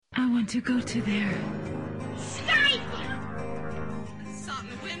to go to there. Skype! I saw it in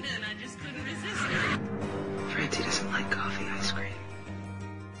the window and I just couldn't resist it. Francie doesn't like coffee ice cream.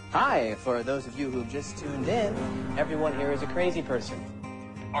 Hi, for those of you who've just tuned in, everyone here is a crazy person.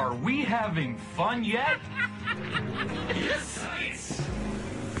 Are we having fun yet? Yes!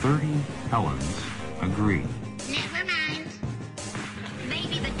 30 Helens agree. Never mind.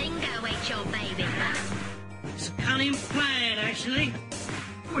 Maybe the dingo ate your baby. It's a cunning plan, actually.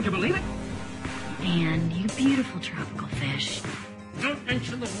 Would you believe it? And you beautiful tropical fish. Don't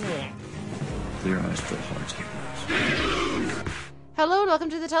enter the wall. Clear eyes, full hearts, get lost. Hello and welcome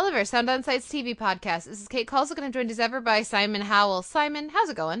to the Televerse, Sound On Sight's TV podcast. This is Kate Colsick and I'm joined as ever by Simon Howell. Simon, how's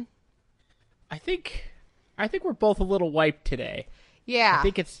it going? I think we're both a little wiped today. Yeah. I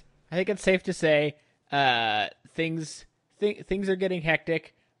think it's safe to say things are getting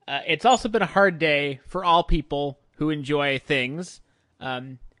hectic. It's also been a hard day for all people who enjoy things.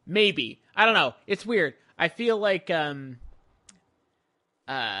 Maybe. I don't know. It's weird. I feel like this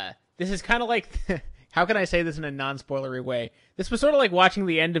is kind of like how can I say this in a non-spoilery way? This was sort of like watching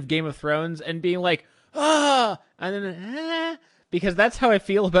the end of Game of Thrones and being like, and then because that's how I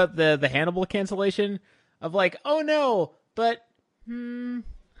feel about the Hannibal cancellation of like, oh no, but I don't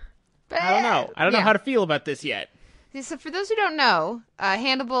know. I don't know how to feel about this yet. So for those who don't know,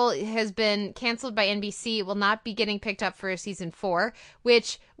 Hannibal has been canceled by NBC. It will not be getting picked up for season 4,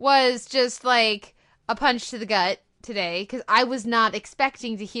 which was just like a punch to the gut today because I was not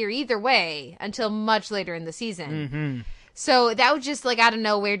expecting to hear either way until much later in the season. Mm-hmm. So that was just like out of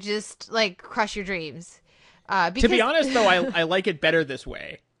nowhere, just like crush your dreams. Because... To be honest, though, I like it better this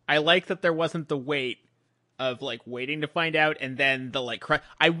way. I like that there wasn't the wait of like waiting to find out and then the like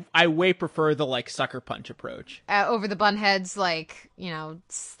I way prefer the like sucker punch approach over the bunheads, like, you know,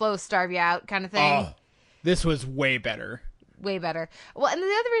 slow starve you out kind of thing. Oh, this was way better. Way better. Well, and the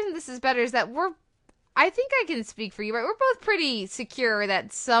other reason this is better is that I think I can speak for you, right? We're both pretty secure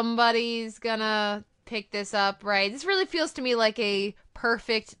that somebody's gonna pick this up, right? This really feels to me like a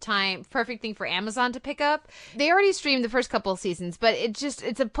perfect thing for Amazon to pick up. They already streamed the first couple of seasons, but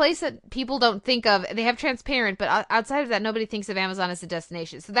it's a place that people don't think of. They have Transparent, but outside of that, nobody thinks of Amazon as a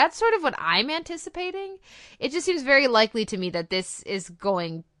destination. So that's sort of what I'm anticipating. It just seems very likely to me that this is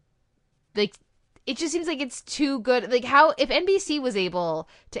going, like, it just seems like it's too good. Like, how, if NBC was able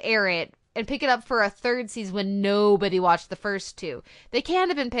to air it and pick it up for a third season when nobody watched the first two, they can't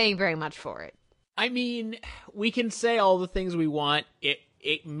have been paying very much for it. I mean, we can say all the things we want.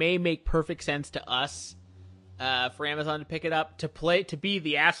 It may make perfect sense to us for Amazon to pick it up, to be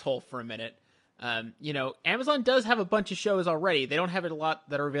the asshole for a minute. You know, Amazon does have a bunch of shows already. They don't have a lot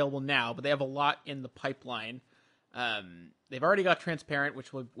that are available now, but they have a lot in the pipeline. They've already got Transparent,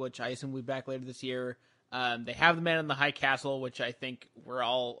 which I assume will be back later this year. They have The Man in the High Castle, which I think we're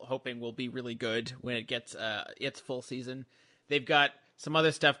all hoping will be really good when it gets its full season. They've got some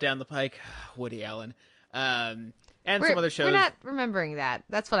other stuff down the pike, Woody Allen, and some other shows. We're not remembering that.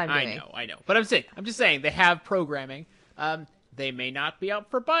 That's what I'm doing. I know. But I'm just saying they have programming. They may not be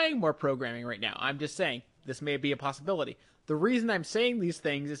out for buying more programming right now. I'm just saying this may be a possibility. The reason I'm saying these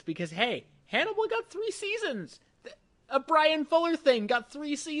things is because, hey, Hannibal got 3 seasons. A Brian Fuller thing got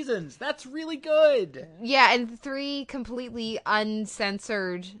 3 seasons. That's really good. Yeah, and 3 completely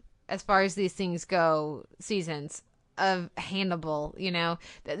uncensored, as far as these things go, seasons of Hannibal, you know,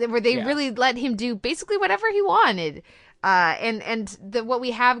 where they really let him do basically whatever he wanted. What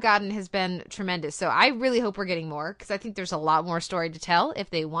we have gotten has been tremendous. So I really hope we're getting more, because I think there's a lot more story to tell if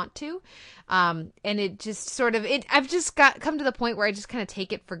they want to. And it just sort of, I've just come to the point where I just kind of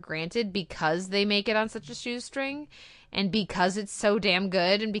take it for granted because they make it on such a shoestring and because it's so damn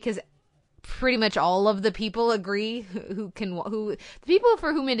good and because pretty much all of the people agree who the people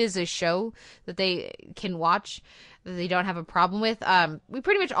for whom it is a show that they can watch, that they don't have a problem with. We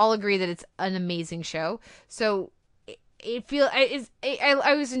pretty much all agree that it's an amazing show. So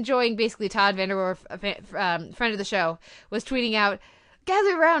I was enjoying basically Todd Vanderwerf, friend of the show, was tweeting out,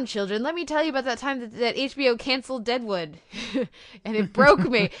 "Gather around, children. Let me tell you about that time that HBO canceled Deadwood." And it broke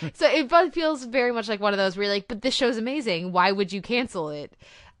me. So it feels very much like one of those where you're like, but this show's amazing. Why would you cancel it?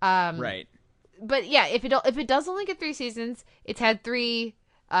 Right. But yeah, if it does only get 3 seasons, it's had 2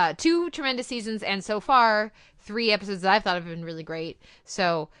 tremendous seasons, and so far 3 episodes that I've thought have been really great.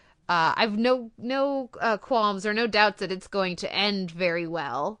 So I've no qualms or no doubts that it's going to end very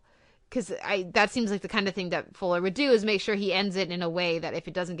well, because that seems like the kind of thing that Fuller would do, is make sure he ends it in a way that if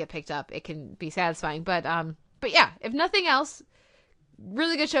it doesn't get picked up, it can be satisfying. But yeah, if nothing else,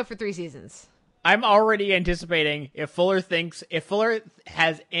 really good show for 3 seasons. I'm already anticipating if Fuller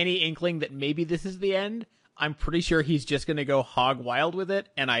has any inkling that maybe this is the end, I'm pretty sure he's just going to go hog wild with it,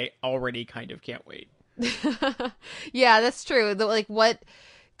 and I already kind of can't wait. Yeah, that's true. Like, what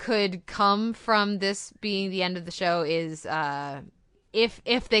could come from this being the end of the show is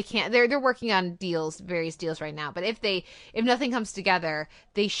if they can't, they're working on various deals right now, but if nothing comes together,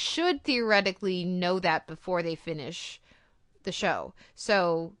 they should theoretically know that before they finish the show.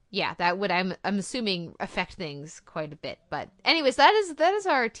 So yeah, that would, I'm assuming, affect things quite a bit. But anyways, that is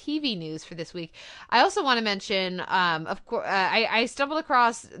our TV news for this week. I also want to mention, of course, I stumbled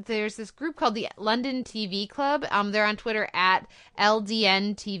across, there's this group called the London TV Club. They're on Twitter at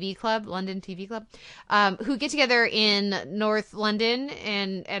LDN TV Club, London TV Club, who get together in North London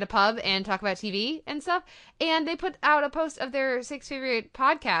and at a pub and talk about TV and stuff. And they put out a post of their 6 favorite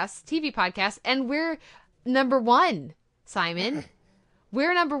podcasts, TV podcasts, and we're number 1. Simon,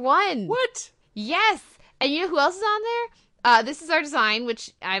 we're number 1. What? Yes. And you know who else is on there? This Is Our Design,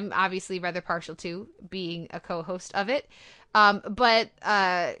 which I'm obviously rather partial to, being a co-host of it. But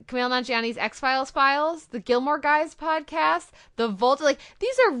Kumail Nanjiani's X-Files Files, the Gilmore Guys podcast, the Volta, like,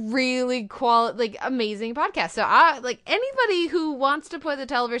 these are really amazing podcasts. So anybody who wants to put the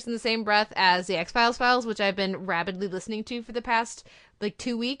television in the same breath as the X-Files Files, which I've been rabidly listening to for the past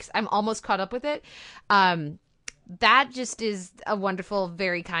 2 weeks, I'm almost caught up with it. That just is a wonderful,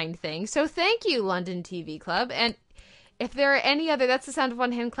 very kind thing. So thank you, London TV Club. And if there are any other, that's the sound of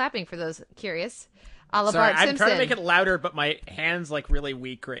one hand clapping for those curious. Sorry, Bart I'm trying to make it louder, but my hand's really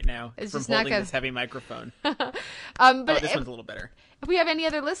weak right now from holding this heavy microphone. But this one's a little better. If we have any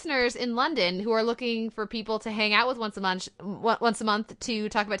other listeners in London who are looking for people to hang out with once a month to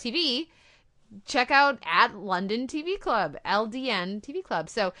talk about TV, check out at London TV Club, LDN TV Club.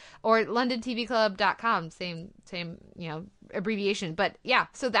 So, or LondonTVClub.com, same, abbreviation. But yeah,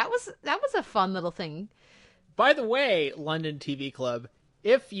 so that was a fun little thing. By the way, London TV Club,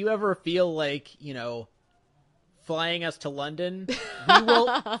 if you ever feel like, flying us to London,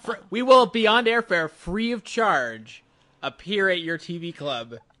 we will beyond airfare, free of charge, appear at your TV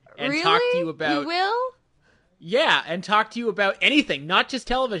club and talk to you about. You will? Yeah, and talk to you about anything, not just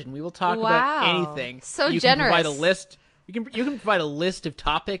television. We will talk about anything. So you generous. Can provide a list. You can provide a list of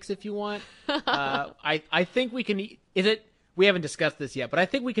topics if you want. I think we can. We haven't discussed this yet, but I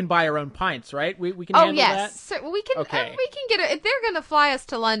think we can buy our own pints, right? We can handle that? So we can. Okay. We can get if they're gonna fly us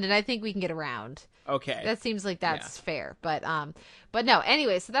to London, I think we can get around. Okay. That seems like that's fair. But no,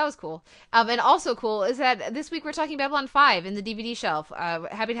 anyway, so that was cool. And also cool is that this week we're talking Babylon 5 in the DVD shelf.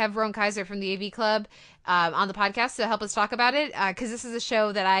 Happy to have Ron Kaiser from the AV Club on the podcast to help us talk about it, because this is a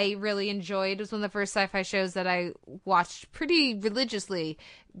show that I really enjoyed. It was one of the first sci-fi shows that I watched pretty religiously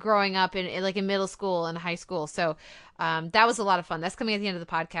growing up in middle school and high school. So that was a lot of fun. That's coming at the end of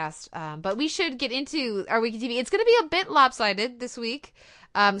the podcast. But we should get into our weekly TV. It's going to be a bit lopsided this week.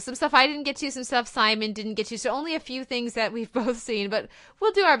 Some stuff I didn't get to, some stuff Simon didn't get to, so only a few things that we've both seen, but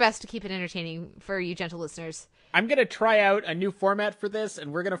we'll do our best to keep it entertaining for you gentle listeners. I'm going to try out a new format for this,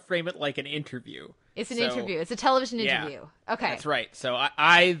 and we're going to frame it like an interview. It's an interview. It's a television interview. Okay. That's right. So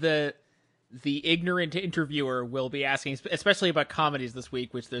I the ignorant interviewer, will be asking, especially about comedies this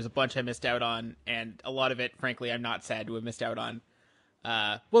week, which there's a bunch I missed out on, and a lot of it, frankly, I'm not sad to have missed out on.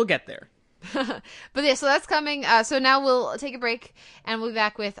 We'll get there. But yeah, so that's coming. So now we'll take a break and we'll be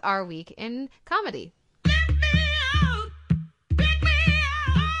back with our week in comedy.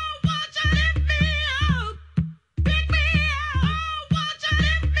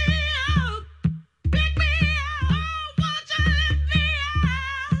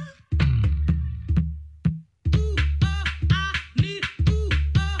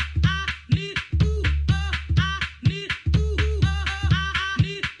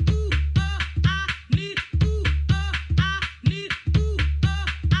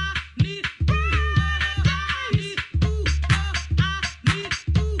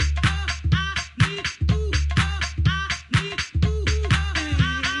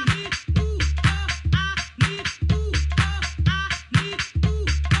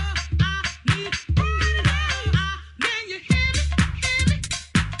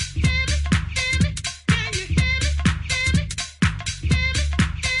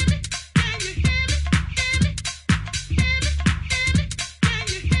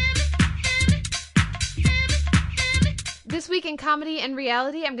 talking comedy and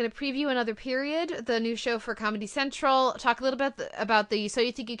reality. I'm going to preview Another Period, the new show for Comedy Central, talk a little bit about the So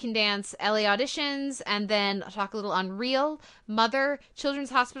You Think You Can Dance LA auditions, and then talk a little on Real, Mother,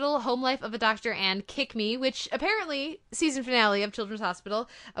 Children's Hospital, Home Life of a Doctor, and Kick Me, which apparently season finale of Children's Hospital.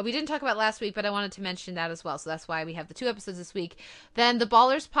 We didn't talk about last week, but I wanted to mention that as well, so that's why we have the 2 episodes this week. Then the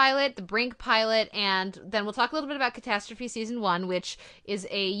Ballers pilot, the Brink pilot, and then we'll talk a little bit about Catastrophe Season 1, which is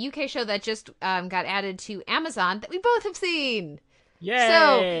a UK show that just got added to Amazon that we both have seen. Yay!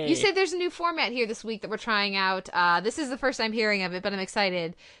 So, you said there's a new format here this week that we're trying out. This is the first time hearing of it, but I'm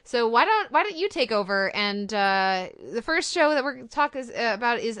excited. So why don't you take over? And the first show that we're talking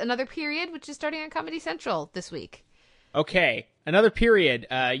about is Another Period, which is starting on Comedy Central this week. Okay, Another Period.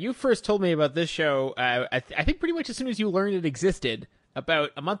 You first told me about this show, I think pretty much as soon as you learned it existed,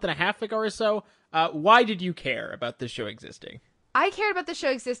 about a month and a half ago or so. Why did you care about this show existing? I cared about the show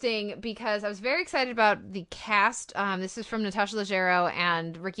existing because I was very excited about the cast. This is from Natasha Leggero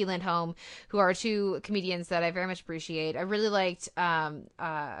and Ricky Lindholm, who are 2 comedians that I very much appreciate. I really liked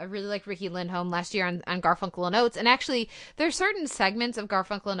Ricky Lindholm last year on Garfunkel and Oates, and actually there are certain segments of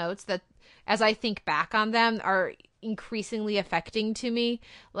Garfunkel and Oates that, as I think back on them, are increasingly affecting to me,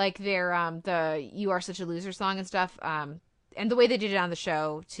 like their the "You Are Such a Loser" song and stuff. And the way they did it on the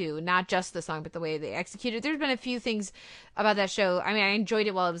show, too. Not just the song, but the way they executed. There's been a few things about that show. I mean, I enjoyed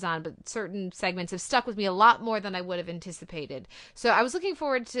it while it was on, but certain segments have stuck with me a lot more than I would have anticipated. So I was looking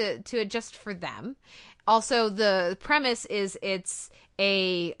forward to it just for them. Also, the premise is it's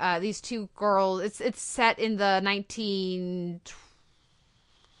these 2 girls. It's set in the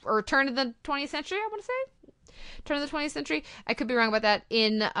turn of the 20th century, I want to say. Turn of the 20th century. I could be wrong about that.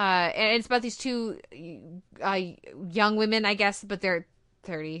 And it's about these 2 young women, I guess, but they're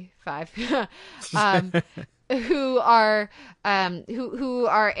 35, who are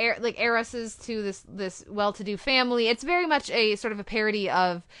heiresses to this well-to-do family. It's very much a sort of a parody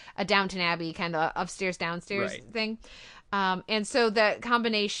of a Downton Abbey kind of upstairs downstairs thing. And so that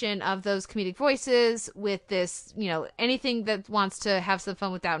combination of those comedic voices with this, anything that wants to have some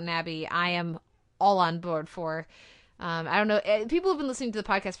fun with Downton Abbey, I am all on board for. I don't know. People who've been listening to the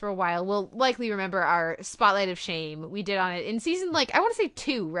podcast for a while will likely remember our Spotlight of Shame we did on it in season, I want to say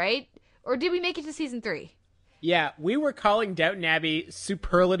 2, right? Or did we make it to season 3? Yeah, we were calling Downton Abbey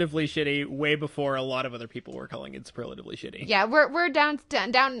superlatively shitty way before a lot of other people were calling it superlatively shitty. Yeah, we're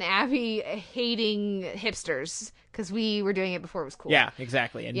Downton Abbey hating hipsters because we were doing it before it was cool. Yeah,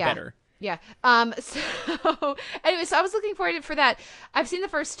 exactly, and better. Yeah. So anyway, so I was looking forward for that. I've seen the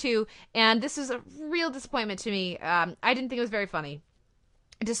first 2, and this is a real disappointment to me. I didn't think it was very funny,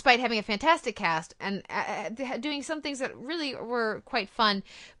 despite having a fantastic cast and doing some things that really were quite fun.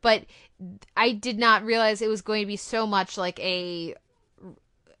 But I did not realize it was going to be so much like a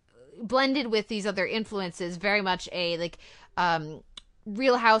blended with these other influences, very much a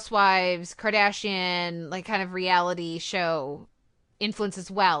Real Housewives, Kardashian, kind of reality show influence as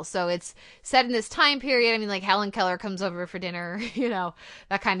well. So it's set in this time period. I mean, Helen Keller comes over for dinner,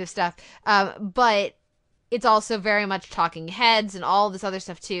 that kind of stuff. But it's also very much Talking Heads and all this other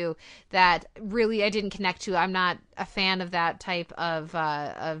stuff too that really I didn't connect to. I'm not a fan of that type of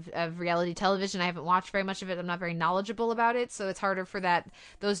reality television. I haven't watched very much of it. I'm not very knowledgeable about it, so it's harder for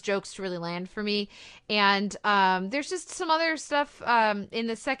those jokes to really land for me. And there's just some other stuff in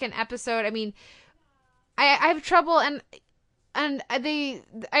the second episode. I mean, I have trouble and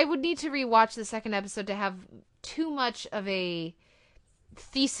I would need to rewatch the second episode to have too much of a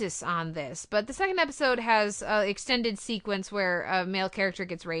thesis on this. But the second episode has an extended sequence where a male character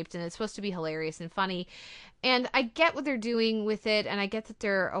gets raped, and it's supposed to be hilarious and funny. And I get what they're doing with it, and I get that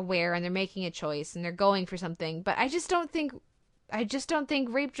they're aware and they're making a choice and they're going for something. But I just don't think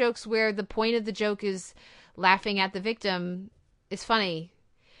rape jokes where the point of the joke is laughing at the victim is funny.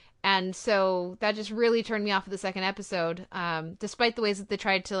 And so that just really turned me off of the second episode, despite the ways that they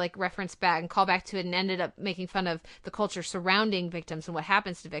tried to reference back and call back to it and ended up making fun of the culture surrounding victims and what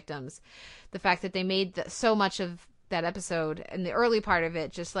happens to victims. The fact that they made so much of that episode and the early part of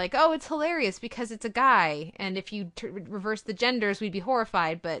it just oh, it's hilarious because it's a guy. And if you reverse the genders, we'd be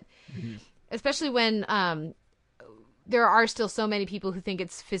horrified. But especially when there are still so many people who think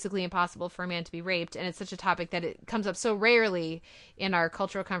it's physically impossible for a man to be raped, and it's such a topic that it comes up so rarely in our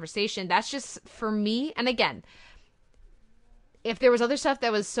cultural conversation. That's just, for me, and again, if there was other stuff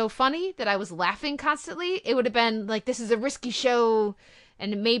that was so funny that I was laughing constantly, it would have been this is a risky show,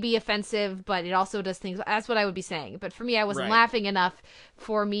 and it may be offensive, but it also does things. That's what I would be saying. But for me, I wasn't laughing enough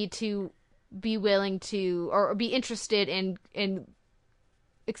for me to be willing to, or be interested in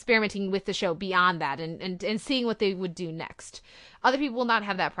experimenting with the show beyond that and seeing what they would do next. Other people will not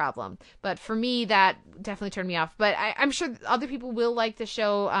have that problem, but for me, that definitely turned me off. But I'm sure other people will like the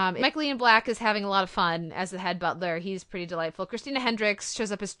show. Michael Ian Black is having a lot of fun as the head butler. He's pretty delightful. Christina Hendricks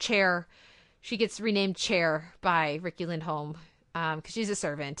shows up as Chair. She gets renamed Chair by Ricky Lindholm because she's a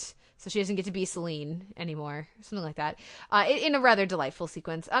servant. So she doesn't get to be Celine anymore, something like that. In a rather delightful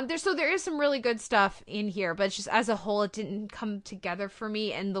sequence. There is some really good stuff in here, but just as a whole, it didn't come together for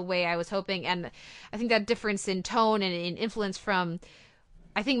me in the way I was hoping. And I think that difference in tone and in influence from,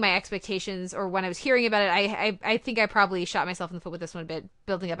 I think, my expectations, or when I was hearing about it, I think I probably shot myself in the foot with this one a bit,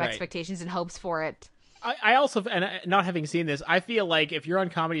 building up expectations and hopes for it. I also, and not having seen this, I feel like if you're on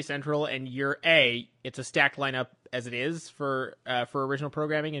Comedy Central and you're it's a stacked lineup as it is for original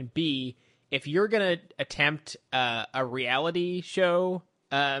programming, and B, if you're gonna attempt a reality show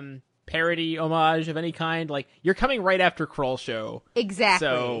parody homage of any kind, like, you're coming right after Kroll Show, exactly.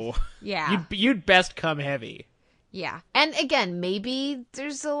 So yeah, you'd best come heavy. Yeah. And again, maybe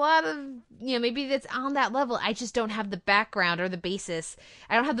there's a lot of, maybe that's on that level. I just don't have the background or the basis.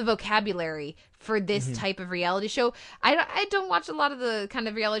 I don't have the vocabulary for this type of reality show. I don't watch a lot of the kind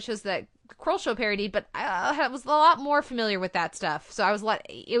of reality shows that Kroll Show parodied, but I was a lot more familiar with that stuff. So I was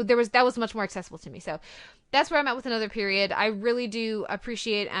that was much more accessible to me. So that's where I'm at with Another Period. I really do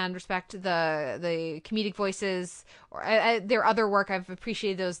appreciate and respect the comedic voices or their other work. I've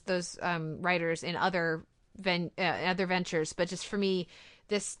appreciated those writers in other ventures, but just for me,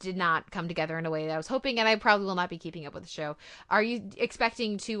 this did not come together in a way that I was hoping, and I probably will not be keeping up with the show. Are you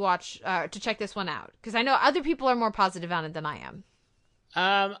expecting to watch to check this one out? Because I know other people are more positive on it than I am.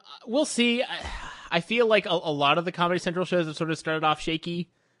 We'll see. I feel like a lot of the Comedy Central shows have sort of started off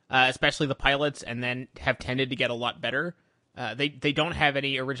shaky, especially the pilots, and then have tended to get a lot better. They don't have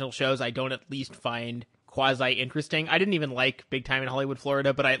any original shows I don't at least find quasi interesting. I didn't even like Big Time in Hollywood,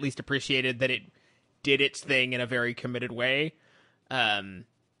 Florida, but I at least appreciated that it did its thing in a very committed way.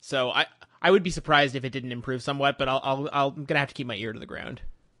 So I would be surprised if it didn't improve somewhat, but I'm gonna have to keep my ear to the ground.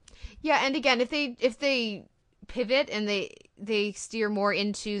 Yeah, and again, if they pivot and they steer more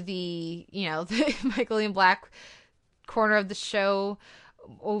into the the Michael Ian Black corner of the show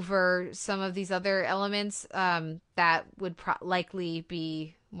over some of these other elements, that would likely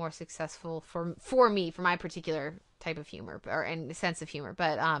be more successful for me, for my particular type of humor and sense of humor.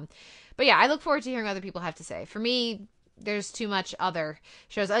 But yeah, I look forward to hearing what other people have to say. For me, there's too much other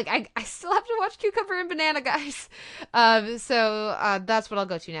shows. Like I still have to watch Cucumber and Banana, guys. So that's what I'll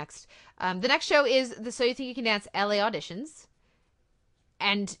go to next. The next show is the So You Think You Can Dance LA auditions.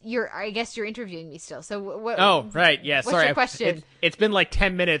 And I guess you're interviewing me still. So what? Oh, right. Yeah. What's sorry. your question? It's been like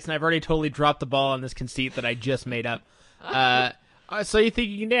 10 minutes, and I've already totally dropped the ball on this conceit that I just made up. So You Think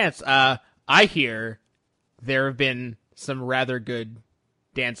You Can Dance? I hear there have been some rather good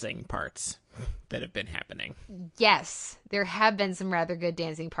dancing parts that have been happening. Yes, there have been some rather good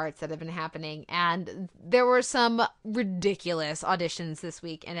dancing parts that have been happening, and there were some ridiculous auditions this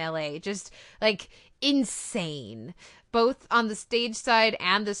week in LA, just like insane, both on the stage side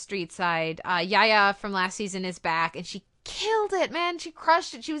and the street side. Yaya from last season is back, and she killed it, man. She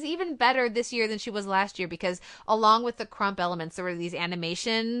crushed it. She was even better this year than she was last year, because along with the crump elements, there were these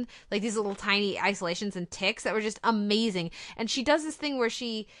animation, like these little tiny isolations and ticks that were just amazing. And she does this thing where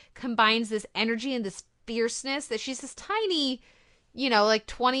she combines this energy and this fierceness, that she's this tiny, like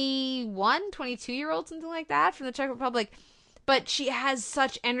 21, 22-year-old, something like that, from the Czech Republic. But she has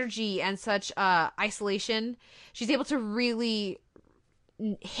such energy and such isolation. She's able to really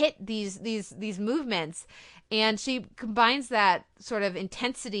hit these movements. And she combines that sort of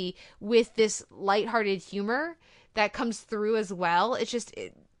intensity with this lighthearted humor that comes through as well. It's just,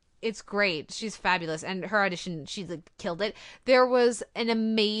 it's great. She's fabulous. And her audition, she killed it. There was an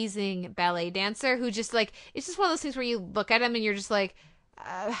amazing ballet dancer who just it's just one of those things where you look at him and you're just like,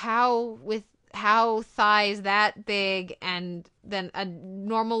 how thighs that big, and then a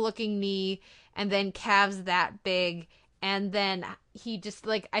normal looking knee, and then calves that big. And then he just,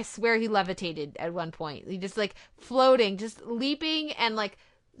 I swear he levitated at one point. He just, floating, just leaping, and,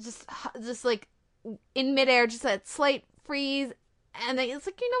 just in midair, just that slight freeze. And then it's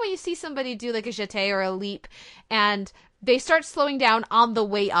when you see somebody do, a jeté or a leap, and they start slowing down on the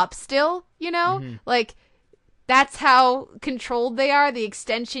way up still, Mm-hmm. That's how controlled they are. The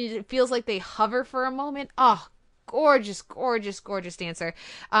extension, it feels like they hover for a moment. Oh, gorgeous, gorgeous, gorgeous dancer.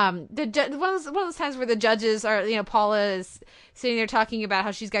 One of those times where the judges are, Paula is sitting there talking about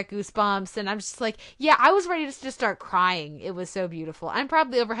how she's got goosebumps, and I'm just like, yeah, I was ready to just start crying. It was so beautiful. I'm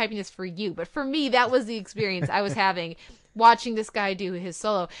probably overhyping this for you, but for me, that was the experience I was having watching this guy do his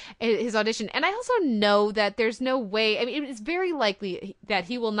audition. And I also know that there's no way, I mean, it's very likely that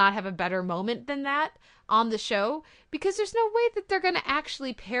he will not have a better moment than that on the show, because there's no way that they're going to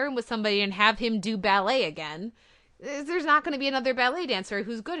actually pair him with somebody and have him do ballet again. There's not going to be another ballet dancer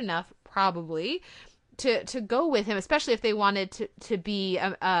who's good enough, probably, to go with him, especially if they wanted to be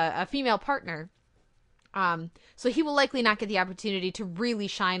a female partner. So he will likely not get the opportunity to really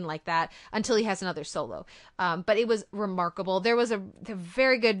shine like that until he has another solo. But it was remarkable. There was some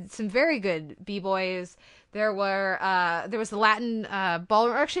very good b-boys. There was the Latin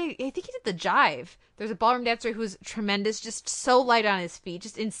ballroom. Actually, I think he did the jive. There's a ballroom dancer who was tremendous, just so light on his feet,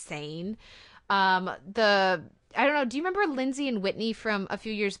 just insane. I don't know. Do you remember Lindsay and Whitney from a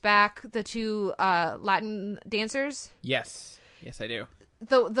few years back? The two Latin dancers. Yes, I do.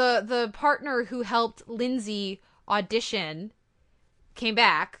 The partner who helped Lindsay audition came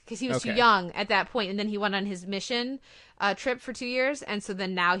back because he was too young at that point, and then he went on his mission trip for 2 years, and so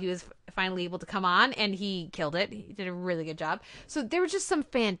then now he was finally able to come on, and he killed it. He did a really good job. So there were just some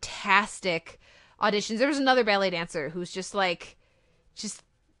fantastic auditions. There was another ballet dancer who's just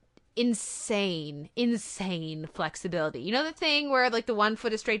insane flexibility. You know the thing where like the one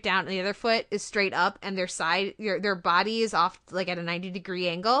foot is straight down and the other foot is straight up, and their body is off like at a 90-degree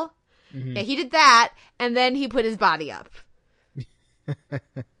angle? Mm-hmm. Yeah, he did that, and then he put his body up.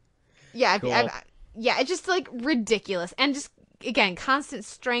 Yeah, cool. Yeah, it's just like ridiculous, and just again, constant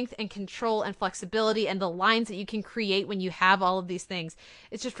strength and control and flexibility, and the lines that you can create when you have all of these things.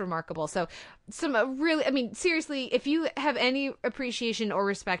 It's just remarkable. So seriously, if you have any appreciation or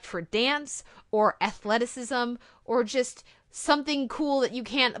respect for dance or athleticism or just something cool that you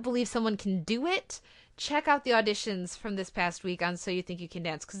can't believe someone can do it, check out the auditions from this past week on So You Think You Can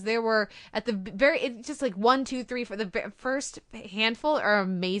Dance, because there were at the it's just like 1, 2, 3 for the first handful are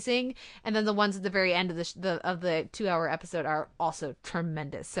amazing, and then the ones at the very end of the 2-hour episode are also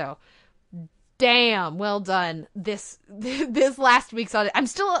tremendous. So damn well done this last week's audition. I'm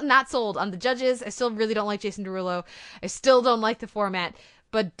still not sold on the judges. I still really don't like Jason Derulo. I still don't like the format,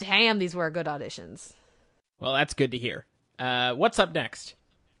 but damn, these were good auditions. Well, that's good to hear. What's up next?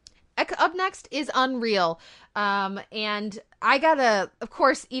 Up next is Unreal, and I gotta, of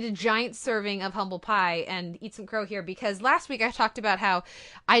course, eat a giant serving of humble pie and eat some crow here, because last week I talked about how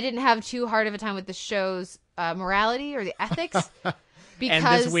I didn't have too hard of a time with the show's morality or the ethics. Because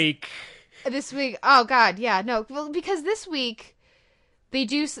and this week, oh god, yeah, no, well, because this week they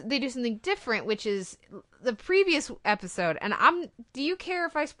do something different, which is the previous episode, and do you care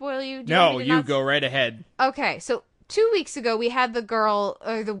if I spoil you? No, you go right ahead. Okay, so 2 weeks ago, we had the girl,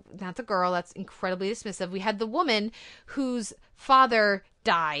 not the girl, that's incredibly dismissive. We had the woman whose father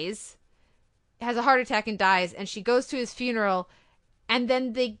dies, has a heart attack and dies, and she goes to his funeral, and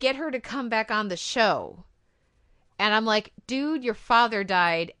then they get her to come back on the show. And I'm like, dude, your father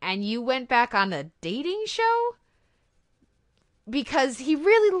died, and you went back on a dating show? Because he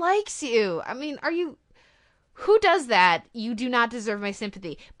really likes you. I mean, who does that? You do not deserve my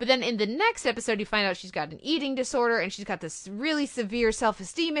sympathy. But then in the next episode, you find out she's got an eating disorder and she's got this really severe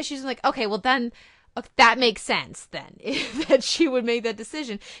self-esteem issues. I'm like, okay, well then that makes sense then that she would make that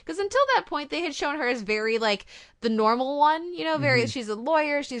decision. Because until that point, they had shown her as very like the normal one, very, she's a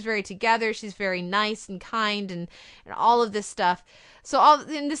lawyer, she's very together, she's very nice and kind and all of this stuff. So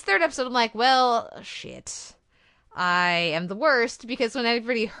in this third episode, I'm like, well, shit. I am the worst, because when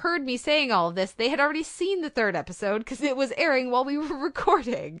everybody heard me saying all of this, they had already seen the third episode because it was airing while we were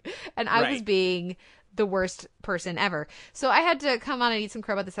recording, and I was being the worst person ever. So I had to come on and eat some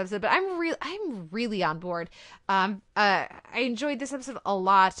crow about this episode, but I'm really on board. I enjoyed this episode a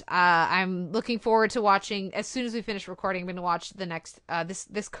lot. I'm looking forward to watching, as soon as we finish recording, I'm going to watch the next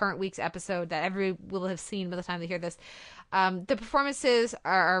this current week's episode that everyone will have seen by the time they hear this. The performances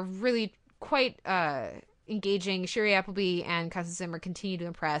are really quite engaging. Shiri Appleby and Constance Zimmer continue to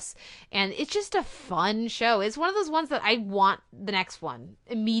impress, and it's just a fun show. It's one of those ones that I want the next one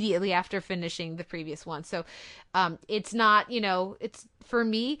immediately after finishing the previous one. So it's not, it's, for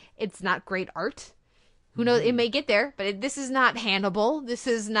me, it's not great art. Who knows, it may get there, but this is not Hannibal. This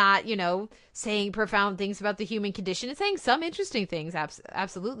is not, saying profound things about the human condition. It's saying some interesting things,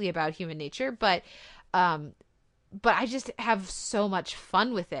 absolutely, about human nature, but I just have so much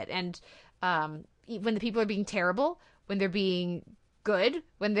fun with it. And when the people are being terrible, when they're being good,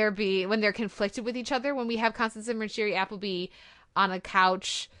 when they're conflicted with each other, when we have Constance Zimmer and Shiri Appleby on a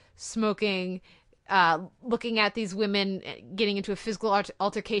couch smoking looking at these women getting into a physical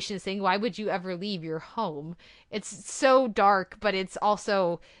altercation and saying, why would you ever leave your home? It's so dark, but it's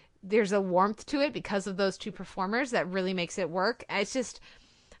also, there's a warmth to it because of those two performers that really makes it work. It's just,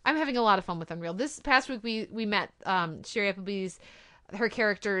 I'm having a lot of fun with Unreal. This past week we met Sherry Appleby's, her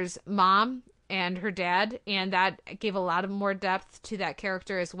character's mom and her dad, and that gave a lot of more depth to that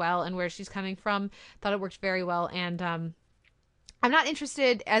character as well and where she's coming from. Thought it worked very well, and I'm not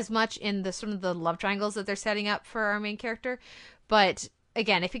interested as much in the sort of the love triangles that they're setting up for our main character, but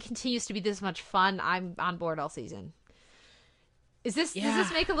again, if it continues to be this much fun, I'm on board all season. Does this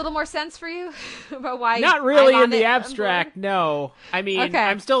make a little more sense for you about why? Not really in the abstract, no. I mean, okay.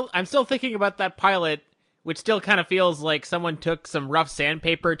 I'm still thinking about that pilot, which still kind of feels like someone took some rough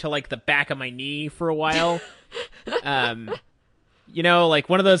sandpaper to like the back of my knee for a while. You know, like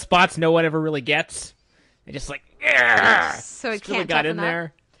one of those spots no one ever really gets. And just like, so it just can't really got in toughen up?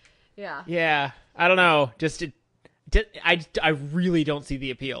 there. Yeah. Yeah, I don't know. I really don't see the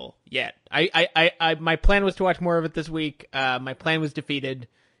appeal yet. I my plan was to watch more of it this week. My plan was defeated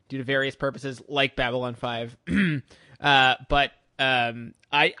due to various purposes, like Babylon 5. But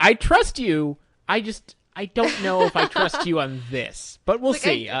I trust you. I don't know if I trust you on this, but we'll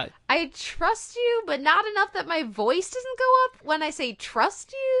see. I trust you, but not enough that my voice doesn't go up when I say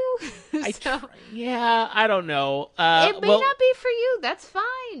trust you. Yeah, I don't know. It may not be for you. That's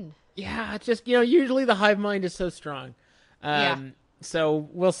fine. Yeah, it's just, usually the hive mind is so strong. Yeah. So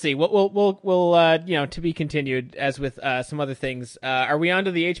we'll see. We'll to be continued as with some other things. Are we on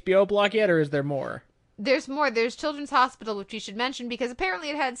to the HBO block yet, or is there more? There's more. There's Children's Hospital, which we should mention because apparently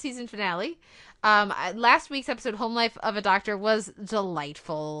it had season finale. Last week's episode, Home Life of a Doctor, was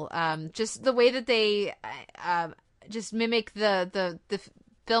delightful. Just the way that they just mimic the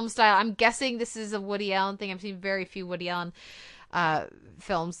film style. I'm guessing this is a Woody Allen thing. I've seen very few Woody Allen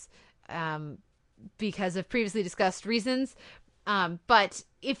films because of previously discussed reasons. But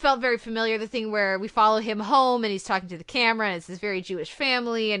it felt very familiar, the thing where we follow him home and he's talking to the camera and it's this very Jewish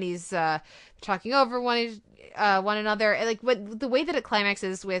family and he's talking over one another. And the way that it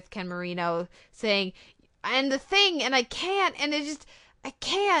climaxes with Ken Marino saying, and the thing, and I can't, and I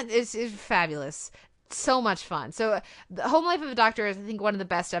can't, is fabulous. So much fun. So the Home Life of a Doctor is, I think, one of the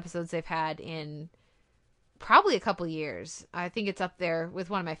best episodes they've had in probably a couple years. I think it's up there with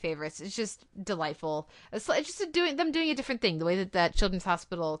one of my favorites. It's just delightful. It's just doing a different thing, the way that Children's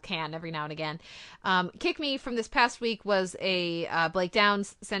Hospital can every now and again. Kick Me from this past week was a Blake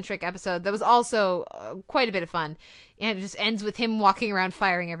Downs centric episode that was also quite a bit of fun, and it just ends with him walking around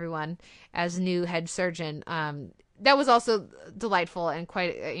firing everyone as new head surgeon. That was also delightful and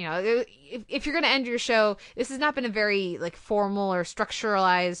quite, if you're going to end your show, this has not been a very formal or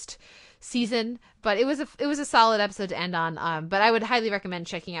structuralized season, but it was a solid episode to end on. But I would highly recommend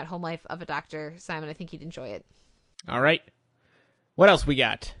checking out Home Life of a Doctor, Simon. I think you'd enjoy it. All right. What else we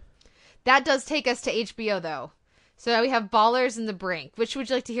got? That does take us to HBO, though. So we have Ballers and The Brink. Which would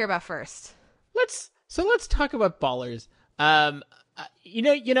you like to hear about first? Let's talk about Ballers. I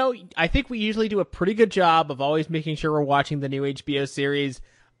think we usually do a pretty good job of always making sure we're watching the new HBO series.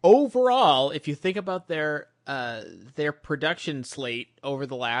 Overall, if you think about their production slate over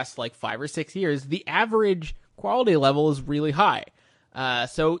the last 5 or 6 years, the average quality level is really high.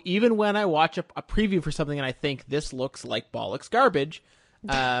 So even when I watch a preview for something and I think this looks like bollocks garbage,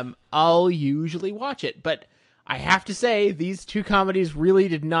 I'll usually watch it. But I have to say, these two comedies really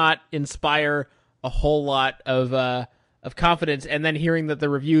did not inspire a whole lot of confidence. And then hearing that the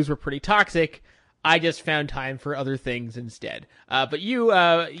reviews were pretty toxic, I just found time for other things instead. But you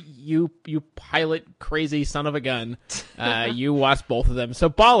pilot crazy son of a gun. You watched both of them. So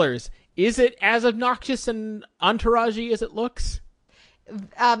Ballers, is it as obnoxious and entourage-y as it looks?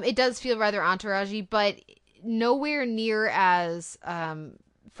 It does feel rather entourage-y, but nowhere near as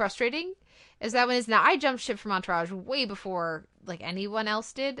frustrating as that one is. Now, I jumped ship from Entourage way before anyone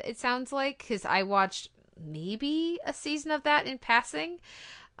else did, it sounds like, because I watched maybe a season of that in passing.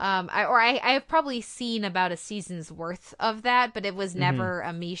 I have probably seen about a season's worth of that, but it was never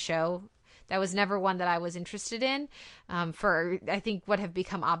a me show. That was never one that I was interested in, for, I think, what have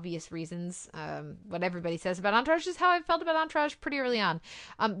become obvious reasons. What everybody says about Entourage is how I felt about Entourage pretty early on.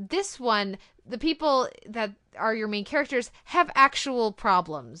 This one, the people that are your main characters have actual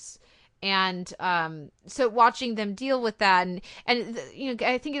problems. And so watching them deal with that, and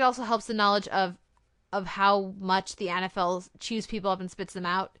I think it also helps the knowledge of how much the NFL chews people up and spits them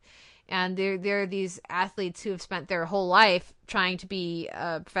out. And they're these athletes who have spent their whole life trying to be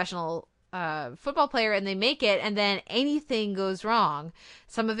a professional football player, and they make it, and then anything goes wrong.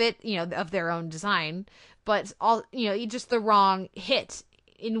 Some of it, of their own design, but all, just the wrong hit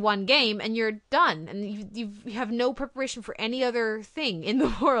in one game and you're done, and you have no preparation for any other thing in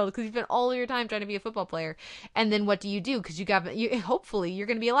the world because you've spent all your time trying to be a football player. And then what do? Because hopefully you're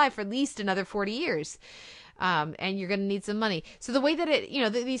going to be alive for at least another 40 years, and you're going to need some money. So the way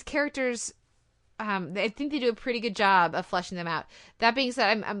that these characters, I think they do a pretty good job of fleshing them out. That being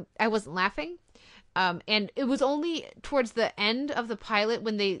said, I wasn't laughing. And it was only towards the end of the pilot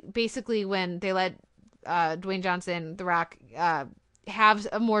when they let Dwayne Johnson, The Rock, have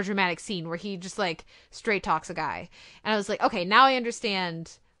a more dramatic scene where he just like straight talks a guy. And I was like, okay, now I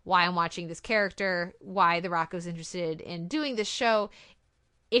understand why I'm watching this character, why The Rock was interested in doing this show.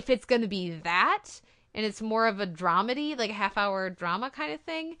 If it's going to be that, and it's more of a dramedy, like a half-hour drama kind of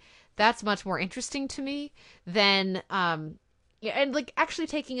thing, that's much more interesting to me than, and like actually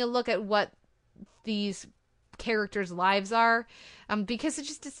taking a look at what these characters' lives are, because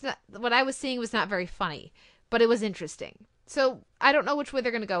it's not, what I was seeing was not very funny, but it was interesting. So I don't know which way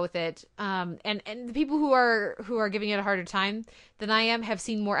they're going to go with it. And the people who are giving it a harder time than I am have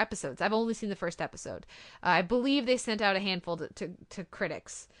seen more episodes. I've only seen the first episode. I believe they sent out a handful to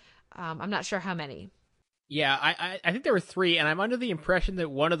critics. I'm not sure how many. Yeah, I think there were 3, and I'm under the impression that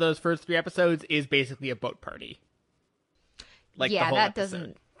one of those first 3 episodes is basically a boat party. Like yeah, the whole that episode.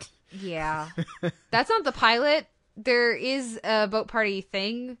 doesn't. Yeah, that's not the pilot. There is a boat party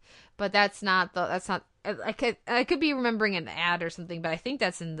thing, but that's not. I could be remembering an ad or something, but I think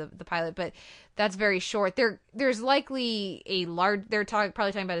that's in the pilot. But that's very short. There's likely a large. They're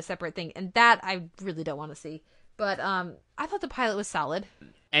probably talking about a separate thing, and that I really don't want to see. But I thought the pilot was solid.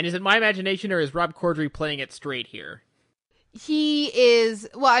 And is it my imagination, or is Rob Corddry playing it straight here? He is.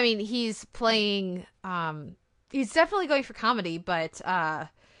 Well, I mean, he's playing. He's definitely going for comedy, but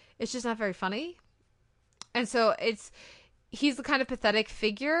it's just not very funny. And so he's the kind of pathetic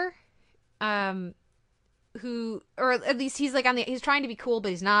figure, who, or at least he's like he's trying to be cool,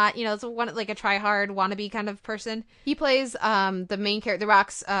 but he's not, it's like a try hard wannabe kind of person. He plays, the main character, The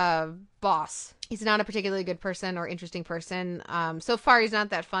Rock's, boss. He's not a particularly good person or interesting person. So far he's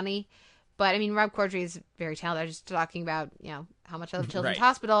not that funny, but I mean, Rob Corddry is very talented. I was just talking about, how much I love Children's Right.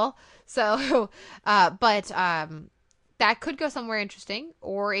 Hospital. So, but that could go somewhere interesting,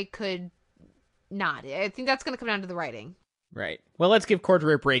 or it could not. I think that's going to come down to the writing. Right. Well, let's give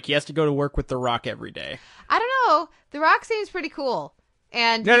Corddry a break. He has to go to work with The Rock every day. I don't know. The Rock seems pretty cool.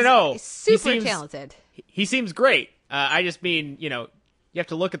 And No. he's super He seems talented. He seems great. I just mean, you have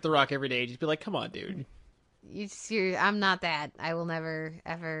to look at The Rock every day and just be like, come on, dude. I'm not that. I will never,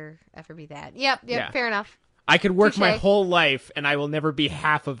 ever, ever be that. Yep, Yeah. fair enough. I could work my Touché. whole life and I will never be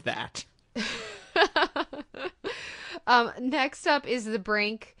half of that. Next up is The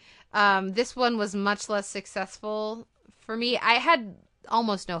Brink. This one was much less successful for me. I had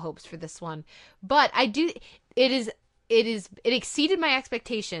almost no hopes for this one, but it exceeded my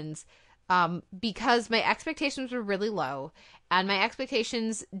expectations, because my expectations were really low, and my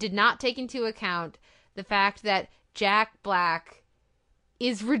expectations did not take into account the fact that Jack Black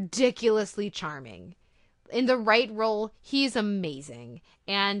is ridiculously charming. In the right role, he's amazing.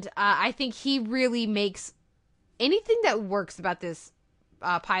 And I think he really makes anything that works about this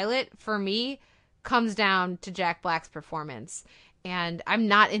pilot, for me, comes down to Jack Black's performance. And I'm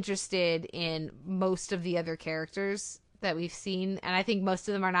not interested in most of the other characters that we've seen, and I think most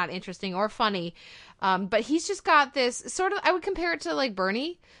of them are not interesting or funny. But he's just got this sort of, I would compare it to like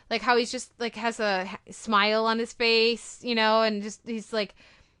Bernie, like how he's just like has a smile on his face, and just he's like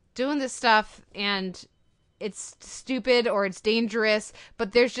doing this stuff, and it's stupid or it's dangerous,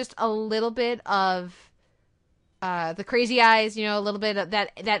 but there's just a little bit of the crazy eyes, a little bit of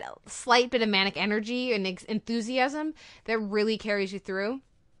that slight bit of manic energy and enthusiasm that really carries you through.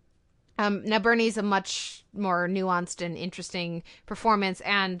 Now Bernie's a much more nuanced and interesting performance,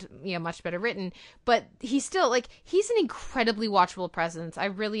 and much better written, but he's still he's an incredibly watchable presence. I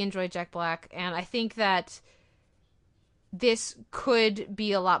really enjoy Jack Black, and I think that this could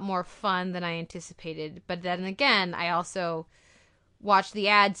be a lot more fun than I anticipated. But then again, I also watched the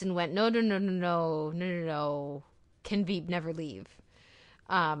ads and went, no, Can Veep never leave.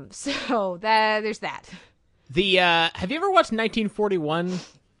 So there's that. Have you ever watched 1941?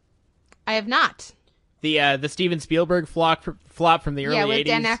 I have not. The Steven Spielberg flop from the early 80s? Yeah, with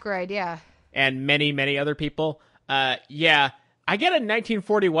Dan Aykroyd, yeah. And many, many other people. Yeah, I get a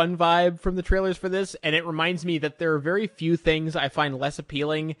 1941 vibe from the trailers for this, and it reminds me that there are very few things I find less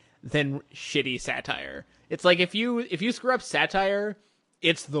appealing than shitty satire. It's like if you screw up satire,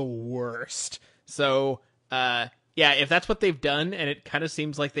 it's the worst. So, yeah, if that's what they've done, and it kind of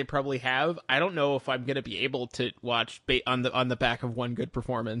seems like they probably have, I don't know if I'm going to be able to watch on the back of one good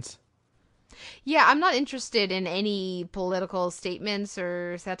performance. Yeah, I'm not interested in any political statements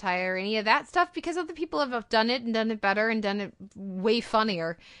or satire or any of that stuff because other people have done it and done it better and done it way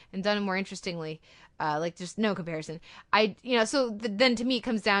funnier and done it more interestingly. Like, there's no comparison. Then to me it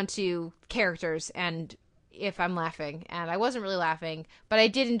comes down to characters and if I'm laughing. And I wasn't really laughing, but I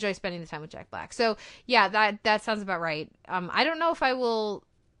did enjoy spending the time with Jack Black. So, yeah, that sounds about right. I don't know if I will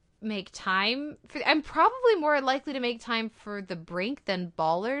make time for... I'm probably more likely to make time for The Brink than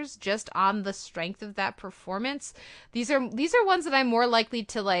Ballers, just on the strength of that performance. These are ones that I'm more likely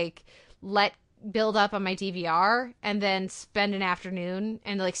to, like, let build up on my DVR and then spend an afternoon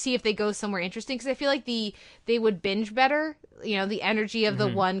and like see if they go somewhere interesting, because I feel like they would binge better. You know, the energy of the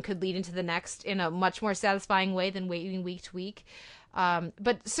one could lead into the next in a much more satisfying way than waiting week to week.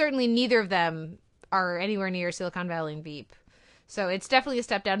 But certainly neither of them are anywhere near Silicon Valley and Veep. So it's definitely a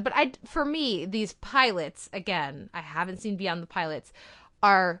step down. But for me, these pilots, again, I haven't seen beyond the pilots,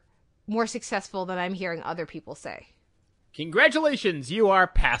 are more successful than I'm hearing other people say. Congratulations, you are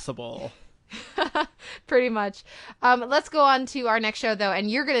passable. Pretty much. Let's go on to our next show, though, and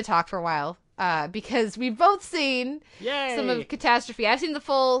you're going to talk for a while because we've both seen some of Catastrophe. I've seen the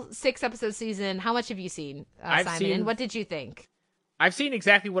full 6-episode season. How much have you seen, Simon? And what did you think? I've seen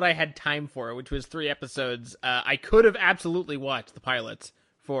exactly what I had time for, which was 3 episodes. I could have absolutely watched the pilots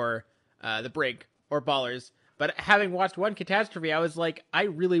for The Brink or Ballers, but having watched one Catastrophe, I was like, I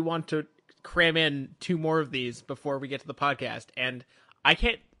really want to cram in 2 more of these before we get to the podcast, and I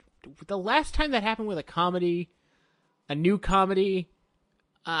can't. The last time that happened with a new comedy,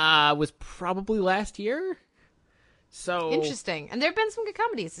 was probably last year. So interesting. And there have been some good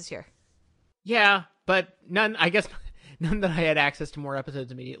comedies this year. Yeah, but none that I had access to more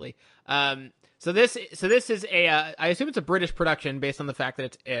episodes immediately. So this is I assume it's a British production based on the fact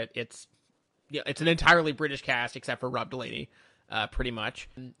that it's an entirely British cast except for Rob Delaney, pretty much.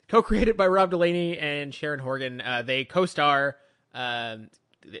 Co-created by Rob Delaney and Sharon Horgan. They co-star.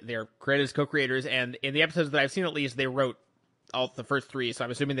 They're credited as co-creators, and in the episodes that I've seen, at least, they wrote all the first 3, so I'm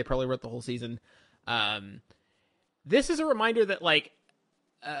assuming they probably wrote the whole season. This is a reminder that, like,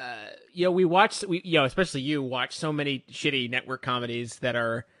 especially you watch so many shitty network comedies that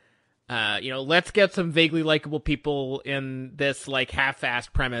are, let's get some vaguely likable people in this, like,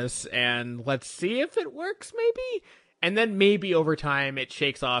 half-assed premise, and let's see if it works, maybe? And then maybe over time it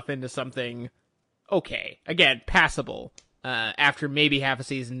shakes off into something okay. Again, passable. After maybe half a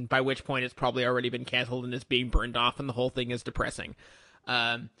season, by which point it's probably already been canceled and is being burned off and the whole thing is depressing.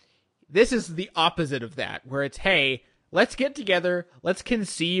 This is the opposite of that, where it's, hey, let's get together, let's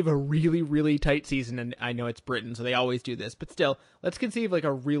conceive a really, really tight season, and I know it's Britain, so they always do this, but still, let's conceive like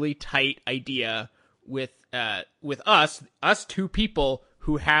a really tight idea with us 2 people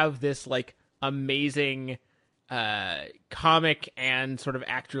who have this like amazing comic and sort of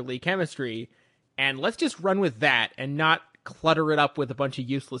actorly chemistry, and let's just run with that and not clutter it up with a bunch of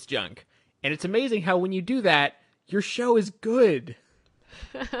useless junk. And it's amazing how when you do that, your show is good.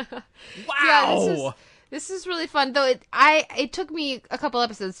 Wow. Yeah, this is really fun, though. It took me a couple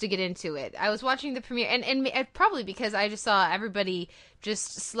episodes to get into it. I was watching the premiere, and probably because I just saw everybody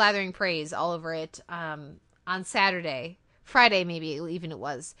just slathering praise all over it on Friday maybe even it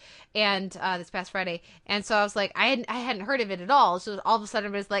was, and this past Friday, and so I was like, I hadn't heard of it at all, so all of a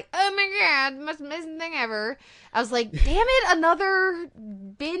sudden it was like, oh my god, most amazing thing ever. I was like, damn it, another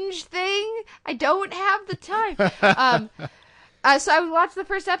binge thing. I don't have the time. So I watched the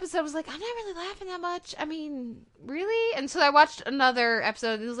first episode. I was like, I'm not really laughing that much. I mean, really? And so I watched another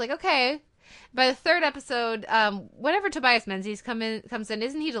episode and it was like, okay. By the 3rd episode, whenever Tobias Menzies comes in,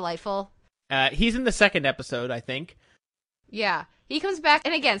 isn't he delightful? He's in the 2nd episode, I think. Yeah, he comes back,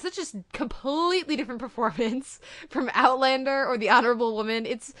 and again, such a completely different performance from Outlander or The Honorable Woman.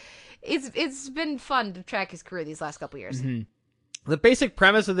 It's been fun to track his career these last couple years. Mm-hmm. The basic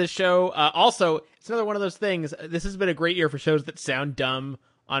premise of this show, also, it's another one of those things. This has been a great year for shows that sound dumb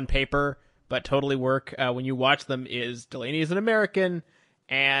on paper, but totally work when you watch them. Is Delaney is an American,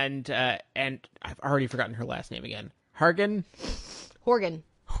 and I've already forgotten her last name again. Horgan,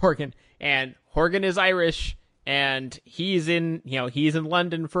 and Horgan is Irish. And he's in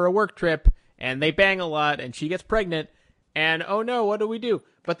London for a work trip, and they bang a lot, and she gets pregnant, and oh no, what do we do?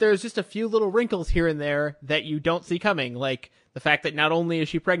 But there's just a few little wrinkles here and there that you don't see coming, like the fact that not only is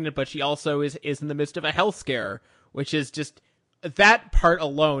she pregnant, but she also is in the midst of a health scare, which is just, that part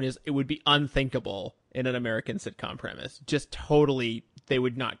alone it would be unthinkable in an American sitcom premise. Just totally, they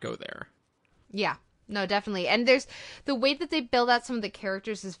would not go there. Yeah. No, definitely. And there's the way that they build out some of the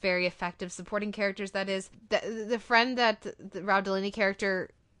characters is very effective. Supporting characters, that is. The friend that the Rob Delaney character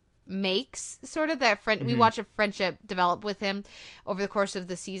makes, sort of that friend. We watch a friendship develop with him over the course of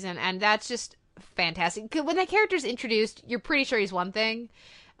the season, and that's just fantastic. When that character's introduced, you're pretty sure he's one thing,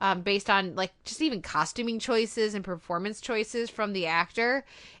 based on like just even costuming choices and performance choices from the actor,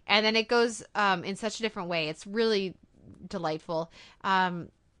 and then it goes in such a different way. It's really delightful.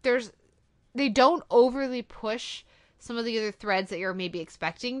 They don't overly push some of the other threads that you're maybe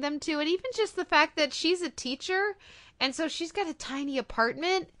expecting them to, and even just the fact that she's a teacher, and so she's got a tiny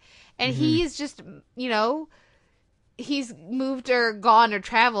apartment, and he is just, you know, he's moved or gone or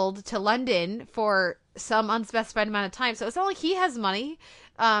traveled to London for some unspecified amount of time, so it's not like he has money.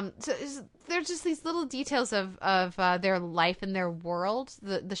 There's just these little details of their life and their world,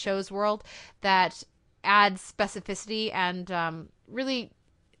 the show's world, that adds specificity and really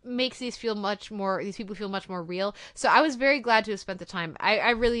makes these people feel much more real. So I was very glad to have spent the time.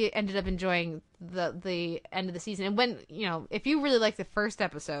 I really ended up enjoying the end of the season. And when, you know, if you really like the first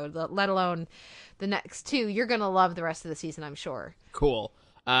episode, let alone the next two, you're going to love the rest of the season, I'm sure. Cool.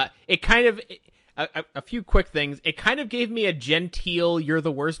 It kind of, a few quick things. It kind of gave me a genteel You're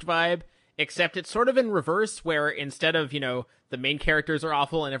the Worst vibe, except it's sort of in reverse, where instead of, you know, the main characters are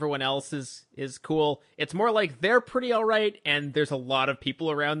awful and everyone else is cool, it's more like they're pretty all right, and there's a lot of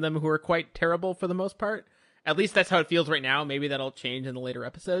people around them who are quite terrible for the most part. At least that's how it feels right now. Maybe that'll change in the later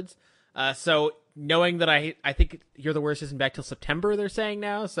episodes. So knowing that I think You're the Worst isn't back till September, they're saying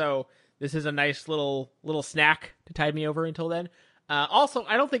now, so this is a nice little snack to tide me over until then. Also,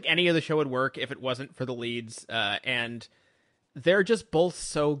 I don't think any of the show would work if it wasn't for the leads, and they're just both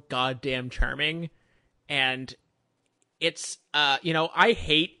so goddamn charming, and it's, you know, I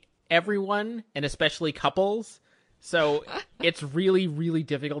hate everyone, and especially couples, so it's really, really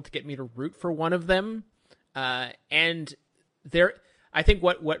difficult to get me to root for one of them, and I think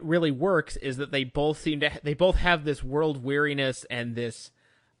what really works is that they both have this world weariness and this,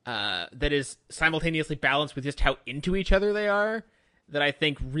 that is simultaneously balanced with just how into each other they are, that I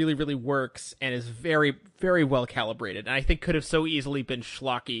think really, really works and is very, very well calibrated. And I think could have so easily been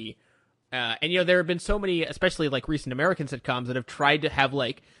schlocky. And, you know, there have been so many, especially like recent American sitcoms, that have tried to have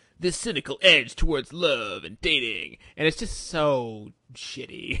like this cynical edge towards love and dating. And it's just so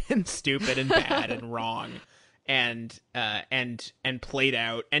shitty and stupid and bad and wrong and played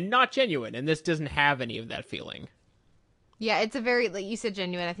out and not genuine. And this doesn't have any of that feeling. Yeah, it's a very, like you said,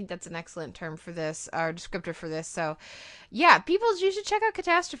 genuine. I think that's an excellent term for this, or descriptor for this. So, yeah, you should check out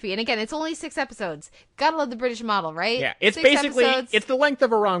Catastrophe. And again, it's only 6 episodes. Gotta love the British model, right? Yeah, it's 6 basically, episodes, it's the length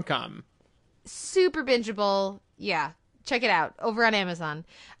of a rom-com. Super bingeable. Yeah, check it out over on Amazon.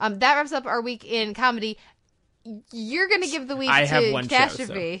 That wraps up our week in comedy. You're going to give the week to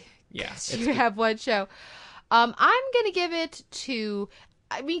Catastrophe. Show, so, yeah. You have one show. I'm going to give it to...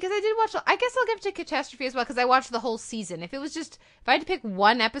 I mean, because I did watch, I guess I'll give it to Catastrophe as well, because I watched the whole season. If I had to pick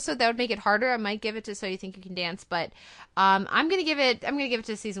one episode that would make it harder, I might give it to So You Think You Can Dance, but I'm going to give it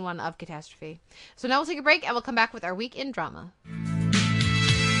to season 1 of Catastrophe. So now we'll take a break, and we'll come back with our week in drama.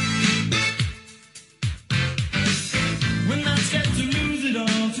 We're not scared to lose it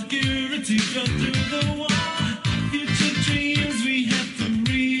all, security cut through the wall, future dreams we have to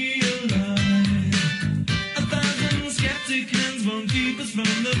realize, 1,000 skeptic hands won't keep us from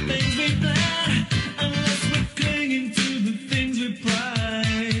the things we plan, unless we're clinging to the things we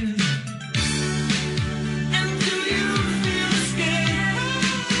prize. And do you feel scared?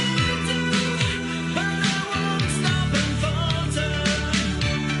 But I won't stop and falter.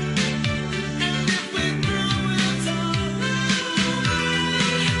 And if we grow it all,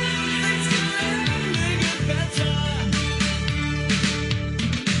 things can only get better.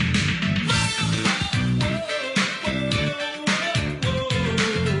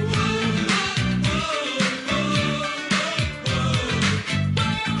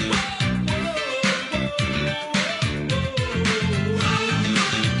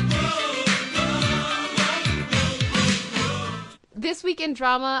 This week in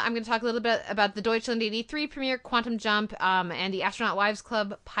drama, I'm going to talk a little bit about the Deutschland 83 premiere, Quantum Jump, and the Astronaut Wives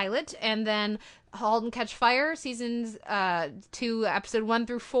Club pilot, and then Halt and Catch Fire, seasons 2, episode 1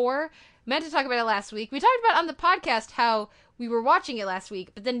 through 4. Meant to talk about it last week. We talked about on the podcast how we were watching it last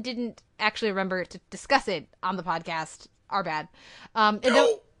week, but then didn't actually remember to discuss it on the podcast. Our bad. And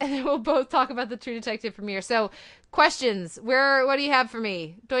then we'll both talk about the True Detective premiere. So, questions. What do you have for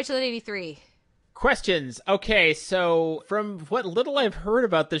me? Deutschland 83. Questions. Okay, so from what little I've heard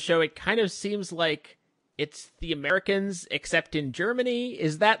about the show, it kind of seems like it's the Americans except in Germany.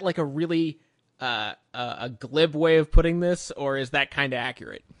 Is that like a really a glib way of putting this, or is that kind of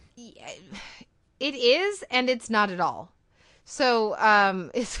accurate? It is, and it's not at all. So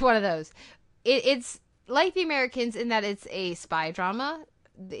it's one of those. It's like the Americans in that it's a spy drama.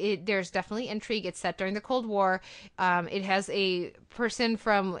 there's definitely intrigue. It's set during the Cold War. It has a person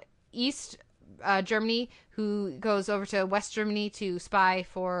from East Germany who goes over to West Germany to spy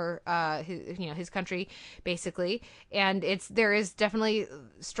for his country, basically. And there is definitely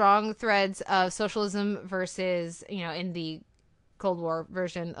strong threads of socialism versus, in the Cold War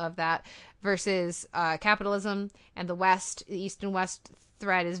version of that, versus capitalism, and the East and West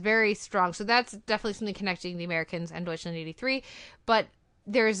thread is very strong. So that's definitely something connecting the Americans and Deutschland 83. But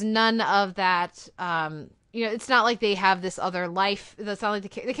there's none of that. It's not like they have this other life. That's not like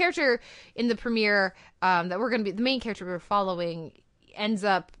the character in the premiere that we're going to be, the main character we're following, ends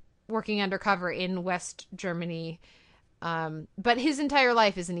up working undercover in West Germany. But his entire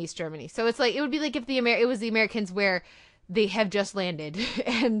life is in East Germany. So it's like, it would be like if it was the Americans where they have just landed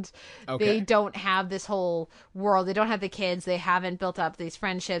and they don't have this whole world. They don't have the kids. They haven't built up these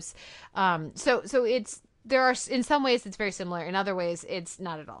friendships. So there are, in some ways it's very similar. In other ways, it's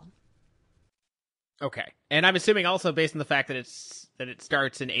not at all. Okay. And I'm assuming also based on the fact that it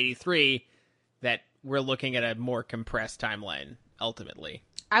starts in 83, that we're looking at a more compressed timeline ultimately.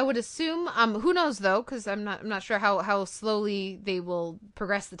 I would assume, who knows though, because I'm not sure how slowly they will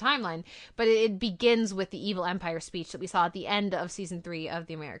progress the timeline, but it begins with the Evil Empire speech that we saw at the end of season 3 of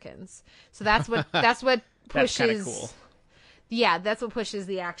The Americans. So that's what pushes. That's kind of cool. Yeah, that's what pushes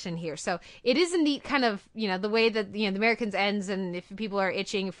the action here. So it is a neat kind of, the way that, The Americans ends, and if people are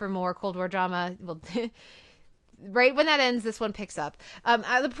itching for more Cold War drama, well, right when that ends, this one picks up.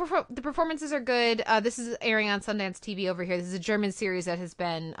 The performances are good. This is airing on Sundance TV over here. This is a German series that has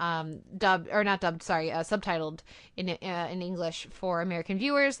been subtitled in English for American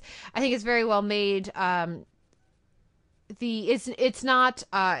viewers. I think it's very well made. It's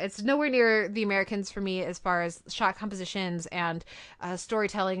nowhere near The Americans for me as far as shot compositions and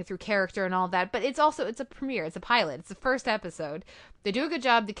storytelling through character and all that, but it's a premiere, it's a pilot, it's the first episode. They do a good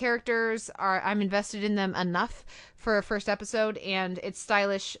job. The characters I'm invested in them enough for a first episode, and it's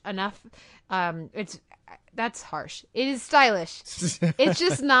stylish enough. That's harsh. It is stylish. It's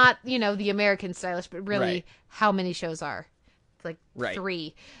just not, the American stylish, but really how many shows are. Like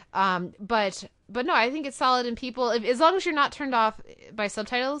 3. But no, I think it's solid, and people, as long as you're not turned off by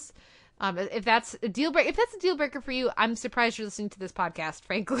subtitles, if that's a deal breaker for you, I'm surprised you're listening to this podcast,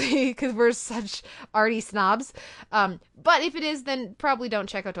 frankly, because we're such arty snobs. But if it is, then probably don't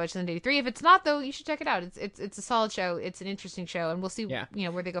check out Deutschland 83. If it's not, though, you should check it out. It's a solid show. It's an interesting show, and we'll see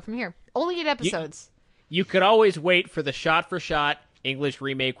where they go from here. Only 8 episodes. You could always wait for the shot-for-shot English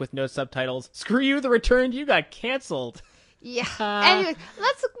remake with no subtitles. Screw you, The Return, you got canceled. Yeah. Anyway,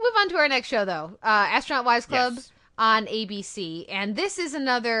 let's move on to our next show, though. Astronaut Wives Club on ABC. And this is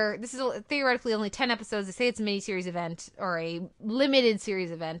theoretically only 10 episodes. They say it's a mini-series event or a limited series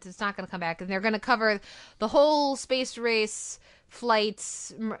event. It's not going to come back. And they're going to cover the whole space race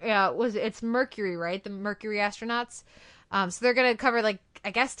flights. It's Mercury, right? The Mercury astronauts. So they're going to cover,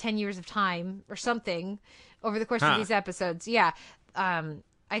 10 years of time or something over the course of these episodes. Yeah.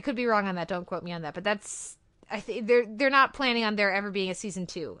 I could be wrong on that. Don't quote me on that. But that's... I think they're not planning on there ever being a season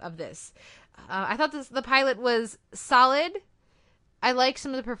 2 of this. I thought the pilot was solid. I liked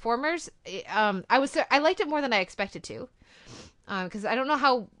some of the performers. I liked it more than I expected to, because I don't know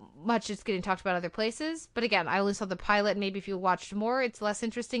how much it's getting talked about other places. But again, I only saw the pilot. Maybe if you watched more, it's less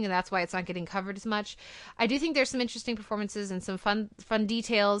interesting, and that's why it's not getting covered as much. I do think there's some interesting performances and some fun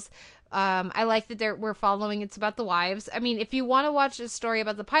details. I like that we're following. It's about the wives. I mean, if you want to watch a story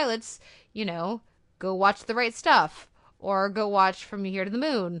about the pilots, go watch The Right Stuff, or go watch From Here to the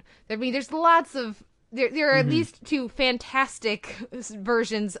Moon. There's lots of... There are at least 2 fantastic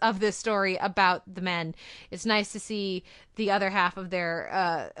versions of this story about the men. It's nice to see the other half of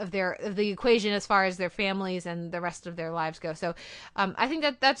the equation as far as their families and the rest of their lives go. So I think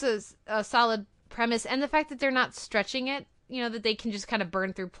that's a solid premise. And the fact that they're not stretching it, that they can just kind of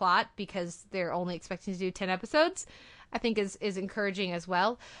burn through plot because they're only expecting to do 10 episodes, I think is encouraging as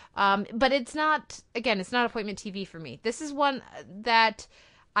well. But it's not appointment TV for me. This is one that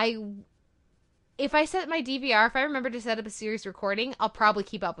if I set my DVR, if I remember to set up a series recording, I'll probably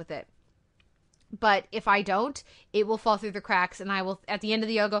keep up with it. But if I don't, it will fall through the cracks, and I will, at the end of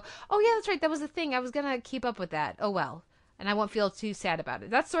the year, go, oh yeah, that's right, that was the thing. I was going to keep up with that. Oh well. And I won't feel too sad about it.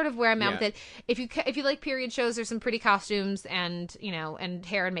 That's sort of where I'm at with it. If you like period shows, there's some pretty costumes and and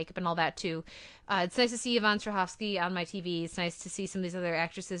hair and makeup and all that too. It's nice to see Yvonne Strahovski on my TV. It's nice to see some of these other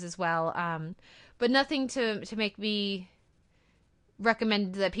actresses as well. But nothing to make me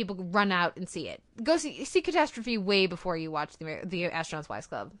recommend that people run out and see it. Go see Catastrophe way before you watch the Astronauts Wives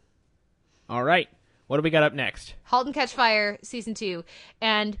Club. All right. What do we got up next? Halt and Catch Fire season 2,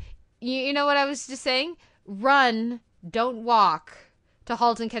 and you know what I was just saying? Run. Don't walk. to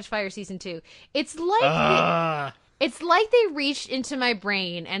 *Halt and Catch Fire* season 2. It's like it's like they reached into my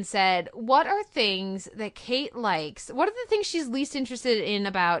brain and said, what are things that Kate likes? What are the things she's least interested in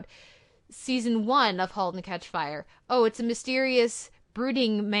about season 1 of *Halt and Catch Fire*? Oh, it's a mysterious,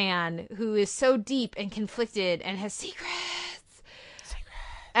 brooding man who is so deep and conflicted and has secrets.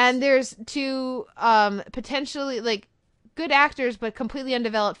 And there's two potentially like good actors but completely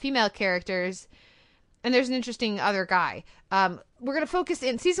undeveloped female characters. And there's an interesting other guy. We're going to focus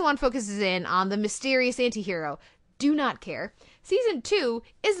in, season 1 focuses in on the mysterious antihero. Do not care. Season 2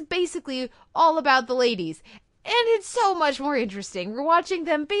 is basically all about the ladies. And it's so much more interesting. We're watching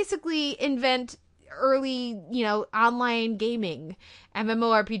them basically invent early, online gaming,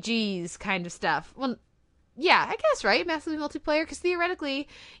 MMORPGs kind of stuff. Well, yeah, I guess, right? Massively multiplayer, because theoretically,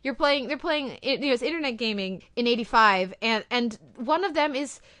 they're playing, it's internet gaming in 85, and one of them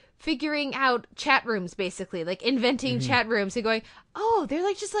is figuring out chat rooms, basically, like inventing chat rooms and going, oh, they're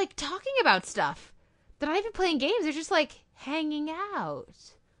like just like talking about stuff. They're not even playing games. They're just like hanging out.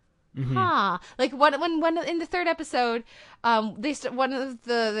 Huh. Like when in the 3rd episode, one of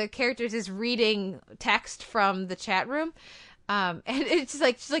the characters is reading text from the chat room. And it's just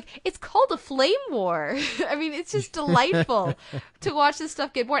like, she's like, it's called a flame war. I mean, it's just delightful to watch this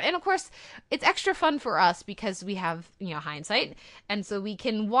stuff get born. And of course, it's extra fun for us because we have, hindsight. And so we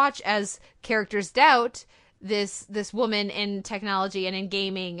can watch as characters doubt this woman in technology and in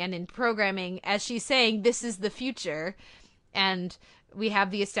gaming and in programming as she's saying, this is the future. And we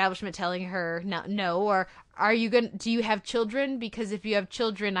have the establishment telling her no, or do you have children? Because if you have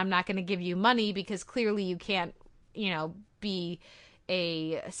children, I'm not going to give you money because clearly you can't, be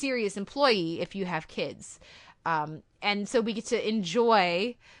a serious employee if you have kids. And so we get to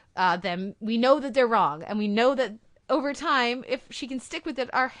enjoy them. We know that they're wrong, and we know that over time, if she can stick with it,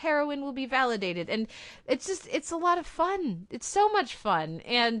 our heroine will be validated. And it's a lot of fun. It's so much fun.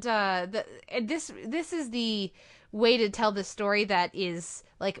 And this is the way to tell the story that is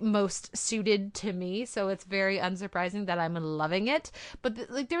like most suited to me, so it's very unsurprising that I'm loving it.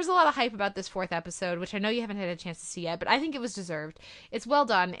 But there was a lot of hype about this 4th episode, which I know you haven't had a chance to see yet, but I think it was deserved. It's well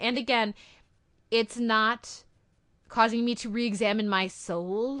done, and again, it's not causing me to re-examine my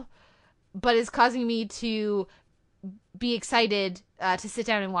soul, but it's causing me to be excited to sit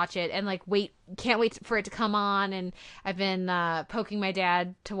down and watch it, and like can't wait for it to come on. And I've been poking my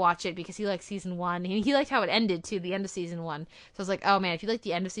dad to watch it because he liked season 1, and he liked how it ended too, the end of season 1. So I was like, oh man, if you like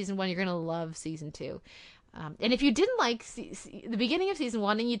the end of season 1, you're gonna love season 2. And if you didn't like the beginning of season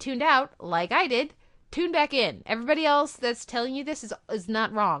 1 and you tuned out like I did, tune back in. Everybody else that's telling you this is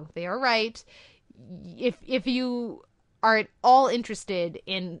not wrong. They are right. If you are at all interested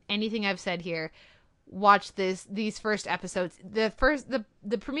in anything I've said here, watch these first episodes.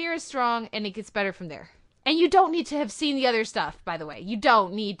 The premiere is strong, and it gets better from there. And you don't need to have seen the other stuff, by the way. You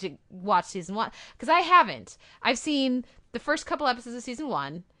don't need to watch season 1, because I haven't. I've seen the first couple episodes of season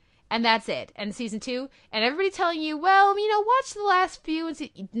 1, and that's it. And season 2, and everybody telling you, well, watch the last few and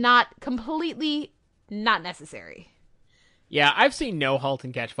see. Not necessary. Yeah, I've seen no *Halt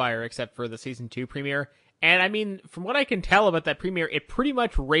and Catch Fire* except for the season 2 premiere, and I mean, from what I can tell about that premiere, it pretty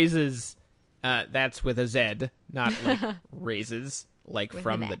much raises. That's with a Z, not like raises, like with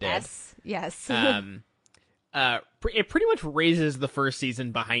from the dead. S. Yes. It pretty much raises the first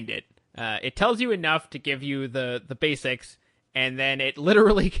season behind it. It tells you enough to give you the basics, and then it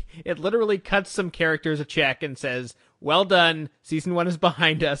literally cuts some characters a check and says, "Well done, season 1 is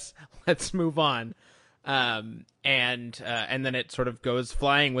behind us. Let's move on." And then it sort of goes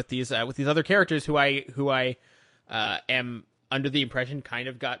flying with these other characters who I am under the impression kind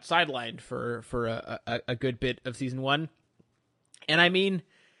of got sidelined for a good bit of season 1. And I mean,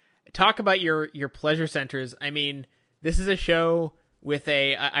 talk about your pleasure centers. I mean, this is a show with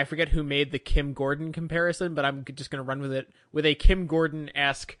I forget who made the Kim Gordon comparison, but I'm just going to run with it, with a Kim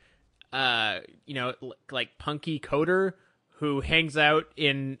Gordon-esque, like punky coder who hangs out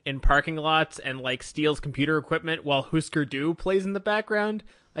in parking lots and like steals computer equipment while Husker Du plays in the background.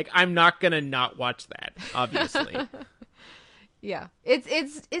 Like, I'm not going to not watch that, obviously. Yeah,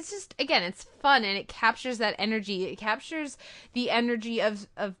 it's just, again, it's fun, and it captures that energy. It captures the energy of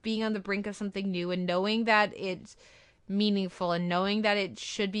being on the brink of something new, and knowing that it's meaningful, and knowing that it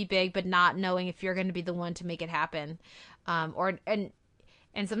should be big, but not knowing if you're going to be the one to make it happen.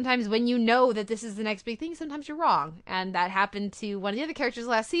 And sometimes when you know that this is the next big thing, sometimes you're wrong. And that happened to one of the other characters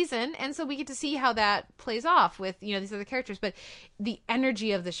last season. And so we get to see how that plays off with, these other characters. But the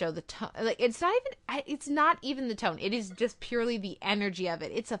energy of the show, the tone, like, it's not even the tone. It is just purely the energy of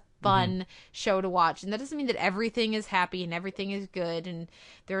it. It's a fun show to watch. And that doesn't mean that everything is happy and everything is good and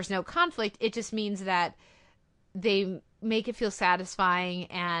there's no conflict. It just means that they make it feel satisfying,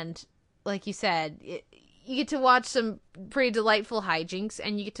 and like you said, you get to watch some pretty delightful hijinks,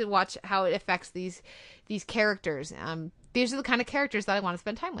 and you get to watch how it affects these characters. These are the kind of characters that I want to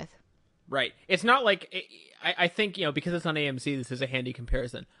spend time with. Right. It's not like, I think, because it's on AMC, this is a handy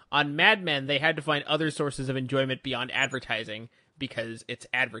comparison. On Mad Men, they had to find other sources of enjoyment beyond advertising because it's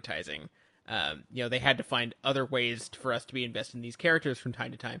advertising. They had to find other ways for us to be invested in these characters from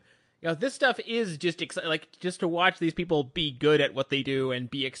time to time. This stuff is just just to watch these people be good at what they do and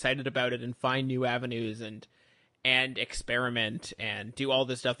be excited about it and find new avenues and experiment and do all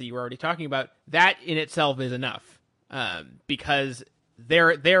this stuff that you were already talking about. That in itself is enough, because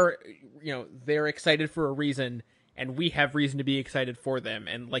they're excited for a reason, and we have reason to be excited for them.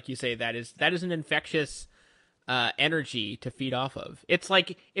 And like you say, that is an infectious energy to feed off of. It's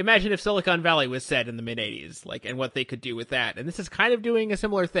like, imagine if Silicon Valley was set in the mid-'80s, and what they could do with that. And this is kind of doing a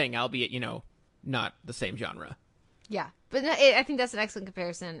similar thing, albeit, not the same genre. Yeah, but I think that's an excellent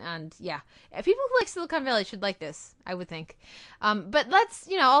comparison, and yeah, people who like Silicon Valley should like this, I would think. But let's,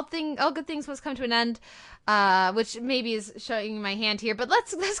 all good things must come to an end, which maybe is showing my hand here. But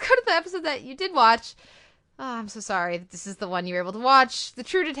let's go to the episode that you did watch. Oh, I'm so sorry that this is the one you were able to watch, the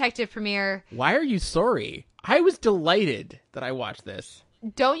True Detective premiere. Why are you sorry? I was delighted that I watched this.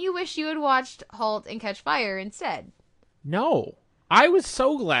 Don't you wish you had watched Halt and Catch Fire instead? No, I was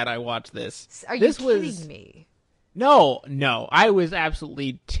so glad I watched this. Are you kidding me? No, I was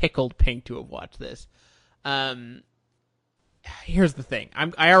absolutely tickled pink to have watched this. Here's the thing.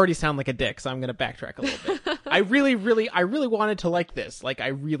 I already sound like a dick, so I'm going to backtrack a little bit. I really wanted to like this. I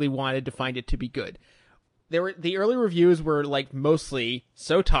really wanted to find it to be good. The early reviews were mostly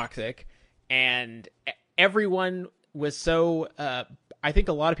so toxic, and everyone was so, I think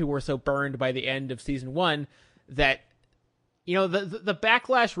a lot of people were so burned by the end of season 1 that, the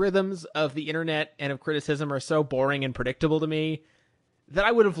backlash rhythms of the internet and of criticism are so boring and predictable to me that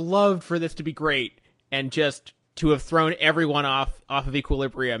I would have loved for this to be great and just to have thrown everyone off of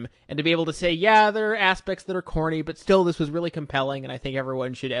equilibrium and to be able to say, yeah, there are aspects that are corny, but still this was really compelling, and I think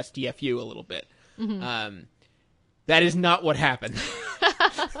everyone should SDFU a little bit. Mm-hmm. That is not what happened.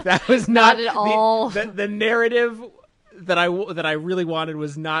 That was not at all. The narrative that I really wanted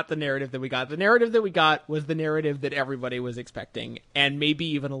was not the narrative that we got. The narrative that we got was the narrative that everybody was expecting, and maybe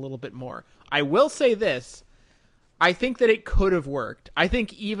even a little bit more. I will say this. I think that it could have worked. I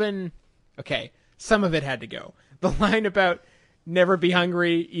think some of it had to go. The line about never be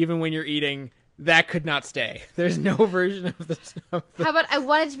hungry even when you're eating, that could not stay. There's no version of this. How about I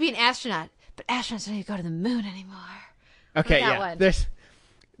wanted to be an astronaut, but astronauts don't even go to the moon anymore. Okay, yeah.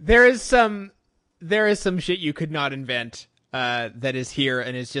 There is some shit you could not invent that is here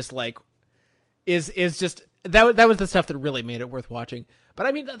and is just is just that was the stuff that really made it worth watching. But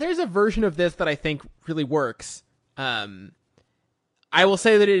I mean, there's a version of this that I think really works. I will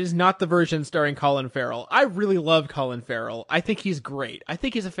say that it is not the version starring Colin Farrell. I really love Colin Farrell. I think he's great. I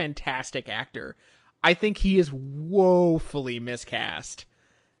think he's a fantastic actor. I think he is woefully miscast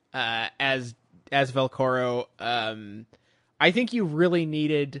as Velcoro. I think you really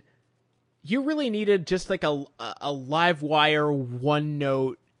needed just a live wire one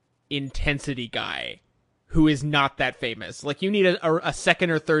note intensity guy who is not that famous. You need a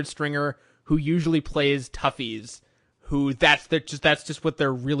second or third stringer who usually plays toughies, who that's just what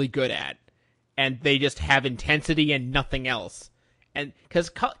they're really good at, and they just have intensity and nothing else. And because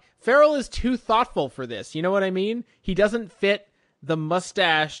Farrell is too thoughtful for this, you know what I mean? He doesn't fit the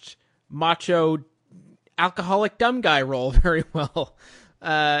mustached macho alcoholic dumb guy role very well.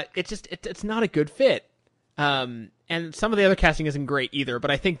 It's not a good fit. And some of the other casting isn't great either,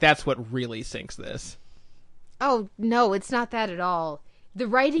 but I think that's what really sinks this. Oh, no, it's not that at all. The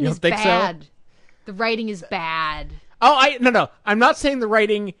writing is bad. So? The writing is bad. Oh, no. I'm not saying the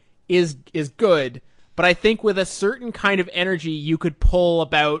writing is good, but I think with a certain kind of energy, you could pull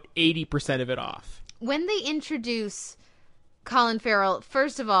about 80% of it off. When they introduce Colin Farrell,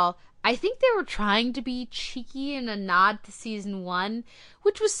 first of all, I think they were trying to be cheeky and a nod to season 1,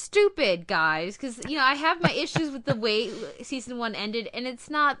 which was stupid, guys. Because, I have my issues with the way season 1 ended, and it's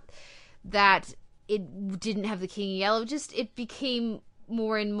not that it didn't have the King of Yellow, just it became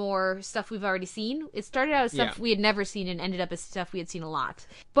more and more stuff we've already seen. It started out as stuff we had never seen and ended up as stuff we had seen a lot.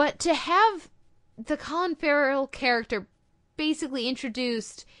 But to have the Colin Farrell character basically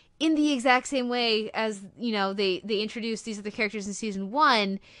introduced in the exact same way as, they introduced these other characters in season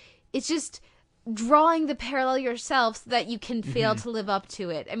 1, it's just drawing the parallel yourself so that you can fail to live up to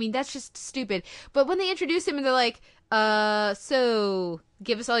it. I mean, that's just stupid. But when they introduce him and they're like, so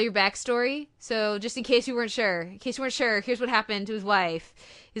give us all your backstory. So just in case you weren't sure, here's what happened to his wife.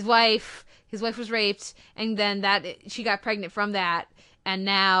 His wife his wife was raped, and then she got pregnant from that, and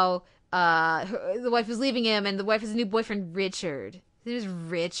now the wife was leaving him, and the wife has a new boyfriend, Richard. His name is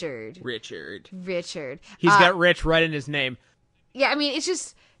Richard. Richard. He's got Rich right in his name. Yeah, I mean, it's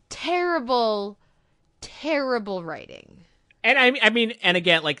just terrible, terrible writing. And I mean, and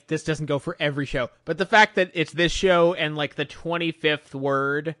again, like, this doesn't go for every show, but the fact that it's this show and, like, the 25th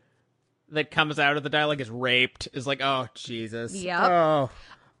word that comes out of the dialogue is raped is like, oh, Jesus. Yep.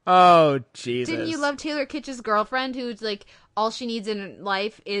 Oh, Jesus. Didn't you love Taylor Kitsch's girlfriend, who's, like, all she needs in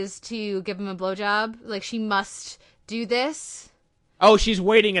life is to give him a blowjob? Like, she must do this. Oh, she's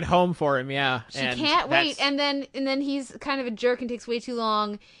waiting at home for him, yeah. She can't wait, and then he's kind of a jerk and takes way too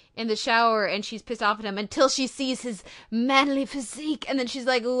long in the shower, and she's pissed off at him until she sees his manly physique, and then she's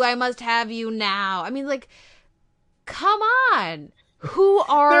like, ooh, I must have you now. I mean, like, come on. Who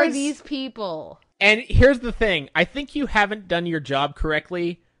are these people? And here's the thing. I think you haven't done your job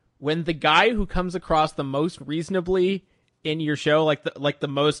correctly when the guy who comes across the most reasonably in your show, like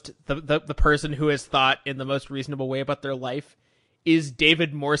the person who has thought in the most reasonable way about their life, is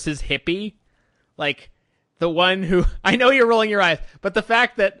David Morse's hippie. Like, the one who, I know you're rolling your eyes, but the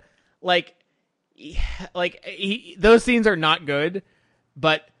fact that, those scenes are not good,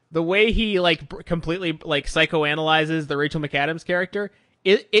 but the way he, like, completely, like, psychoanalyzes the Rachel McAdams character,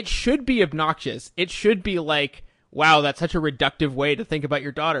 it should be obnoxious. It should be like, wow, that's such a reductive way to think about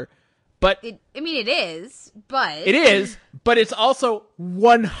your daughter. But it is, but... It is, but it's also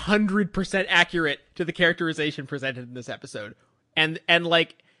 100% accurate to the characterization presented in this episode. And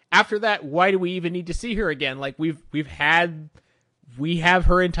like, after that, why do we even need to see her again? Like, we have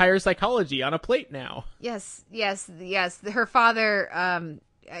her entire psychology on a plate now. Yes. Her father, oh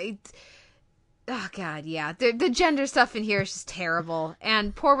God, yeah. The gender stuff in here is just terrible.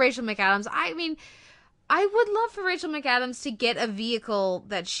 And poor Rachel McAdams. I mean, I would love for Rachel McAdams to get a vehicle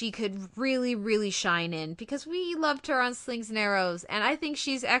that she could really, really shine in, because we loved her on Slings and Arrows, and I think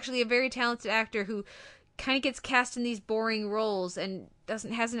she's actually a very talented actor who kind of gets cast in these boring roles and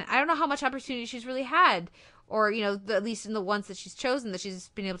hasn't I don't know how much opportunity she's really had, or, you know, at least in the ones that she's chosen, that she's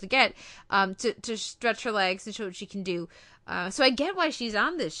been able to get to stretch her legs and show what she can do. So I get why she's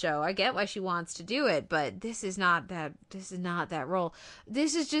on this show. I get why she wants to do it, but this is not that role.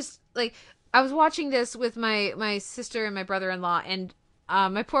 This is just like, I was watching this with my sister and my brother-in-law, and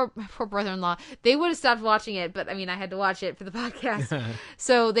my poor brother-in-law, they would have stopped watching it, but I mean, I had to watch it for the podcast.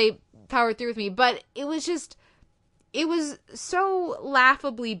 So they powered through with me, but it was so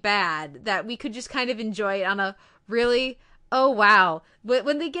laughably bad that we could just kind of enjoy it on a really, oh wow. But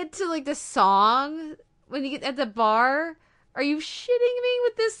when they get to, like, the song, when you get at the bar, are you shitting me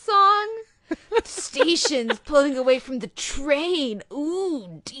with this song? Stations pulling away from the train.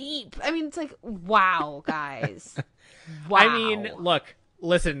 Ooh, deep. I mean, it's like, wow, guys. Wow. I mean, look,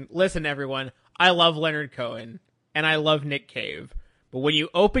 listen, everyone. I love Leonard Cohen, and I love Nick Cave. But when you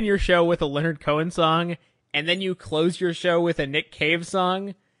open your show with a Leonard Cohen song, and then you close your show with a Nick Cave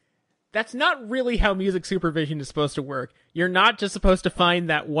song, that's not really how music supervision is supposed to work. You're not just supposed to find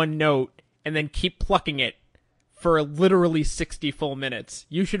that one note and then keep plucking it for literally 60 full minutes.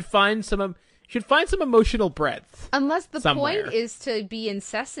 You should find some emotional breadth. Unless the somewhere. point is to be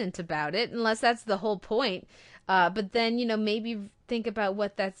incessant about it, unless that's the whole point. But then, you know, maybe think about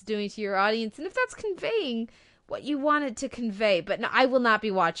what that's doing to your audience, and if that's conveying what you wanted to convey. But no, I will not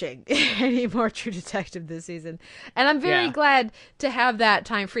be watching any more True Detective this season. And I'm very glad to have that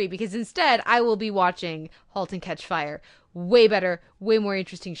time free, because instead I will be watching *Halt and Catch Fire*. Way better, way more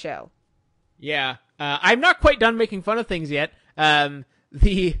interesting show. Yeah. I'm not quite done making fun of things yet. Was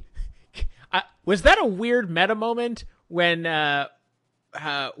that a weird meta moment when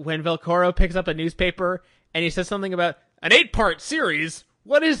Velcoro picks up a newspaper and he says something about an 8-part series?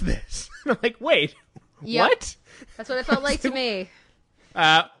 What is this? I'm like, wait, what? That's what it felt like to me.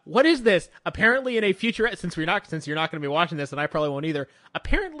 What is this? Apparently in a future, since you're not going to be watching this, and I probably won't either.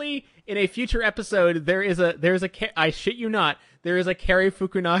 Apparently in a future episode, there's a, I shit you not, there is a Cary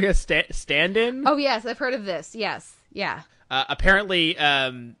Fukunaga stand-in. Oh yes, I've heard of this. Yes. Yeah. Apparently,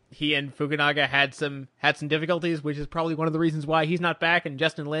 he and Fukunaga had some difficulties, which is probably one of the reasons why he's not back, and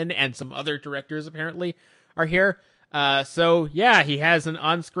Justin Lin and some other directors apparently are here. So yeah, he has an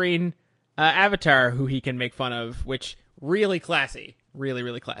on-screen avatar who he can make fun of, which really classy. Really,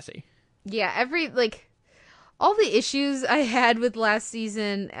 really classy. Yeah, all the issues I had with last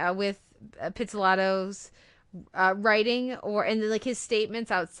season with Pizzolatto's writing, and like his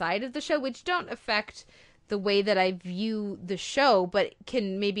statements outside of the show, which don't affect the way that I view the show, but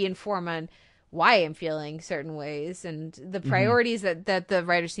can maybe inform on why I'm feeling certain ways and the priorities that the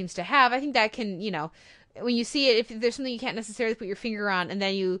writer seems to have. I think that can, you know, when you see it, if there's something you can't necessarily put your finger on, and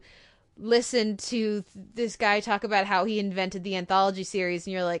then you listen to this guy talk about how he invented the anthology series,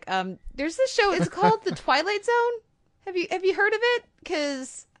 and you're like, there's this show. It's called The Twilight Zone. Have you heard of it?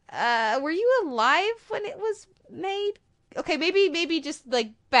 Because were you alive when it was made? Okay, maybe just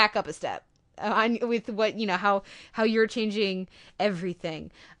like back up a step with what how you're changing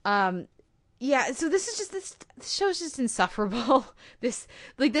everything. Yeah, so this show's just insufferable. This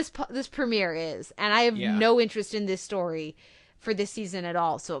premiere is, and I have no interest in this story for this season at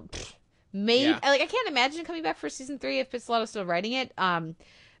all. So maybe I can't imagine coming back for season 3 if Pizzolatto's still writing it.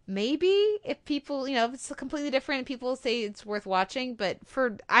 Maybe if people, if it's completely different, people say it's worth watching. But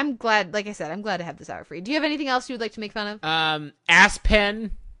I'm glad, like I said, I'm glad to have this hour free. Do you have anything else you would like to make fun of?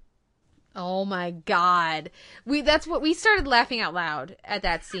 Aspen. Oh my God. That's what we started laughing out loud at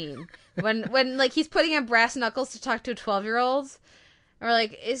that scene. when like he's putting on brass knuckles to talk to a 12-year-old. And we're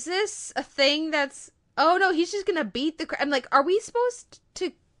like, is this a thing that's, oh no, he's just gonna beat the I'm like, are we supposed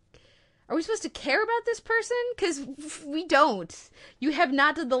to care about this person? Because we don't. You have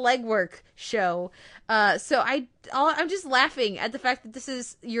not done the legwork, show. So I'm just laughing at the fact that this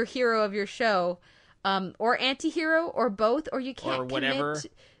is your hero of your show, or anti-hero, or both, or you can't commit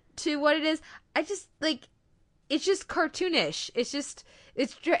to what it is. I just it's just cartoonish. It's just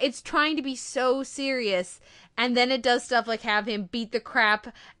it's trying to be so serious, and then it does stuff like have him beat the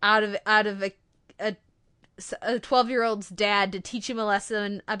crap out of a 12-year-old's dad to teach him a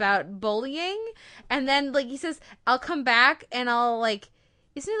lesson about bullying, and then he says, I'll come back and I'll isn't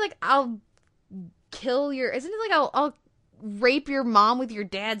it I'll kill your, isn't it I'll rape your mom with your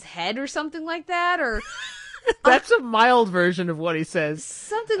dad's head or something like that, or that's a mild version of what he says,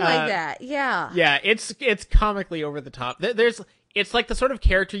 something like that. Yeah, it's comically over the top. It's like the sort of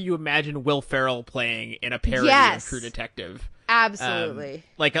character you imagine Will Ferrell playing in a parody of True Detective. Absolutely.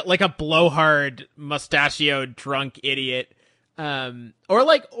 Like a blowhard, mustachioed, drunk idiot.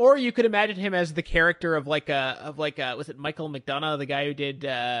 Or you could imagine him as the character of was it Michael McDonough, the guy who did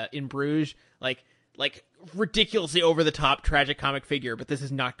In Bruges? Like ridiculously over the top tragic comic figure, but this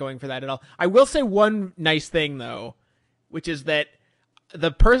is not going for that at all. I will say one nice thing though, which is that the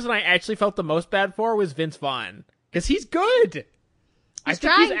person I actually felt the most bad for was Vince Vaughn, because he's good.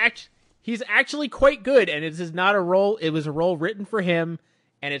 He's actually quite good, and it is not a role. It was a role written for him,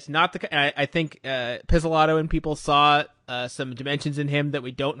 and it's not I think Pizzolatto and people saw some dimensions in him that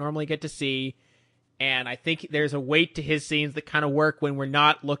we don't normally get to see, and I think there's a weight to his scenes that kind of work when we're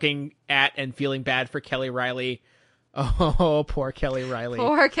not looking at and feeling bad for Kelly Riley. Oh, poor Kelly Riley.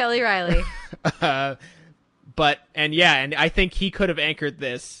 Poor Kelly Riley. And I think he could have anchored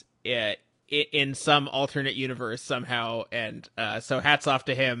this in some alternate universe somehow, and so hats off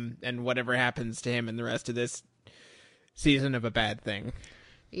to him and whatever happens to him in the rest of this season of A Bad Thing.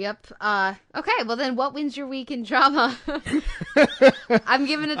 Yep. Okay, well then what wins your week in drama? I'm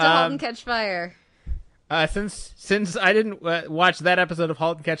giving it to Halt and Catch Fire. Since I didn't watch that episode of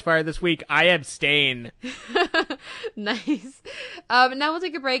Halt and Catch Fire this week, I abstain. Nice. Now we'll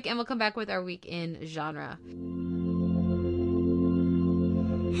take a break and we'll come back with our week in genre.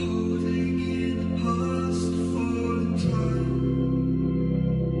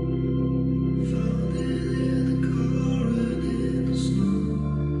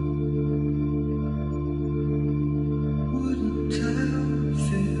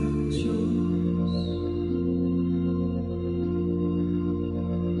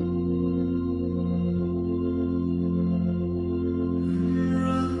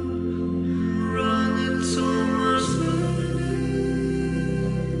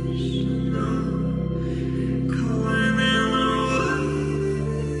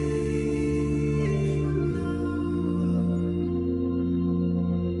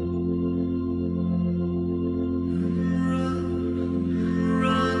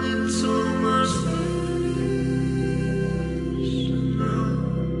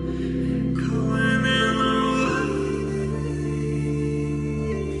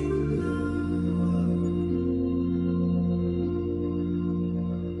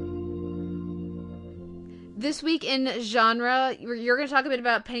 This week in genre, you're going to talk a bit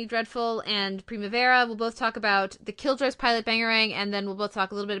about Penny Dreadful and Primavera. We'll both talk about the Killjoys pilot Bangarang, and then we'll both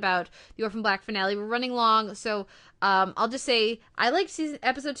talk a little bit about the Orphan Black finale. We're running long, so I'll just say I liked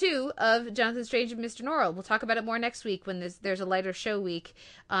episode 2 of Jonathan Strange and Mr. Norrell. We'll talk about it more next week when there's a lighter show week.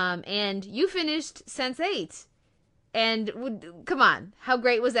 And you finished Sense8. And come on, how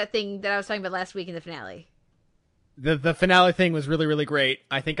great was that thing that I was talking about last week in the finale? The finale thing was really, really great.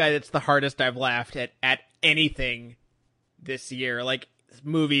 I think it's the hardest I've laughed at anything this year. Like,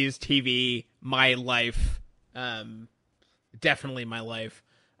 movies, TV, my life. Definitely my life.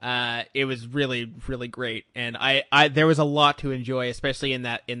 It was really, really great, and I there was a lot to enjoy, especially in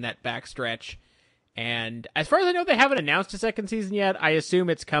that backstretch. And as far as I know, they haven't announced a second season yet. I assume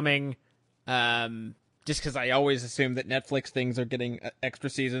it's coming, just because I always assume that Netflix things are getting extra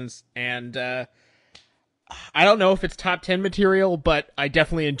seasons. And I don't know if it's top 10 material, but I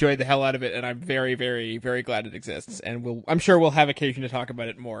definitely enjoyed the hell out of it, and I'm very, very, very glad it exists. And I'm sure we'll have occasion to talk about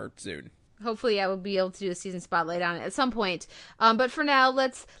it more soon. Hopefully I will be able to do a season spotlight on it at some point. But for now,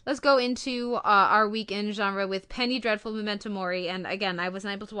 let's go into our weekend genre with Penny Dreadful Memento Mori. And again, I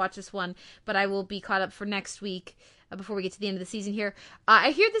wasn't able to watch this one, but I will be caught up for next week before we get to the end of the season here.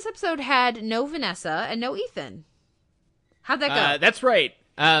 I hear this episode had no Vanessa and no Ethan. How'd that go? That's right.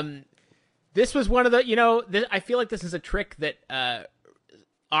 This was one of the, I feel like this is a trick that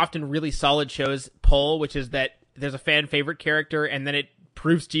often really solid shows pull, which is that there's a fan favorite character and then it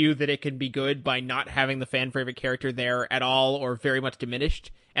proves to you that it can be good by not having the fan favorite character there at all or very much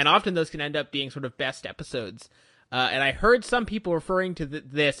diminished. And often those can end up being sort of best episodes. And I heard some people referring to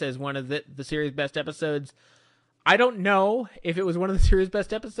this as one of the series' best episodes. I don't know if it was one of the series'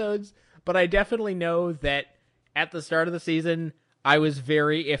 best episodes, but I definitely know that at the start of the season, I was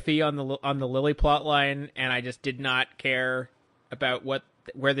very iffy on the Lily plotline, and I just did not care about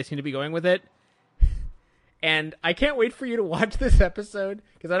where they seem to be going with it. And I can't wait for you to watch this episode,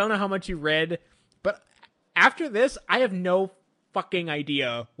 because I don't know how much you read, but after this, I have no fucking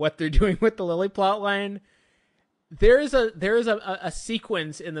idea what they're doing with the Lily plotline. There is a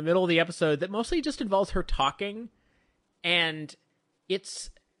sequence in the middle of the episode that mostly just involves her talking, and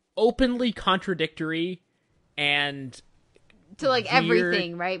it's openly contradictory and to like weird.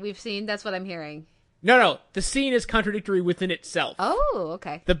 Everything, right? We've seen, that's what I'm hearing. No. The scene is contradictory within itself. Oh,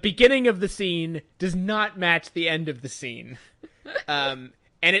 okay. The beginning of the scene does not match the end of the scene. And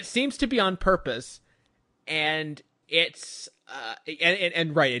it seems to be on purpose. And it's,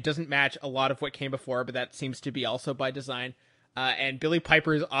 and right, it doesn't match a lot of what came before, but that seems to be also by design. And Billie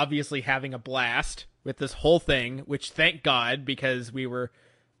Piper is obviously having a blast with this whole thing, which thank God, because we were,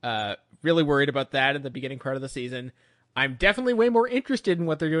 really worried about that in the beginning part of the season. I'm definitely way more interested in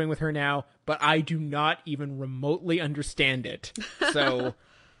what they're doing with her now, but I do not even remotely understand it. So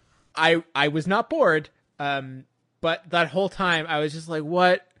I was not bored, but that whole time I was just like,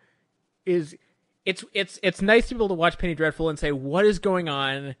 what is... It's nice to be able to watch Penny Dreadful and say, what is going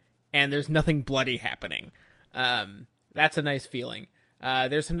on? And there's nothing bloody happening. That's a nice feeling.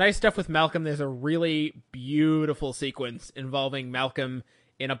 There's some nice stuff with Malcolm. There's a really beautiful sequence involving Malcolm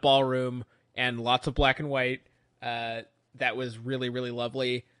in a ballroom and lots of black and white. That was really, really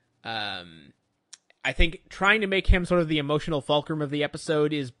lovely. I think trying to make him sort of the emotional fulcrum of the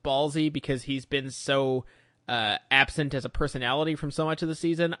episode is ballsy because he's been so absent as a personality from so much of the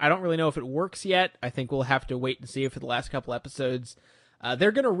season. I don't really know if it works yet. I think we'll have to wait and see for the last couple episodes.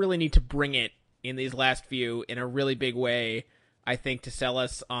 They're going to really need to bring it in these last few in a really big way, I think, to sell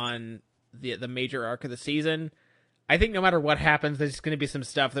us on the major arc of the season. I think no matter what happens, there's going to be some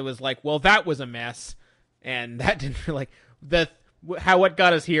stuff that was like, well, that was a mess. And that didn't really, what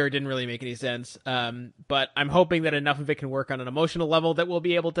got us here didn't really make any sense. But I'm hoping that enough of it can work on an emotional level that we'll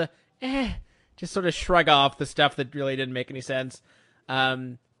be able to, just sort of shrug off the stuff that really didn't make any sense.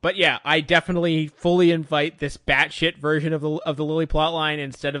 But yeah, I definitely fully invite this batshit version of the Lily plotline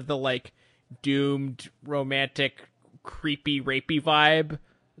instead of the doomed, romantic, creepy, rapey vibe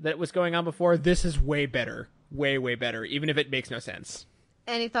that was going on before. This is way better. Way, way better, even if it makes no sense.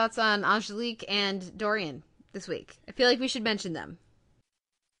 Any thoughts on Angelique and Dorian this week? I feel like we should mention them.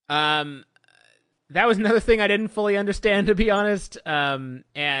 That was another thing I didn't fully understand, to be honest. And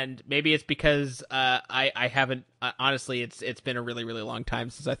maybe it's because I haven't honestly. It's been a really, really long time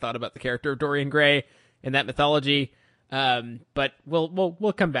since I thought about the character of Dorian Gray and that mythology. But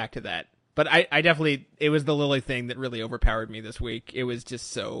we'll come back to that. But I definitely, it was the Lily thing that really overpowered me this week. It was just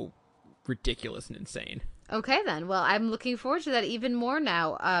so ridiculous and insane. Okay, then. Well, I'm looking forward to that even more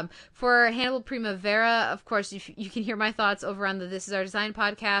now. For Hannibal Primavera, of course, you can hear my thoughts over on the This Is Our Design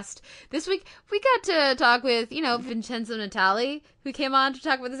podcast. This week, we got to talk with, Vincenzo Natali, who came on to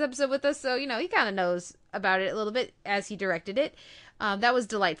talk about this episode with us. So, he kind of knows about it a little bit as he directed it. That was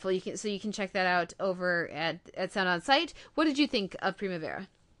delightful. You can check that out over at Sound On Sight. What did you think of Primavera?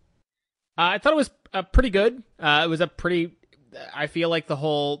 I thought it was pretty good. It was I feel like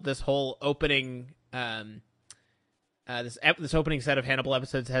this whole opening... this opening set of Hannibal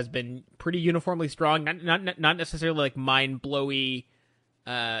episodes has been pretty uniformly strong. Not necessarily mind-blowy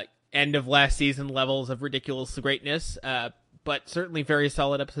end of last season levels of ridiculous greatness, but certainly very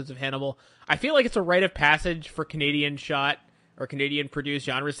solid episodes of Hannibal. I feel like it's a rite of passage for Canadian shot or Canadian produced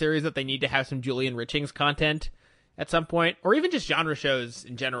genre series that they need to have some Julian Richings content at some point, or even just genre shows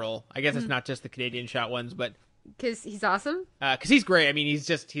in general. I guess it's not just the Canadian shot ones, but Because he's awesome. because he's great. I mean, he's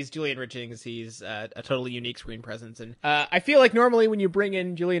Julian Richings. He's a totally unique screen presence, and I feel like normally when you bring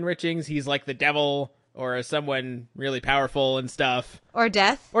in Julian Richings, he's like the devil or someone really powerful and stuff, Or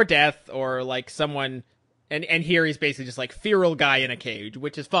death. or like someone. And here he's basically just like feral guy in a cage,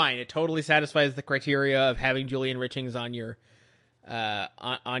 which is fine. It totally satisfies the criteria of having Julian Richings on your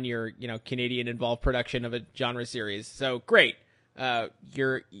Canadian involved production of a genre series. So great. Your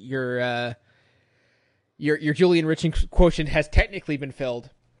Julian Richings quotient has technically been filled.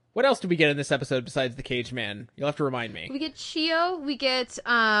 What else do we get in this episode besides the Caged Man? You'll have to remind me. We get Chio. We get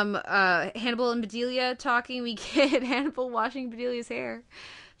Hannibal and Bedelia talking. We get Hannibal washing Bedelia's hair.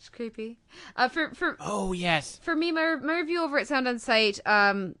 It's creepy. Oh yes. For me, my review over at Sound on Sight,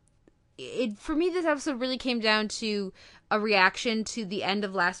 for me, this episode really came down to a reaction to the end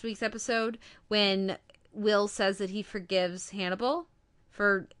of last week's episode when Will says that he forgives Hannibal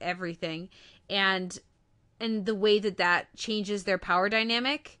for everything, and the way that changes their power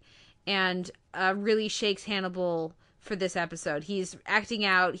dynamic, and really shakes Hannibal for this episode. He's acting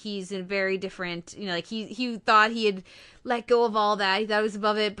out. He's in very different, like he thought he had let go of all that. He thought he was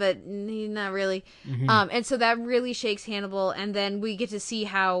above it, but he's not really. And so that really shakes Hannibal. And then we get to see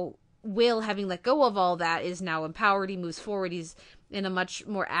how Will, having let go of all that, is now empowered. He moves forward. He's in a much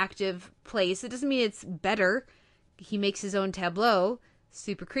more active place. It doesn't mean it's better. He makes his own tableau.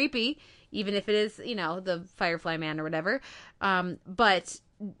 Super creepy, even if it is, the Firefly Man or whatever. But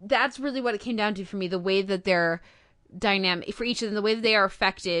that's really what it came down to for me. The way that they're dynamic for each of them, the way that they are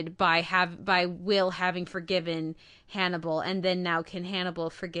affected by Will having forgiven Hannibal, and then now can Hannibal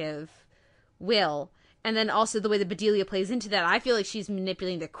forgive Will, and then also the way that Bedelia plays into that. I feel like she's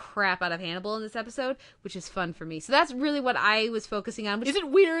manipulating the crap out of Hannibal in this episode, which is fun for me. So that's really what I was focusing on. Is it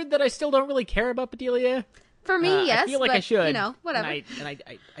weird that I still don't really care about Bedelia? For me, yes. I feel like I should. Whatever. And I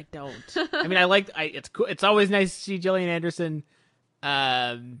don't. I mean, it's cool. It's always nice to see Gillian Anderson.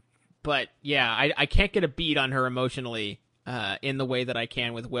 But yeah, I can't get a beat on her emotionally in the way that I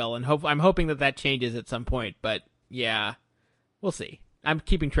can with Will, and I'm hoping that changes at some point. But yeah, we'll see. I'm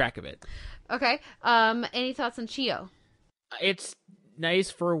keeping track of it. Okay. Any thoughts on Chio? It's nice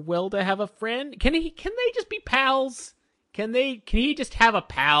for Will to have a friend. Can they just be pals? Can he just have a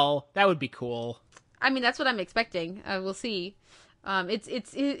pal? That would be cool. I mean, that's what I'm expecting. We'll see.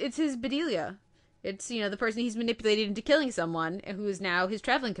 It's his Bedelia. It's, the person he's manipulated into killing someone, who is now his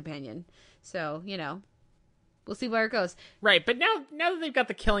traveling companion. So, we'll see where it goes. Right, but now that they've got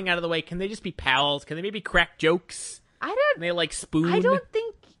the killing out of the way, can they just be pals? Can they maybe crack jokes? Can they, spoon? I don't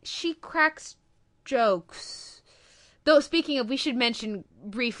think she cracks jokes. Though, speaking of, we should mention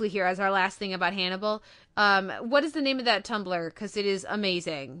briefly here as our last thing about Hannibal, what is the name of that Tumblr? Because it is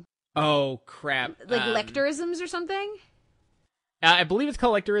amazing. Oh, crap. Like Lecterisms or something? I believe it's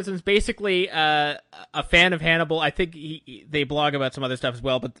called Lecterisms. Basically, a fan of Hannibal. I think they blog about some other stuff as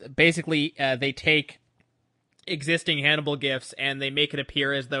well, but basically they take existing Hannibal gifs and they make it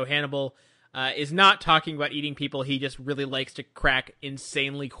appear as though Hannibal is not talking about eating people. He just really likes to crack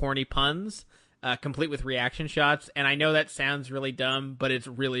insanely corny puns, complete with reaction shots. And I know that sounds really dumb, but it's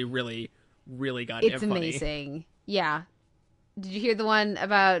really, really, really goddamn funny. It's amazing. Yeah. Did you hear the one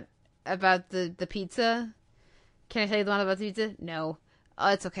about the pizza? Can I tell you the one about the pizza? No. Oh,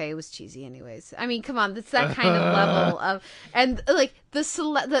 it's okay. It was cheesy anyways. I mean, come on. That's that kind of level of... And, the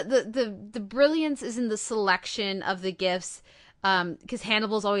brilliance is in the selection of the gifts, because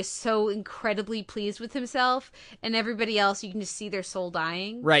Hannibal's always so incredibly pleased with himself, and everybody else, you can just see their soul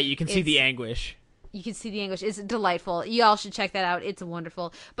dying. Right, you can see the anguish. You can see the anguish. It's delightful. You all should check that out. It's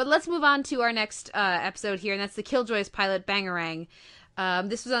wonderful. But let's move on to our next episode here, and that's the Killjoys pilot, Bangarang.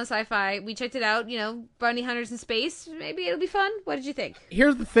 This was on Sci-Fi. We checked it out. Bounty hunters in space. Maybe it'll be fun. What did you think?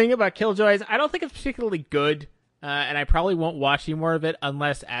 Here's the thing about Killjoys. I don't think it's particularly good, and I probably won't watch any more of it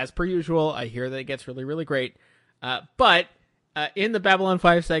unless, as per usual, I hear that it gets really, really great. But in the Babylon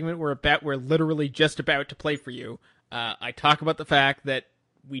 5 segment, we're literally just about to play for you. I talk about the fact that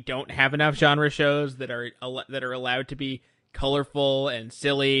we don't have enough genre shows that are allowed to be colorful and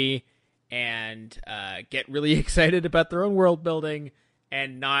silly and get really excited about their own world building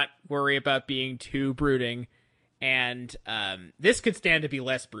and not worry about being too brooding. And this could stand to be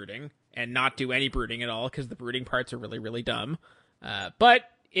less brooding and not do any brooding at all, because the brooding parts are really, really dumb. But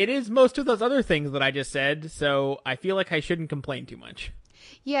it is most of those other things that I just said, so I feel like I shouldn't complain too much.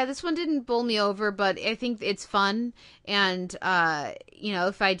 Yeah, this one didn't bowl me over, but I think it's fun. And,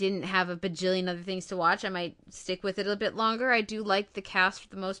 if I didn't have a bajillion other things to watch, I might stick with it a bit longer. I do like the cast for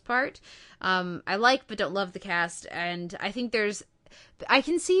the most part. I like but don't love the cast. And I think there's I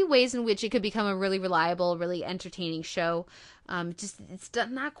can see ways in which it could become a really reliable, really entertaining show. Just it's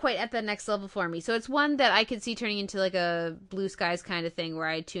not quite at the next level for me. So it's one that I could see turning into like a Blue Skies kind of thing where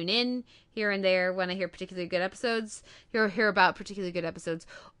I tune in here and there when I hear particularly good episodes, hear about particularly good episodes,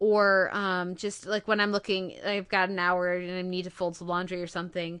 or just like when I'm looking, I've got an hour and I need to fold some laundry or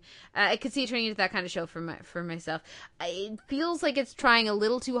something. I could see it turning into that kind of show for myself. It feels like it's trying a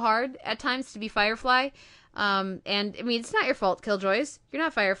little too hard at times to be Firefly. And I mean, it's not your fault, Killjoys. You're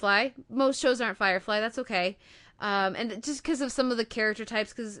not Firefly. Most shows aren't Firefly. That's okay. And just because of some of the character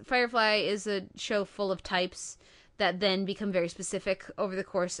types, because Firefly is a show full of types that then become very specific over the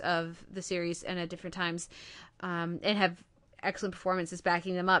course of the series and at different times, and have excellent performances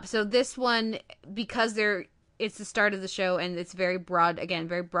backing them up. So this one, because it's the start of the show and it's very broad, again,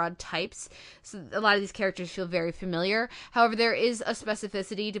 very broad types. So a lot of these characters feel very familiar. However, there is a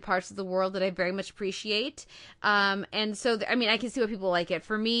specificity to parts of the world that I very much appreciate. And so, I mean, I can see why people like it.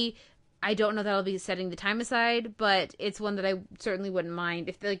 For me, I don't know that I'll be setting the time aside, but it's one that I certainly wouldn't mind.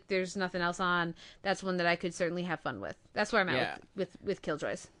 If like there's nothing else on, that's one that I could certainly have fun with. That's where I'm at with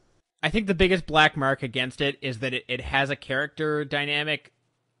Killjoys. I think the biggest black mark against it is that it has a character dynamic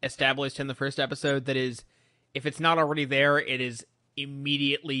established in the first episode that is, if it's not already there, it is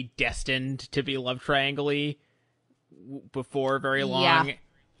immediately destined to be love triangle-y before very long. Yeah.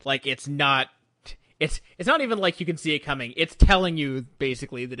 Like, it's not even like you can see it coming. It's telling you,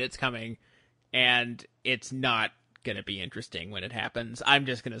 basically, that it's coming, and it's not going to be interesting when it happens. I'm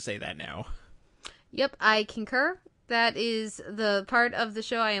just going to say that now. Yep, I concur. That is the part of the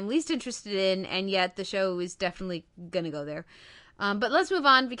show I am least interested in, and yet the show is definitely going to go there. But let's move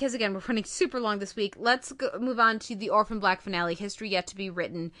on, because, again, we're running super long this week. Let's move on to the Orphan Black finale, History Yet to Be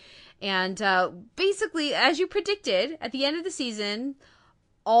Written. And basically, as you predicted, at the end of the season,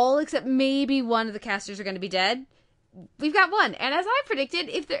 all except maybe one of the casters are going to be dead. We've got one. And as I predicted,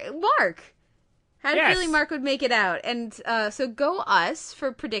 Mark. Had a feeling Mark would make it out. And so go us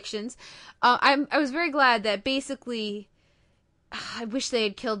for predictions. I was very glad that basically, I wish they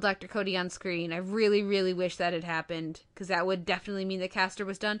had killed Dr. Cody on screen. I really, really wish that had happened, because that would definitely mean the caster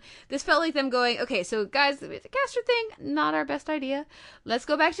was done. This felt like them going, okay, so guys, the caster thing, not our best idea. Let's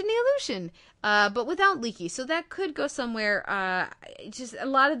go back to Neolution, but without Leaky. So that could go somewhere. Just a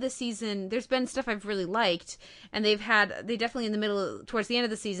lot of this season, there's been stuff I've really liked, and they definitely in the middle, towards the end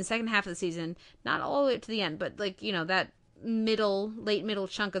of the season, second half of the season, not all the way to the end, but like, that late middle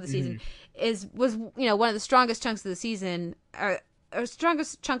chunk of the season was one of the strongest chunks of the season, or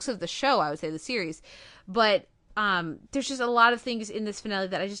strongest chunks of the show, I would say, the series. But there's just a lot of things in this finale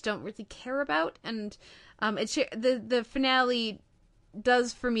that I just don't really care about, and the finale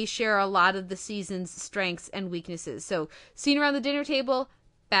does for me share a lot of the season's strengths and weaknesses. So scene around the dinner table,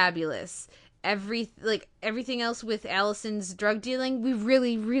 fabulous. Everything else with Allison's drug dealing, we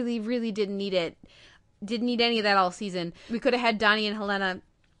really, really, really didn't need it. Didn't need any of that all season. We could have had Donnie and Helena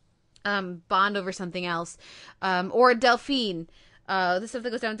bond over something else. Or Delphine. The stuff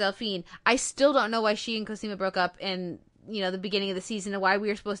that goes down with Delphine. I still don't know why she and Cosima broke up in, the beginning of the season, and why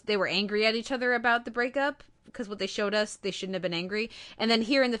they were angry at each other about the breakup. Because what they showed us, they shouldn't have been angry. And then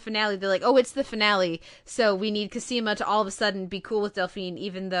here in the finale, they're like, oh, it's the finale, so we need Cosima to all of a sudden be cool with Delphine,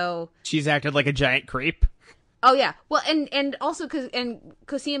 even though she's acted like a giant creep. Oh, yeah. Well, and also,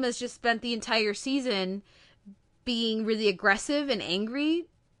 Cosima's just spent the entire season being really aggressive and angry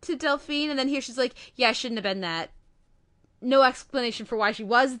to Delphine, and then here she's like, yeah, I shouldn't have been that. No explanation for why she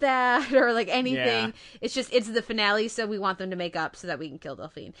was that, or, like, anything. Yeah. It's just, it's the finale, so we want them to make up so that we can kill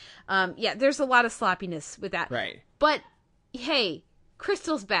Delphine. Yeah, there's a lot of sloppiness with that. Right. But, hey,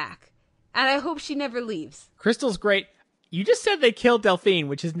 Crystal's back, and I hope she never leaves. Crystal's great. You just said they killed Delphine,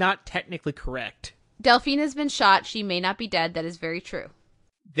 which is not technically correct. Delphine has been shot. She may not be dead. That is very true.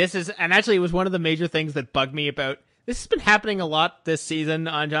 And actually it was one of the major things that bugged me about, this has been happening a lot this season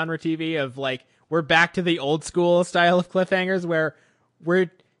on genre TV, of like, we're back to the old school style of cliffhangers where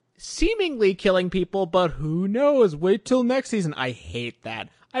we're seemingly killing people, but who knows? Wait till next season. I hate that.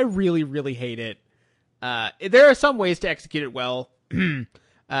 I really, really hate it. There are some ways to execute it well.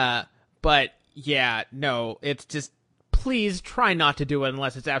 But yeah, no, it's just, please try not to do it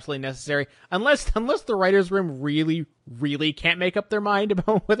unless it's absolutely necessary. Unless the writer's room really, really can't make up their mind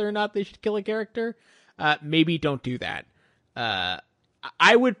about whether or not they should kill a character, maybe don't do that.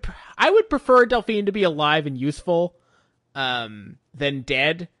 I would prefer Delphine to be alive and useful, than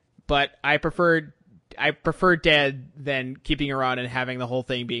dead, but I prefer dead than keeping her on and having the whole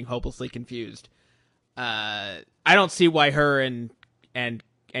thing being hopelessly confused. I don't see why her and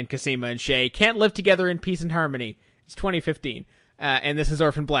Cosima and Shay can't live together in peace and harmony. It's 2015, and this is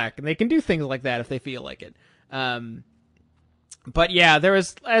Orphan Black, and they can do things like that if they feel like it. But yeah, there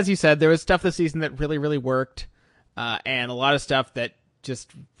was, as you said, there was stuff this season that really, really worked, and a lot of stuff that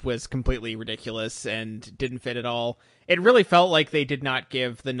just was completely ridiculous and didn't fit at all. It really felt like they did not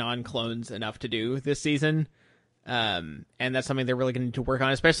give the non-clones enough to do this season, and that's something they're really going to need to work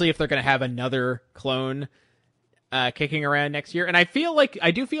on, especially if they're going to have another clone kicking around next year. And I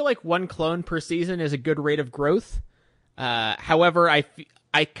do feel like one clone per season is a good rate of growth. However,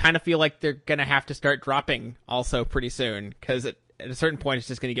 I kind of feel like they're going to have to start dropping also pretty soon, because at a certain point it's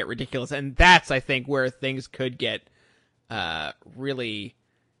just going to get ridiculous. And that's, I think, where things could get really,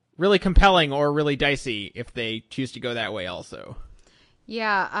 really compelling or really dicey if they choose to go that way also.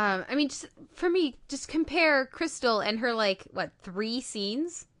 Yeah, I mean, just, for me, just compare Crystal and her, 3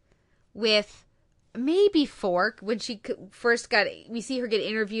 scenes with maybe 4 when she first we see her get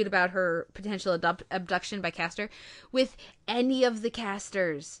interviewed about her potential abduction by Castor, with any of the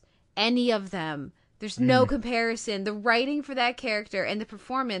casters, any of them. There's no comparison. The writing for that character and the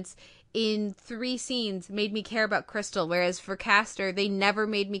performance in 3 scenes made me care about Crystal, whereas for Castor, they never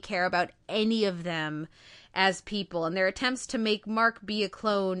made me care about any of them as people. And their attempts to make Mark be a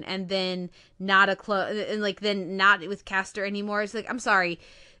clone and then not a clone, and then not with Castor anymore. It's I'm sorry.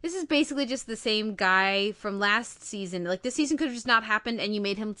 This is basically just the same guy from last season. This season could have just not happened, and you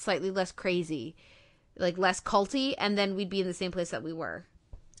made him slightly less crazy, less culty, and then we'd be in the same place that we were.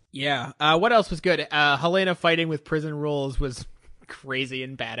 Yeah. What else was good? Helena fighting with prison rules was crazy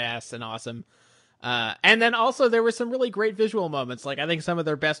and badass and awesome. And then also there were some really great visual moments. I think some of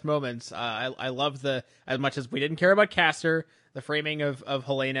their best moments. I love as much as we didn't care about Castor, the framing of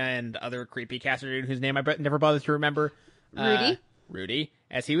Helena and other creepy Castor dude whose name I never bothered to remember. Rudy,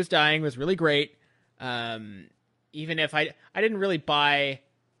 as he was dying, was really great. Even if I didn't really buy,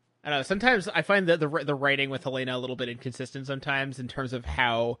 I don't know, sometimes I find that the writing with Helena a little bit inconsistent sometimes in terms of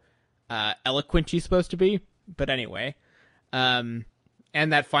how eloquent she's supposed to be. But anyway, and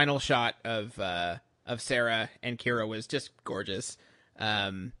that final shot of Sarah and Kira was just gorgeous.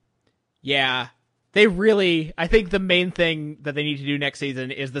 Yeah, they really, I think the main thing that they need to do next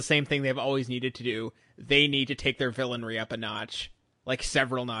season is the same thing they've always needed to do. They need to take their villainry up a notch.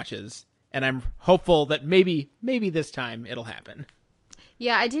 Several notches, and I'm hopeful that maybe this time it'll happen.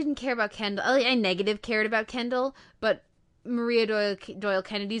 Yeah, I didn't care about Kendall. I negative cared about Kendall, but Maria Doyle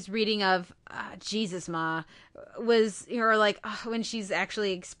Kennedy's reading of Jesus Ma was, when she's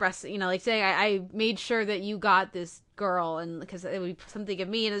actually expressing, saying, I made sure that you got this girl, and because it would be something of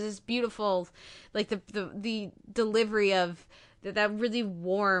me, and it's just beautiful, the delivery of that really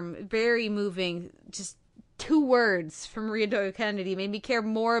warm, very moving, just 2 words from Maria Doyle Kennedy made me care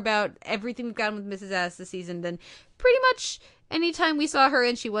more about everything we've gotten with Mrs. S this season than pretty much any time we saw her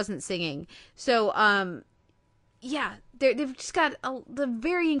and she wasn't singing. So, yeah, they've just got the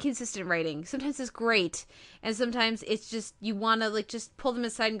very inconsistent writing. Sometimes it's great, and sometimes it's just, you want to, just pull them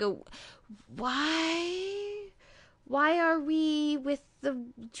aside and go, why are we with the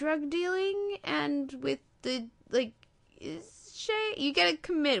drug dealing and with the, is Shay? You gotta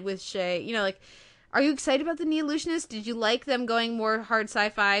commit with Shay, are you excited about the Neolutionist? Did you like them going more hard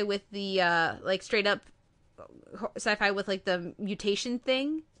sci-fi with the, straight up sci-fi with, the mutation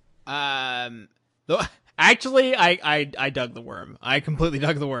thing? Actually, I dug the worm. I completely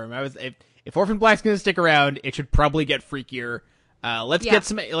dug the worm. If Orphan Black's gonna stick around, it should probably get freakier. Let's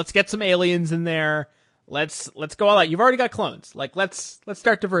get some aliens in there. Let's go all out. You've already got clones. Let's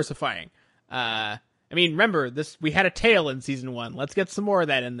start diversifying. Remember this, we had a tail in season 1. Let's get some more of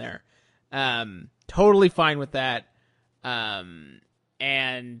that in there. Totally fine with that. There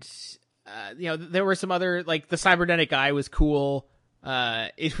were some other, the cybernetic eye was cool.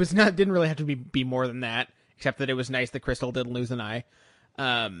 It was didn't really have to be more than that, except that it was nice that Crystal didn't lose an eye.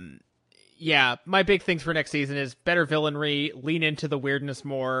 Yeah, my big things for next season is better villainry, lean into the weirdness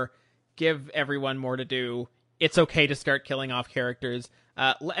more, give everyone more to do. It's okay to start killing off characters.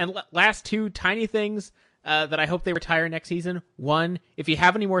 And last 2 tiny things that I hope they retire next season. 1, if you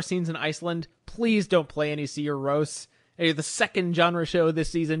have any more scenes in Iceland, please don't play any Seer Rose. The second genre show this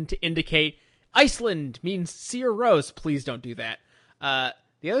season to indicate Iceland means Seer Rose. Please don't do that.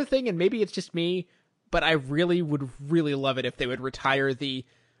 The other thing, and maybe it's just me, but I really would really love it if they would retire the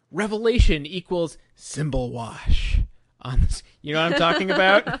Revelation equals symbol wash on this. You know what I'm talking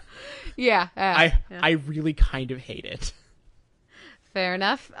about? Yeah. I really kind of hate it. Fair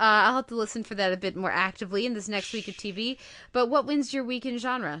enough. I'll have to listen for that a bit more actively in this next week of TV. But what wins your week in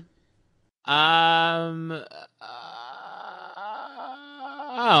genre?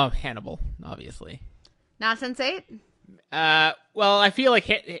 Hannibal, obviously. Not Sense8? Well, I feel like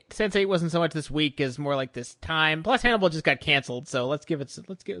Sense8 wasn't so much this week as more like this time. Plus, Hannibal just got canceled, so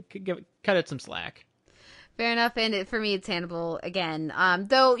cut it some slack. Fair enough, and for me, it's Hannibal again.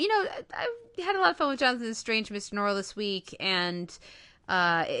 Though, I had a lot of fun with Jonathan Strange, Mr. Norrell this week, and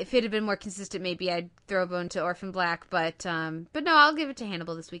if it had been more consistent, maybe I'd throw a bone to Orphan Black, but no, I'll give it to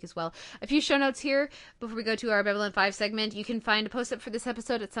Hannibal this week as well. A few show notes here before we go to our Babylon 5 segment. You can find a post up for this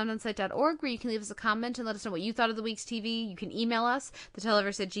episode at soundonsight.org, where you can leave us a comment and let us know what you thought of the week's TV. You can email us,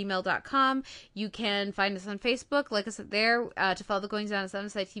 theteleverse@gmail.com. You can find us on Facebook, like us there, to follow the goings on at Sound on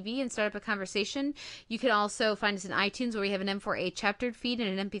Sight TV and start up a conversation. You can also find us in iTunes, where we have an M4A chaptered feed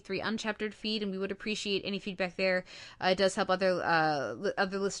and an MP3 unchaptered feed, and we would appreciate any feedback there. It does help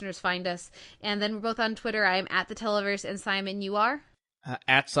other listeners find us. And then we're both on Twitter. I am at the Televerse, and Simon, you are?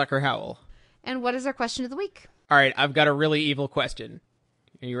 At Sucker Howl. And what is our question of the week? All right, I've got a really evil question.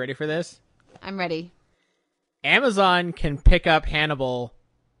 Are you ready for this? I'm ready. Amazon can pick up Hannibal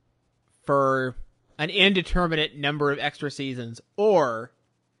for an indeterminate number of extra seasons, or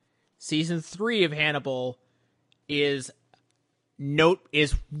season 3 of Hannibal is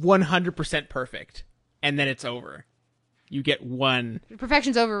 100% perfect, and then it's over. You get one.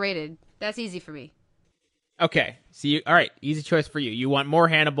 Perfection's overrated. That's easy for me. Okay. So all right, easy choice for you. You want more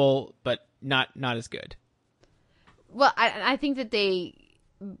Hannibal, but not as good. Well, I think that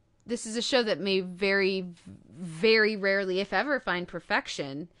this is a show that may very, very rarely, if ever, find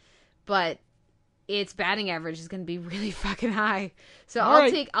perfection, but its batting average is going to be really fucking high. So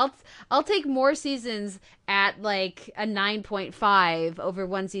I'll take more seasons at like a 9.5 over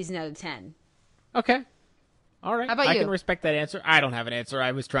one season out of 10. Okay. All right. How about you? I can respect that answer. I don't have an answer.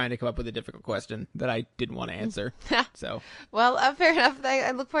 I was trying to come up with a difficult question that I didn't want to answer. So. Well, fair enough. I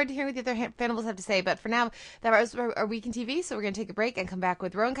look forward to hearing what the other Hannibals have to say. But for now, that was our week in TV. So we're going to take a break and come back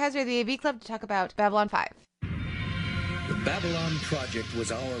with Rowan Kaiser of the AV Club to talk about Babylon 5. The Babylon Project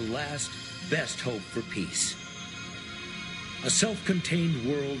was our last best hope for peace. A self-contained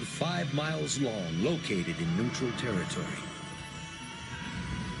world 5 miles long, located in neutral territory.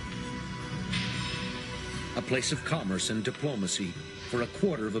 A place of commerce and diplomacy for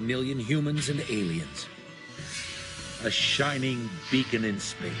 250,000 humans and aliens. A shining beacon in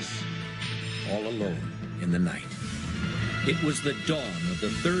space, all alone in the night. It was the dawn of the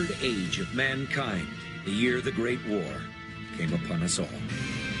third age of mankind, the year the Great War came upon us all.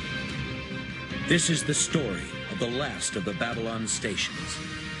 This is the story of the last of the Babylon stations.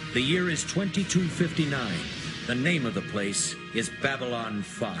 The year is 2259. The name of the place is Babylon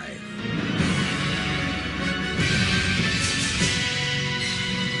 5.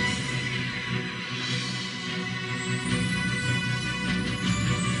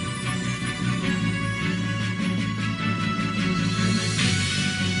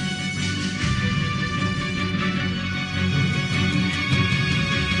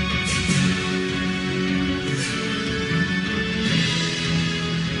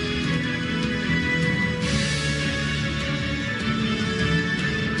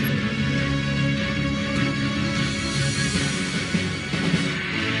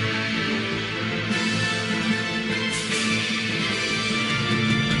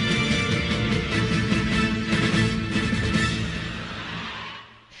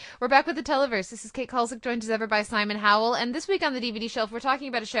 We're back with the Televerse. This is Kate Kulzick, joined as ever by Simon Howell. And this week on the DVD shelf, we're talking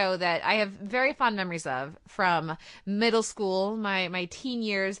about a show that I have very fond memories of from middle school, my teen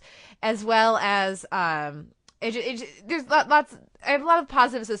years, as well as there's lots. I have a lot of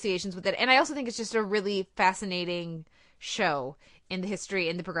positive associations with it, and I also think it's just a really fascinating show in the history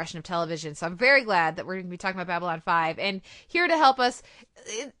and the progression of television. So I'm very glad that we're going to be talking about Babylon 5, and here to help us.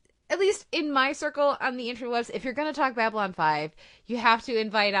 At least in my circle on the interwebs, if you're going to talk Babylon 5, you have to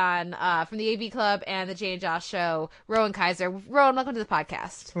invite on, from the AV Club and the Jay and Josh Show, Rowan Kaiser. Rowan, welcome to the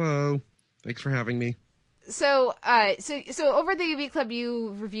podcast. Hello. Thanks for having me. So over at the AV Club,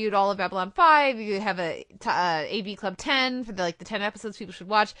 you reviewed all of Babylon 5. You have a AV Club 10 for the 10 episodes people should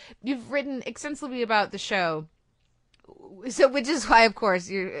watch. You've written extensively about the show. So, which is why, of course,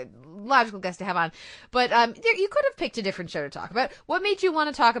 you're a logical guest to have on. But you could have picked a different show to talk about. What made you want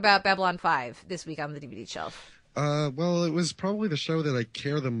to talk about Babylon 5 this week on the DVD shelf? Well, it was probably the show that I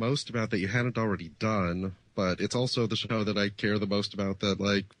care the most about that you hadn't already done. But it's also the show that I care the most about that,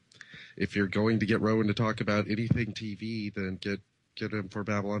 like, if you're going to get Rowan to talk about anything TV, then get him for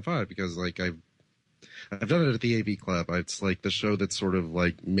Babylon 5. Because, like, I've done it at the AV Club. It's like the show that sort of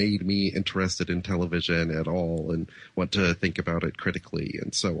like made me interested in television at all and want to think about it critically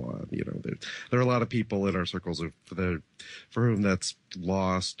and so on. You know, there are a lot of people in our circles for whom that's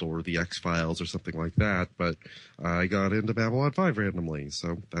Lost or the X-Files or something like that. But I got into Babylon 5 randomly,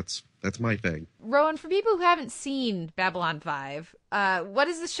 so that's my thing. Rowan, for people who haven't seen Babylon 5, what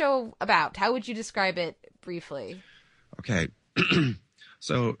is the show about? How would you describe it briefly? Okay.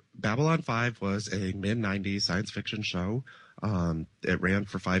 So Babylon 5 was a mid-90s science fiction show. It ran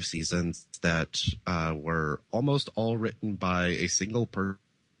for 5 seasons that were almost all written by a single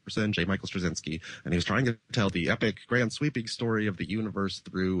person, J. Michael Straczynski, and he was trying to tell the epic, grand, sweeping story of the universe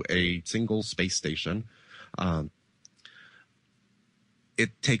through a single space station.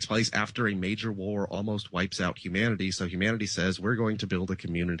 It takes place after a major war almost wipes out humanity. So humanity says, we're going to build a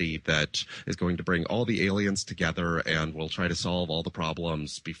community that is going to bring all the aliens together and we'll try to solve all the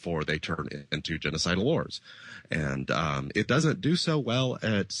problems before they turn into genocidal wars. And it doesn't do so well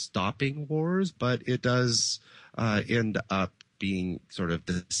at stopping wars, but it does end up being sort of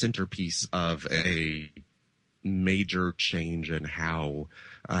the centerpiece of a major change in how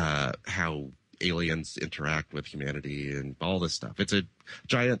aliens interact with humanity and all this stuff. It's a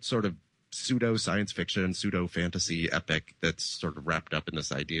giant sort of pseudo science fiction, pseudo fantasy epic that's sort of wrapped up in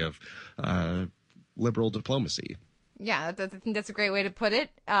this idea of liberal diplomacy. Yeah, I think that's a great way to put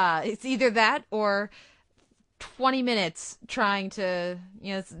it. It's either that or 20 minutes trying to,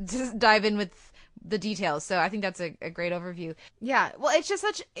 just dive in with the details. So I think that's a great overview. Yeah, well, it's just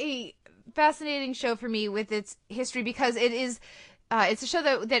such a fascinating show for me with its history because it is it's a show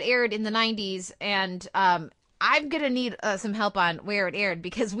that aired in the 90s, and I'm going to need some help on where it aired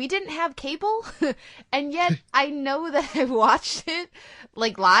because we didn't have cable, and yet I know that I watched it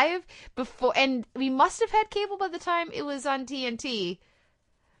like live before, and we must have had cable by the time it was on TNT,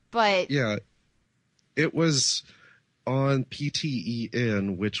 but... Yeah, it was on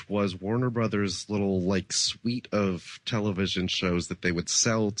PTEN, which was Warner Brothers' little, suite of television shows that they would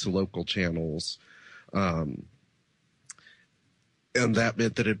sell to local channels. And that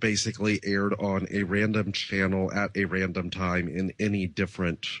meant that it basically aired on a random channel at a random time in any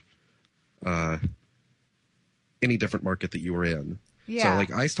different market that you were in. Yeah.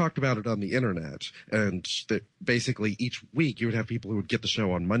 So, ICE talked about it on the internet, and that basically each week you would have people who would get the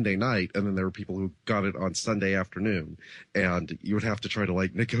show on Monday night, and then there were people who got it on Sunday afternoon, and you would have to try to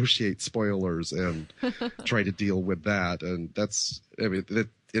negotiate spoilers and try to deal with that, and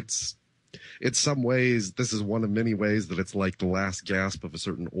it's. In some ways, this is one of many ways that it's like the last gasp of a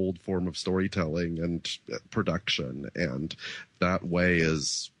certain old form of storytelling and production. And that way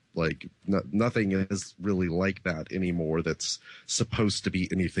is nothing is really like that anymore that's supposed to be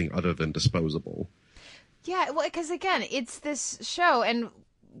anything other than disposable. Yeah, well, because again, it's this show, and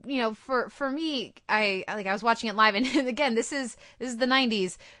for me, I was watching it live, and again, this is the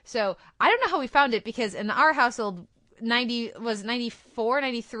 90s, so I don't know how we found it because in our household, 94,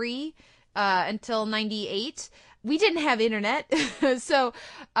 93. Until 98. We didn't have internet, so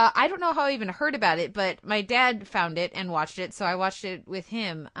I don't know how I even heard about it, but my dad found it and watched it, so I watched it with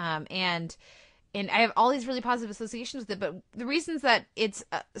him, and I have all these really positive associations with it, but the reasons that it's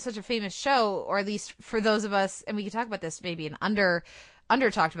such a famous show, or at least for those of us, and we can talk about this maybe an under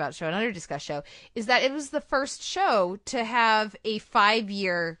talked about show, an under discussed show, is that it was the first show to have a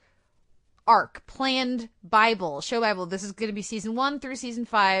 5-year arc, planned show Bible. This is going to be season 1 through season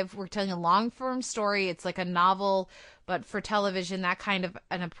 5. We're telling a long form story. It's like a novel, but for television, that kind of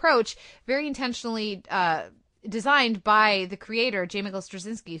an approach, very intentionally designed by the creator, J. Michael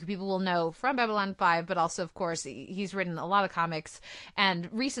Straczynski, who people will know from Babylon 5, but also, of course, he's written a lot of comics. And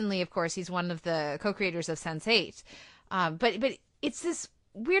recently, of course, he's one of the co-creators of Sense8. But it's this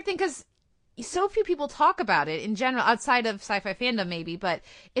weird thing because so few people talk about it in general, outside of sci-fi fandom maybe, but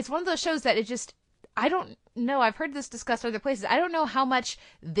it's one of those shows that I don't know, I've heard this discussed other places, I don't know how much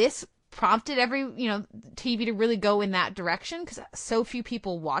this prompted every, TV to really go in that direction, because so few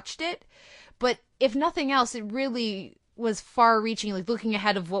people watched it, but if nothing else, it really was far-reaching, looking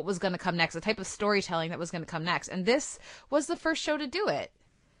ahead of what was going to come next, the type of storytelling that was going to come next, and this was the first show to do it.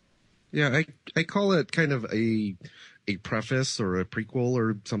 Yeah, I call it kind of a preface or a prequel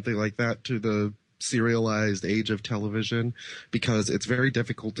or something like that to the serialized age of television, because it's very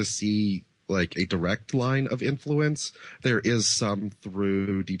difficult to see a direct line of influence. There is some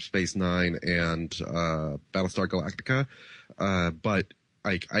through Deep Space Nine and Battlestar Galactica, but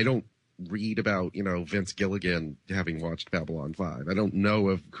I don't read about Vince Gilligan having watched Babylon 5. I don't know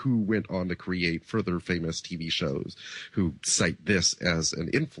of who went on to create further famous TV shows who cite this as an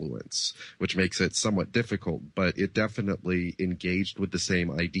influence, which makes it somewhat difficult, but it definitely engaged with the same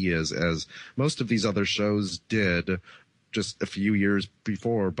ideas as most of these other shows did just a few years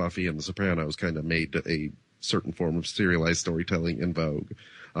before Buffy and The Sopranos kind of made a certain form of serialized storytelling in vogue.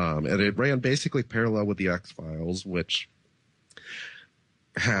 And it ran basically parallel with the X-Files, which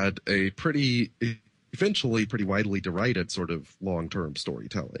had a eventually pretty widely derided sort of long-term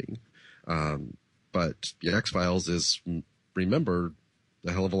storytelling. But the X-Files is remembered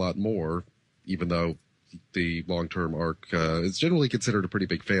a hell of a lot more, even though the long-term arc is generally considered a pretty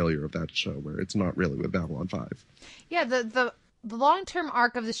big failure of that show, where it's not really with Babylon 5. Yeah, the long-term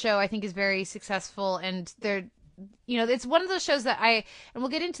arc of the show I think is very successful, and it's one of those shows that and we'll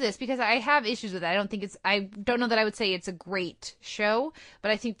get into this because I have issues with it. I don't know that I would say it's a great show,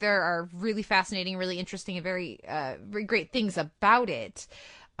 but I think there are really fascinating, really interesting, and very great things about it.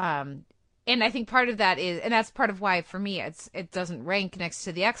 And I think part of that is, and that's part of why for me it doesn't rank next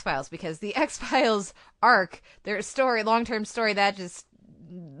to the X-Files, because the X-Files arc, their story, long-term story, that just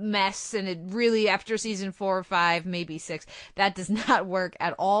mess, and it really, after season 4 or 5, maybe 6, that does not work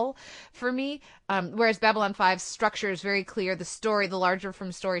at all for me. Whereas Babylon 5's structure is very clear. The story, the larger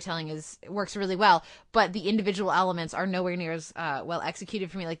from storytelling works really well, but the individual elements are nowhere near as well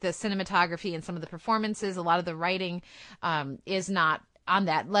executed for me. Like the cinematography and some of the performances, a lot of the writing is not on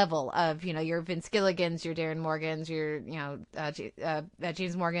that level of, your Vince Gilligan's, your Darren Morgan's, your,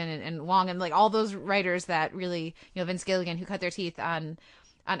 James Morgan and Wong, and like all those writers that really, Vince Gilligan, who cut their teeth on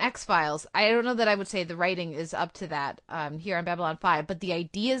X-Files. I don't know that I would say the writing is up to that here on Babylon 5, but the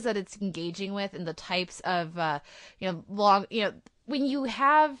ideas that it's engaging with and the types of, when you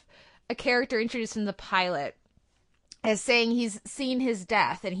have a character introduced in the pilot as saying he's seen his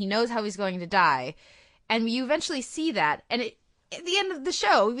death and he knows how he's going to die, and you eventually see that, and at the end of the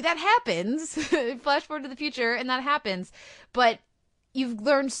show, that happens. Flash forward to the future, and that happens. But you've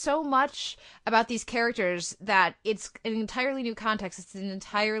learned so much about these characters that it's an entirely new context. It's an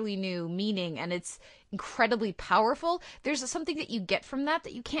entirely new meaning, and it's incredibly powerful. There's something that you get from that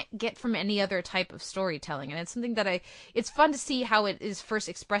you can't get from any other type of storytelling. And it's something that it's fun to see how it is first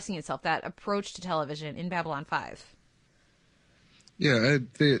expressing itself, that approach to television in Babylon 5. Yeah,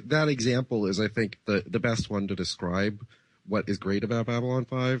 that example is, I think, the best one to describe what is great about Babylon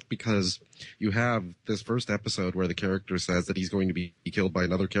 5, because you have this first episode where the character says that he's going to be killed by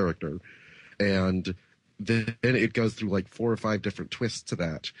another character, and then it goes through like 4 or 5 different twists to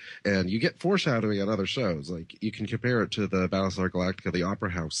that, and you get foreshadowing on other shows. Like, you can compare it to the Battlestar Galactica, the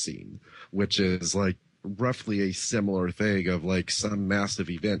Opera House scene, which is like roughly a similar thing of like some massive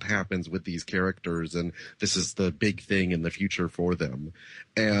event happens with these characters, and this is the big thing in the future for them.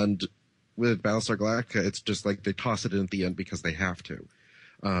 And with Battlestar Galactica, it's just like they toss it in at the end because they have to.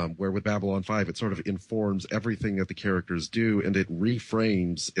 Where with Babylon 5, it sort of informs everything that the characters do, and it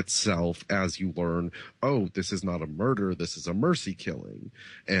reframes itself as you learn, oh, this is not a murder, this is a mercy killing.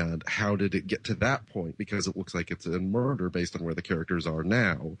 And how did it get to that point? Because it looks like it's a murder based on where the characters are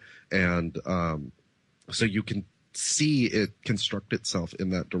now. And so you can see it construct itself in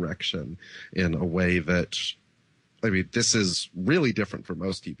that direction in a way that, I mean, this is really different from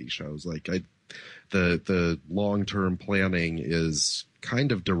most TV shows. Like, the long-term planning is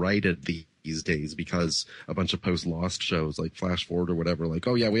kind of derided these days because a bunch of post-Lost shows like Flash Forward or whatever, like,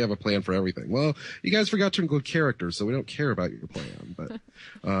 oh yeah, we have a plan for everything. Well, you guys forgot to include characters, so we don't care about your plan. But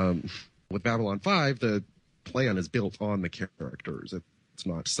with Babylon 5, the plan is built on the characters. It's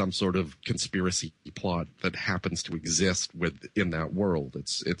not some sort of conspiracy plot that happens to exist within that world.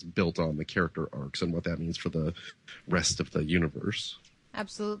 It's built on the character arcs and what that means for the rest of the universe.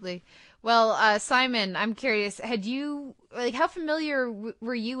 Absolutely. Well, Simon, I'm curious, how familiar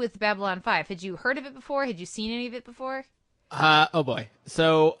were you with Babylon 5? Had you heard of it before? Had you seen any of it before? Oh boy.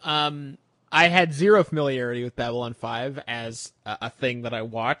 So, I had zero familiarity with Babylon 5 as a thing that I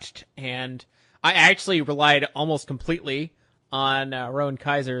watched, and I actually relied almost completely on Rowan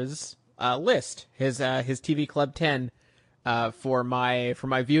Kaiser's list, his TV Club 10, for my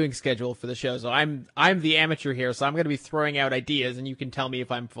viewing schedule for the show. So I'm the amateur here, so I'm going to be throwing out ideas, and you can tell me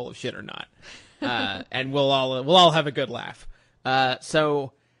if I'm full of shit or not, and we'll all have a good laugh.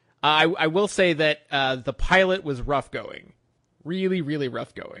 So I will say that the pilot was rough going, really, really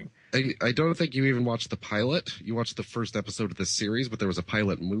rough going. I don't think you even watched the pilot. You watched the first episode of this series, but there was a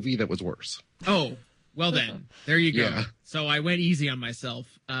pilot movie that was worse. Oh. Well then, there you go. Yeah. So I went easy on myself.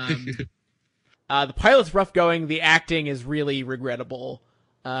 The pilot's rough going. The acting is really regrettable.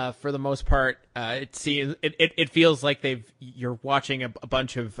 For the most part, it feels like you're watching a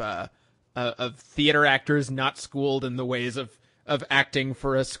bunch of theater actors not schooled in the ways of acting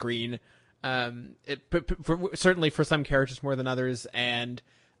for a screen. Certainly for some characters more than others, and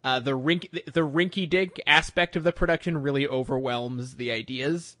the rinky-dink aspect of the production really overwhelms the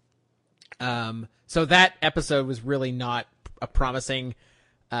ideas. So that episode was really not a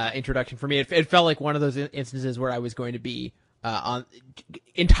introduction for me. It felt like one of those instances where I was going to be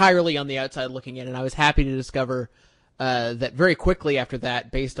entirely on the outside looking in, and I was happy to discover that very quickly after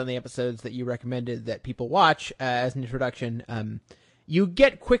that, based on the episodes that you recommended that people watch as an introduction, you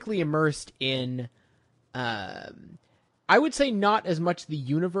get quickly immersed in. I I would say not as much the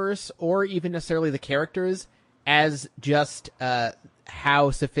universe or even necessarily the characters as just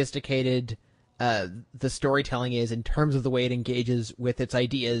how sophisticated the storytelling is in terms of the way it engages with its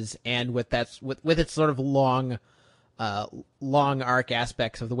ideas and with its sort of long arc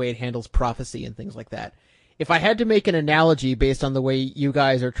aspects of the way it handles prophecy and things like that. If I had to make an analogy based on the way you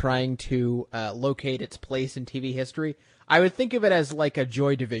guys are trying to locate its place in TV history, I would think of it as like a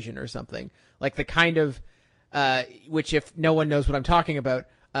Joy Division or something. Like the kind of, which if no one knows what I'm talking about,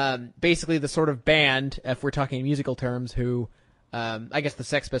 basically the sort of band, if we're talking in musical terms, who, I guess the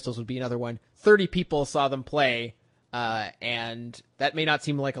Sex Pistols would be another one, 30 people saw them play, and that may not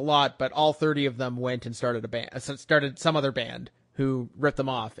seem like a lot, but all 30 of them went and started some other band who ripped them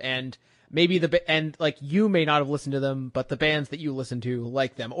off, and maybe and like you may not have listened to them, but the bands that you listen to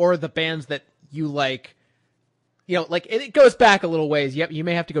like them, or the bands that you like, like it goes back a little ways. Yep, you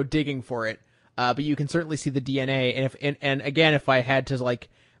may have to go digging for it, but you can certainly see the DNA. And again, if I had to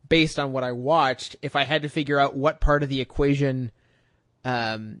based on what I watched, if I had to figure out what part of the equation,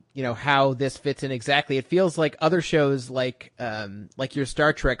 how this fits in exactly, it feels like other shows like your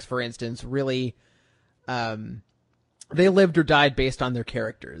Star Treks, for instance, really, they lived or died based on their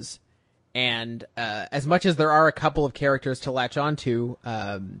characters. And as much as there are a couple of characters to latch onto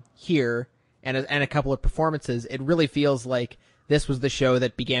here, and a couple of performances, it really feels like this was the show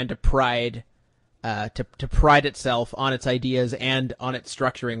that began to pride itself on its ideas and on its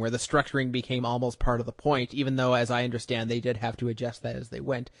structuring, where the structuring became almost part of the point, even though, as I understand, they did have to adjust that as they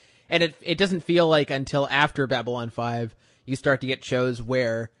went. And it doesn't feel like until after Babylon 5 you start to get shows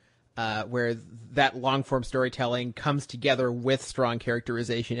where that long-form storytelling comes together with strong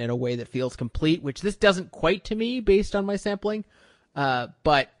characterization in a way that feels complete, which this doesn't quite to me based on my sampling.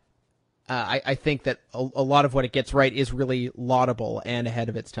 But I think that a lot of what it gets right is really laudable and ahead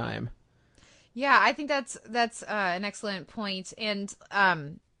of its time. Yeah, I think that's an excellent point. And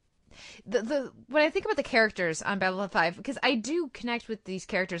the when I think about the characters on Babylon 5, because I do connect with these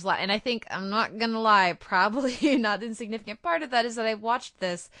characters a lot, and I think, I'm not gonna lie, probably not insignificant part of that is that I watched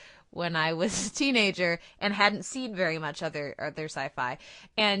this when I was a teenager and hadn't seen very much other sci-fi,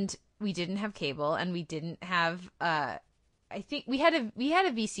 and we didn't have cable, and we didn't have I think we had a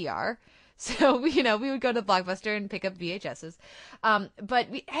VCR. So, we would go to Blockbuster and pick up VHSs.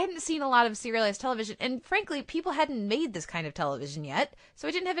 But we hadn't seen a lot of serialized television. And frankly, people hadn't made this kind of television yet. So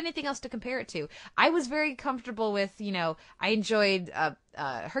I didn't have anything else to compare it to. I was very comfortable with, I enjoyed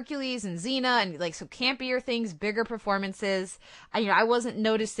Hercules and Xena and some campier things, bigger performances. I wasn't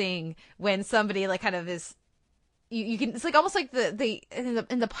noticing when somebody kind of is... You can, it's almost like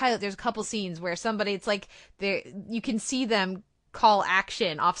in the pilot, there's a couple scenes where somebody, it's like you can see them call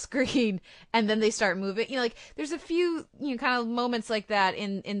action off screen and then they start moving. There's a few kind of moments like that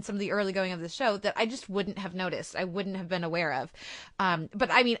in some of the early going of the show that I just wouldn't have noticed. I wouldn't have been aware of.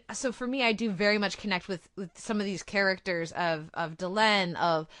 But I mean, so for me, I do very much connect with some of these characters of Delenn,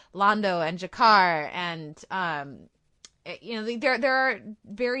 of Londo and G'Kar, and there are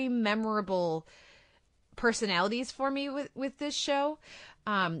very memorable personalities for me with this show.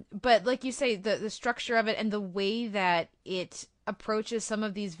 But like you say, the structure of it and the way that it approaches some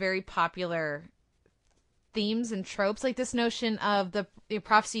of these very popular themes and tropes, like this notion of the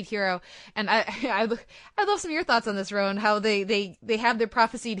prophesied hero. And I love some of your thoughts on this, Rowan, how they have their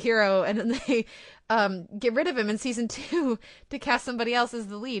prophesied hero and then they get rid of him in season 2 to cast somebody else as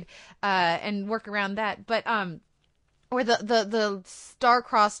the lead and work around that. But or the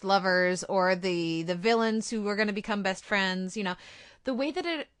star-crossed lovers, or the villains who are going to become best friends, the way that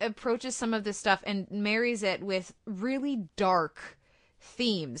it approaches some of this stuff and marries it with really dark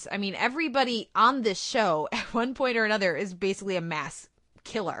themes. I mean, everybody on this show at one point or another is basically a mass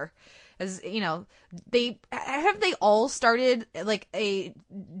killer. As they all started a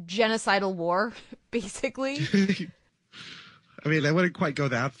genocidal war, basically. I mean, I wouldn't quite go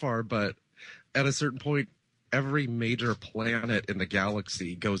that far, but at a certain point, every major planet in the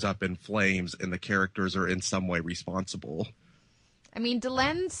galaxy goes up in flames, and the characters are in some way responsible. I mean,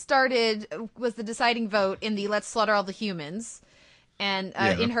 Delenn was the deciding vote in the let's slaughter all the humans, and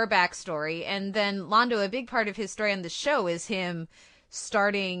in her backstory. And then Londo, a big part of his story on the show is him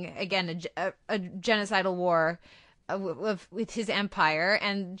starting, again, a genocidal war with his empire.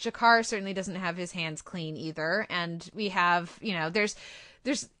 And G'Kar certainly doesn't have his hands clean either. And we have, there's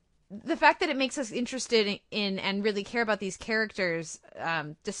the fact that it makes us interested in and really care about these characters,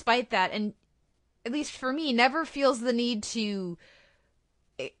 despite that, and at least for me, never feels the need to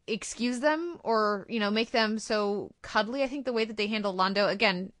excuse them or, make them so cuddly. I think the way that they handle Londo,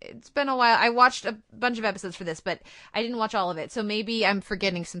 again, it's been a while. I watched a bunch of episodes for this, but I didn't watch all of it. So maybe I'm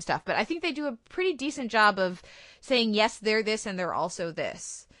forgetting some stuff, but I think they do a pretty decent job of saying, yes, they're this and they're also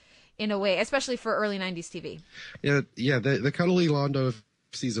this in a way, especially for early 90s TV. Yeah. The cuddly Londo of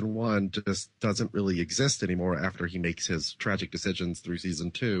season 1 just doesn't really exist anymore after he makes his tragic decisions through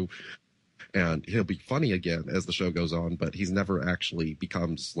season 2. And he'll be funny again as the show goes on, but he's never actually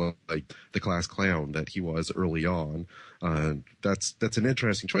becomes like the class clown that he was early on. That's an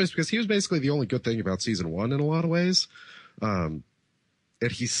interesting choice because he was basically the only good thing about season 1 in a lot of ways. And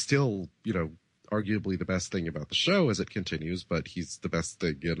he's still, arguably the best thing about the show as it continues, but he's the best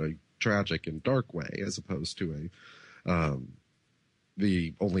thing in a tragic and dark way as opposed to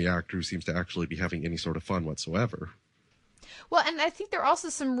the only actor who seems to actually be having any sort of fun whatsoever. Well, and I think there are also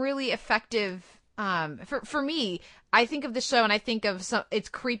some really effective, for me, I think of the show and I think of its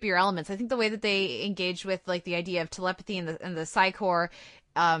creepier elements. I think the way that they engage with like the idea of telepathy and the Psy-Corps,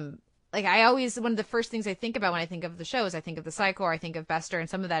 like I always, one of the first things I think about when I think of the show is I think of the Psy-Corps, I think of Bester, and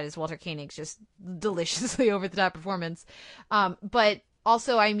some of that is Walter Koenig's just deliciously over the top performance. But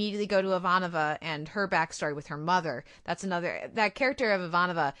also, I immediately go to Ivanova and her backstory with her mother. That character of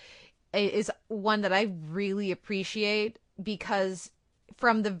Ivanova is one that I really appreciate because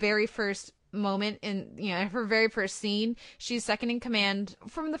from the very first moment in, her very first scene, she's second in command.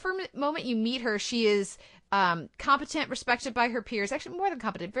 From the first moment you meet her, she is competent, respected by her peers, actually more than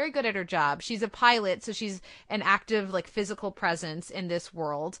competent, very good at her job. She's a pilot, so she's an active, like, physical presence in this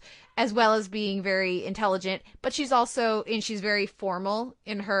world, as well as being very intelligent, but she's very formal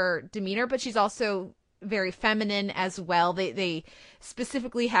in her demeanor, but she's also very feminine as well. They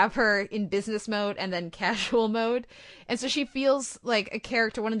specifically have her in business mode and then casual mode. And so she feels like a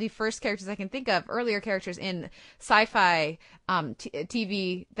character, one of the first characters I can think of, earlier characters in sci-fi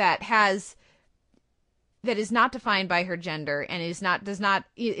TV that is not defined by her gender and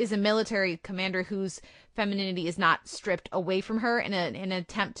is a military commander whose femininity is not stripped away from her in an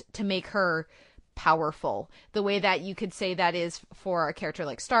attempt to make her powerful, the way that you could say that is for a character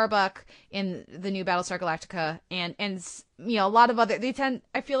like Starbuck in the new Battlestar Galactica, and a lot of other,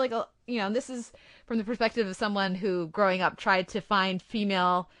 I feel like, this is from the perspective of someone who growing up tried to find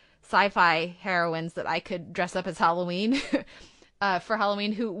female sci-fi heroines that I could dress up as Halloween for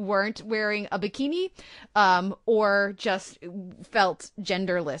Halloween who weren't wearing a bikini or just felt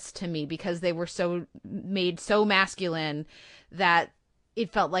genderless to me because they were made so masculine that it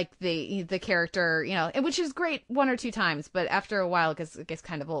felt like the character, which is great one or two times, but after a while it gets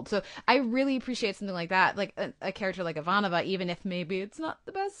kind of old. So I really appreciate something like that, like a character like Ivanova, even if maybe it's not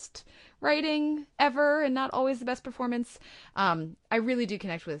the best writing ever and not always the best performance. I really do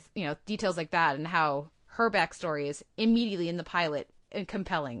connect with, details like that and how her backstory is immediately in the pilot and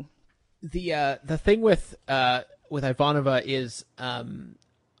compelling. The thing with Ivanova is,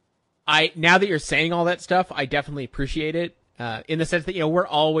 now that you're saying all that stuff, I definitely appreciate it. In the sense that,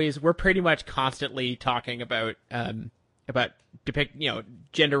 we're pretty much constantly talking about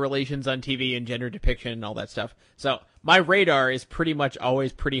gender relations on TV and gender depiction and all that stuff. So my radar is pretty much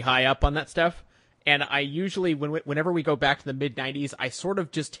always pretty high up on that stuff. And I usually, whenever we go back to the mid 90s, I sort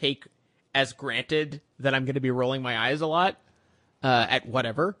of just take as granted that I'm going to be rolling my eyes a lot, at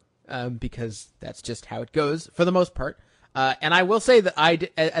whatever, because that's just how it goes for the most part. And I will say that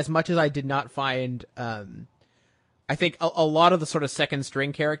as much as I did not find, I think a lot of the sort of second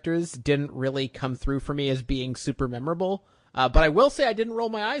string characters didn't really come through for me as being super memorable. But I will say I didn't roll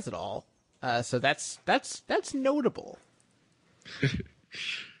my eyes at all. So that's notable.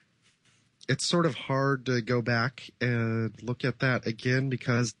 It's sort of hard to go back and look at that again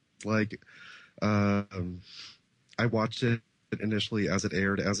because, I watched it initially as it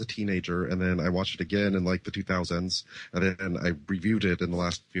aired as a teenager, and then I watched it again in the 2000s, and then I reviewed it in the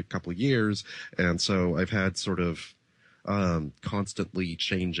last couple of years, and so I've had sort of constantly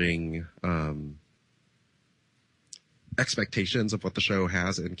changing expectations of what the show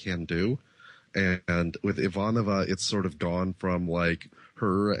has and can do. And with Ivanova, it's sort of gone from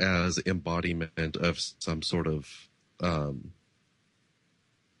her as embodiment of some sort of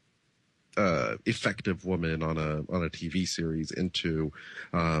effective woman on a TV series into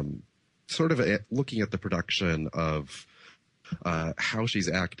sort of looking at the production of how she's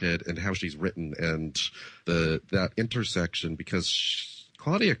acted and how she's written and that intersection, because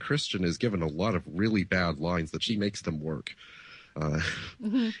Claudia Christian is given a lot of really bad lines that she makes them work.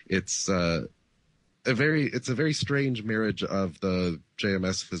 It's it's a very strange marriage of the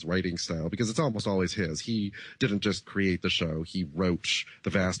JMS's writing style, because it's almost always his. He didn't just create the show, he wrote the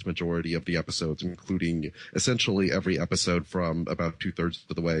vast majority of the episodes, including essentially every episode from about 2/3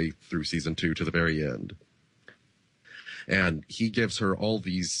 of the way through season 2 to the very end. And he gives her all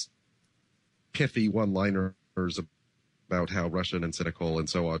these pithy one-liners about how Russian and cynical and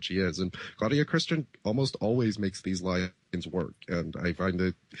so on she is. And Claudia Christian almost always makes these lines work. And I find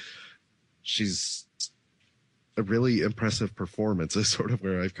that she's a really impressive performance is sort of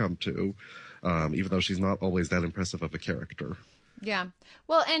where I've come to, even though she's not always that impressive of a character. Yeah.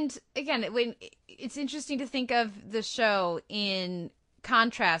 Well, and again, when it's interesting to think of the show in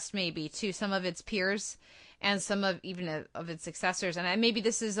contrast maybe to some of its peers and some of even of its successors. And maybe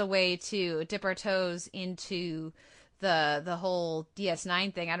this is a way to dip our toes into the whole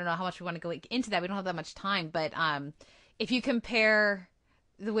DS9 thing. I don't know how much we want to go into that. We don't have that much time. But if you compare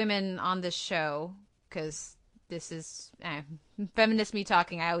the women on this show, because this is feminist me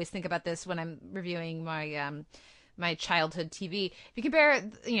talking. I always think about this when I'm reviewing my my childhood TV. If you compare,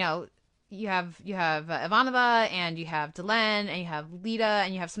 you have Ivanova, and you have Delenn, and you have Lita,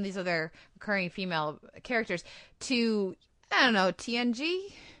 and you have some of these other recurring female characters to, I don't know,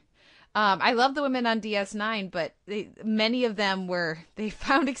 TNG. I love the women on DS9, but many of them they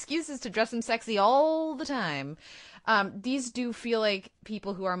found excuses to dress them sexy all the time. These do feel like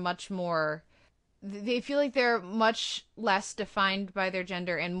people who are much more. They feel like they're much less defined by their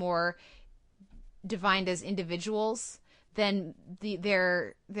gender and more defined as individuals than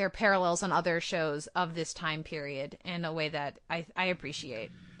their parallels on other shows of this time period in a way that I appreciate.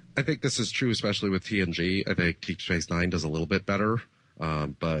 I think this is true, especially with TNG. I think Deep Space Nine does a little bit better.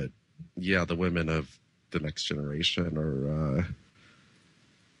 But yeah, the women of the Next Generation are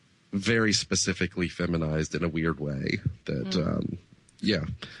very specifically feminized in a weird way that,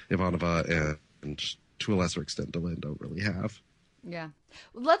 Ivanova and to a lesser extent Delenn don't really have. Yeah.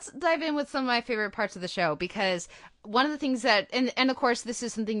 Let's dive in with some of my favorite parts of the show, because one of the things that, and of course this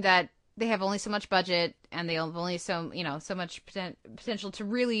is something that they have only so much budget and they have only so much potential to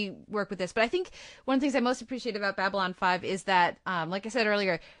really work with this. But I think one of the things I most appreciate about Babylon 5 is that, like I said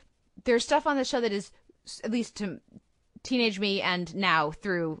earlier, there's stuff on the show that is, at least to teenage me and now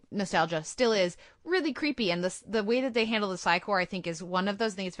through nostalgia, still is really creepy. And the way that they handle the Psy-Corps, I think, is one of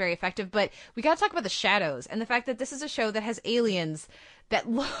those things very effective. But we got to talk about the shadows and the fact that this is a show that has aliens that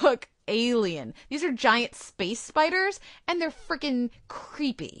look alien. These are giant space spiders, and they're freaking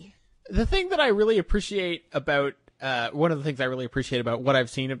creepy. The thing that I really appreciate about one of the things I really appreciate about what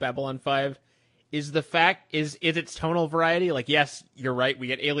I've seen of Babylon 5 is the fact is its tonal variety. Like, yes, you're right, we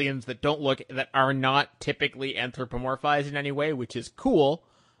get aliens that are not typically anthropomorphized in any way, which is cool.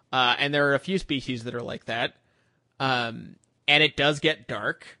 And there are a few species that are like that. And it does get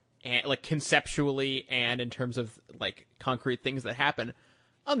dark, and like conceptually and in terms of like concrete things that happen.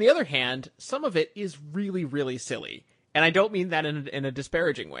 On the other hand, some of it is really, really silly. And I don't mean that in a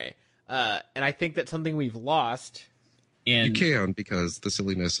disparaging way. And I think that's something we've lost. You can, because the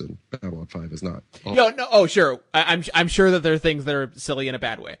silliness in Babylon 5 is not. Oh, sure. I'm sure that there are things that are silly in a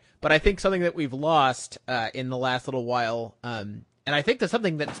bad way, but I think something that we've lost in the last little while, and I think that's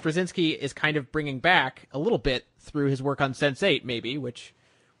something that Straczynski is kind of bringing back a little bit through his work on Sense8, maybe, which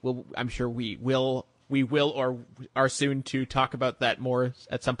I'm sure we will or are soon to talk about that more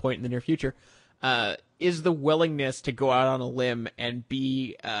at some point in the near future. Is the willingness to go out on a limb and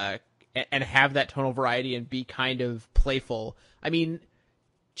be and have that tonal variety and be kind of playful. I mean,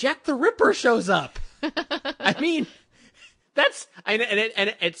 Jack the Ripper shows up. I mean,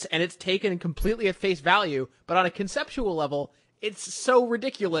 it's taken completely at face value, but on a conceptual level, it's so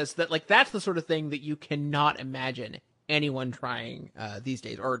ridiculous that like that's the sort of thing that you cannot imagine anyone trying these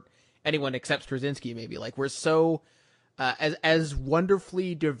days, or anyone except Straczynski maybe. Like, we're so as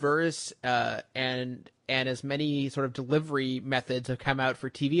wonderfully diverse and as many sort of delivery methods have come out for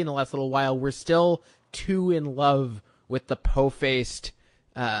TV in the last little while, we're still too in love with the po-faced,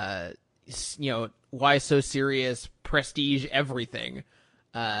 why so serious, prestige everything,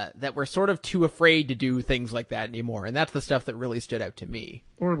 that we're sort of too afraid to do things like that anymore. And that's the stuff that really stood out to me.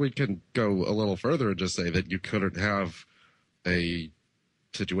 Or we can go a little further and just say that you couldn't have a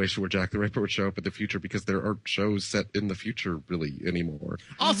situation where Jack the Ripper would show up in the future, because there aren't shows set in the future really anymore.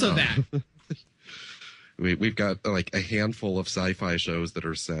 Also that. We've got like a handful of sci-fi shows that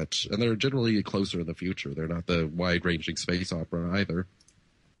are set, and they're generally closer in the future. They're not the wide-ranging space opera either.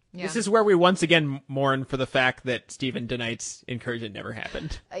 Yeah. This is where we once again mourn for the fact that Stephen DeKnight's incursion never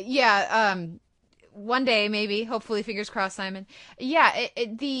happened. One day, maybe. Hopefully, fingers crossed, Simon. Yeah,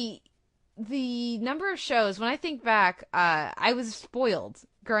 the number of shows, when I think back, I was spoiled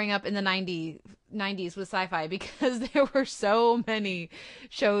growing up in the 90s with sci-fi, because there were so many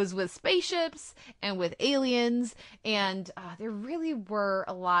shows with spaceships and with aliens, and there really were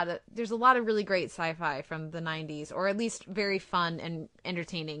there's a lot of really great sci-fi from the 90s, or at least very fun and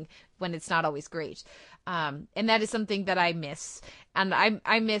entertaining when it's not always great. And that is something that I miss. And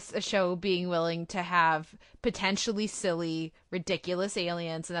I miss a show being willing to have potentially silly, ridiculous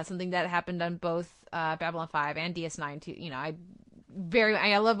aliens, and that's something that happened on both Babylon 5 and DS9 too.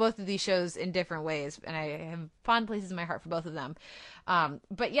 I love both of these shows in different ways, and I have fond places in my heart for both of them.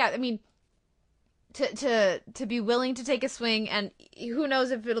 But yeah, I mean, to be willing to take a swing, and who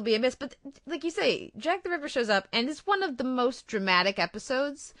knows if it'll be a miss, but like you say, Jack the Ripper shows up, and it's one of the most dramatic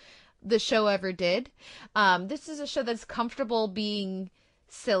episodes the show ever did. This is a show that's comfortable being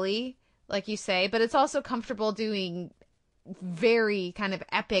silly, like you say, but it's also comfortable doing very kind of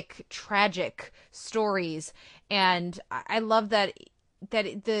epic, tragic stories. And I love that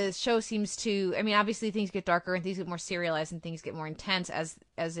the show seems to, I mean, obviously things get darker and things get more serialized and things get more intense as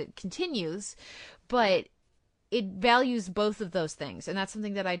it continues, but it values both of those things. And that's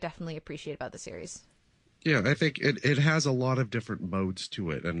something that I definitely appreciate about the series. Yeah, I think it has a lot of different modes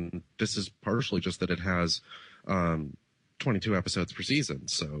to it, and this is partially just that it has 22 episodes per season,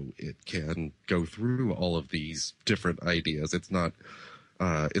 so it can go through all of these different ideas. It's not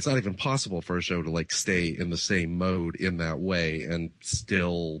even possible for a show to like stay in the same mode in that way and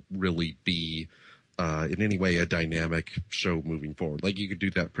still really be in any way a dynamic show moving forward. Like, you could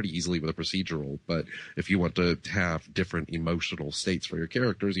do that pretty easily with a procedural, but if you want to have different emotional states for your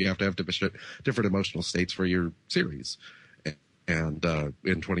characters, you have to have different emotional states for your series. And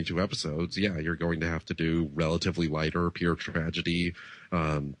in 22 episodes, yeah, you're going to have to do relatively lighter, pure tragedy,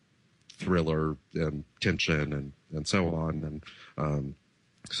 thriller, and tension, and so on. And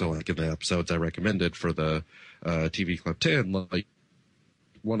so, like in the episodes I recommended for the TV Club 10, like,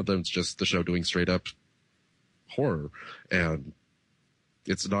 one of them's just the show doing straight up horror, and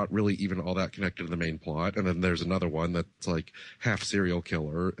it's not really even all that connected to the main plot. And then there's another one that's like half serial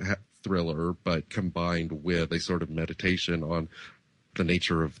killer, half thriller, but combined with a sort of meditation on the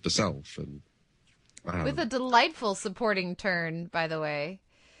nature of the self. And with a delightful supporting turn, by the way,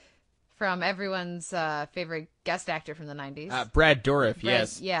 from everyone's favorite guest actor from the 90s. Brad Dourif,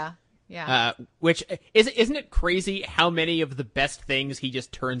 yes. Yeah. Yeah. Which isn't it crazy how many of the best things he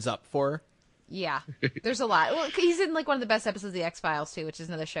just turns up for? Yeah, there's a lot. Well, he's in like one of the best episodes of the X-Files too, which is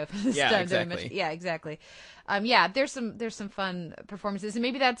another show for this time. Exactly. Yeah, exactly. Yeah, there's some fun performances, and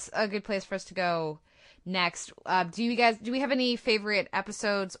maybe that's a good place for us to go next. Do we have any favorite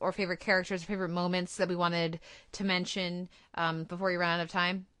episodes or favorite characters or favorite moments that we wanted to mention before we run out of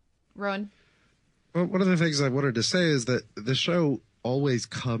time? Rowan? Well, one of the things I wanted to say is that the show always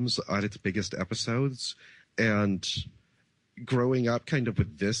comes at its biggest episodes, and growing up kind of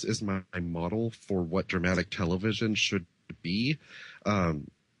with this as my model for what dramatic television should be,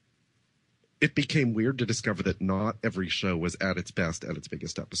 it became weird to discover that not every show was at its best at its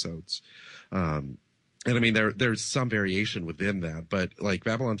biggest episodes. And I mean, there's some variation within that, but like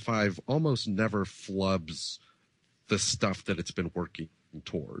Babylon 5 almost never flubs the stuff that it's been working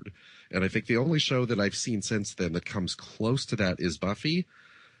toward. And I think the only show that I've seen since then that comes close to that is Buffy,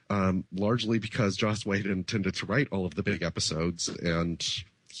 largely because Joss Whedon intended to write all of the big episodes, and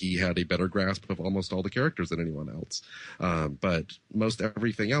he had a better grasp of almost all the characters than anyone else. But most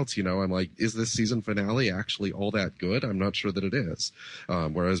everything else, I'm like, is this season finale actually all that good? I'm not sure that it is.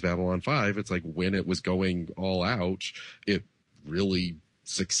 Whereas Babylon 5, it's like when it was going all out, it really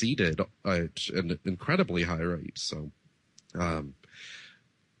succeeded at an incredibly high rate. So,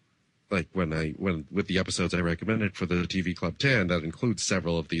 like when with the episodes I recommended for the TV Club 10, that includes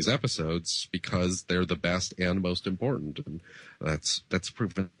several of these episodes because they're the best and most important, and that's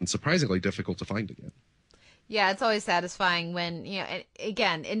proven surprisingly difficult to find again. Yeah, it's always satisfying when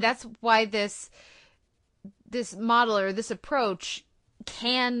and that's why this model or this approach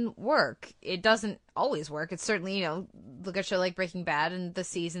can work. It doesn't always work. It's certainly, look at a show like Breaking Bad, and the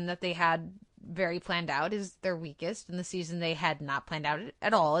season that they had very planned out is their weakest, and the season they had not planned out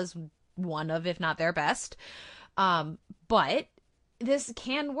at all is one of, if not their best. But this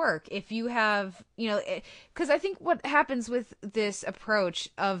can work if you have, because I think what happens with this approach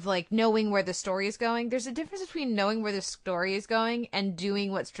of like knowing where the story is going, there's a difference between knowing where the story is going and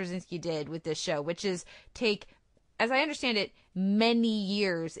doing what Straczynski did with this show, which is take, as I understand it, many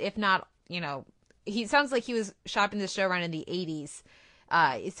years, if not, he sounds like he was shopping this show around in the 80s.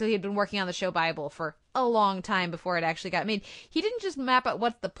 So he had been working on the show Bible for a long time before it actually got made. He didn't just map out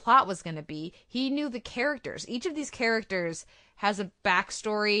what the plot was going to be. He knew the characters. Each of these characters has a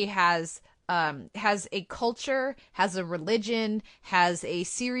backstory, has has a culture, has a religion, has a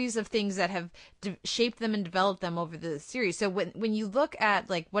series of things that have shaped them and developed them over the series. So when you look at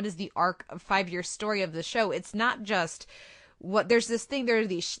like what is the arc of 5-year story of the show, it's not just there's this thing, there are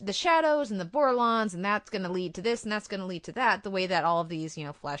the shadows and the Vorlons, and that's going to lead to this and that's going to lead to that, the way that all of these,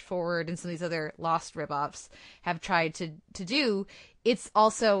 Flash Forward and some of these other Lost ripoffs have tried to do. It's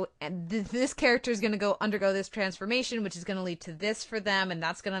also, this character is going to undergo this transformation, which is going to lead to this for them, and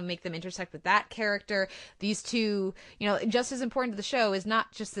that's going to make them intersect with that character. These two, just as important to the show is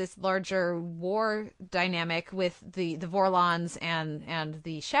not just this larger war dynamic with the Vorlons and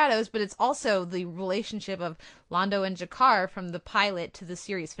the Shadows, but it's also the relationship of Londo and Jakar from the pilot to the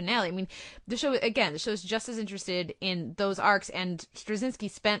series finale. I mean, the show is just as interested in those arcs, and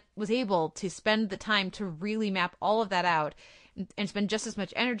Straczynski was able to spend the time to really map all of that out and spend just as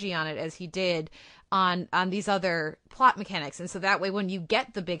much energy on it as he did on these other plot mechanics. And so that way, when you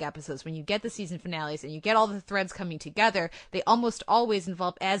get the big episodes, when you get the season finales, and you get all the threads coming together, they almost always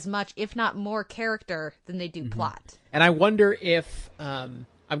involve as much, if not more, character than they do plot. And I wonder if I'm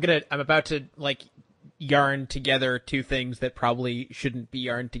about to like yarn together two things that probably shouldn't be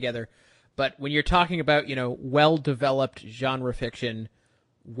yarned together. But when you're talking about, well-developed genre fiction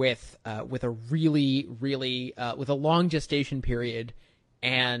with a really, really with a long gestation period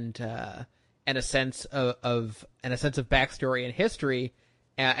and a sense of backstory and history,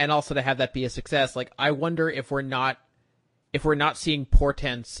 and also to have that be a success, like I wonder if we're not seeing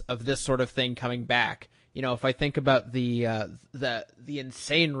portents of this sort of thing coming back. If I think about the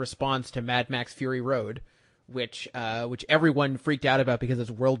insane response to Mad Max Fury Road, which everyone freaked out about because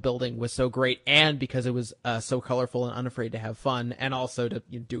its world building was so great, and because it was so colorful and unafraid to have fun, and also to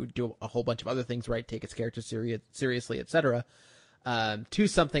do a whole bunch of other things right, take its characters seriously, etc. To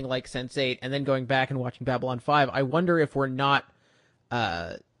something like Sense8, and then going back and watching Babylon 5, I wonder if we're not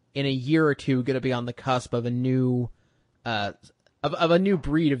in a year or two going to be on the cusp of a new of a new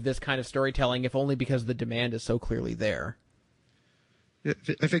breed of this kind of storytelling, if only because the demand is so clearly there. Yeah,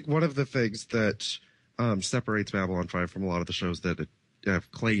 I think one of the things that separates Babylon 5 from a lot of the shows that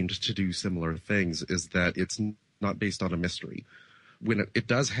have claimed to do similar things is that it's not based on a mystery. When it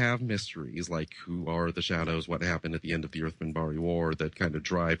does have mysteries, like who are the Shadows, what happened at the end of the Earth-Minbari War, that kind of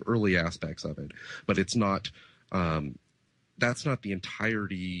drive early aspects of it, but it's not that's not the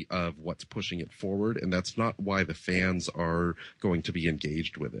entirety of what's pushing it forward, and that's not why the fans are going to be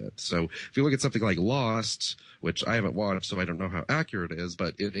engaged with it. So if you look at something like Lost, which I haven't watched, so I don't know how accurate it is,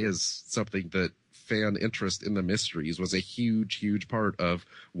 but it is something that fan interest in the mysteries was a huge, huge part of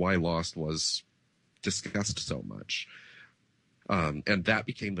why Lost was discussed so much. And that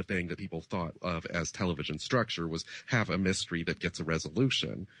became the thing that people thought of as television structure, was have a mystery that gets a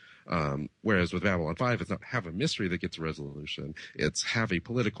resolution. Whereas with Babylon 5, it's not have a mystery that gets a resolution. It's have a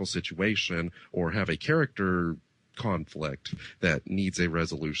political situation or have a character conflict that needs a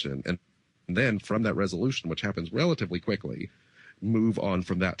resolution. And then from that resolution, which happens relatively quickly, move on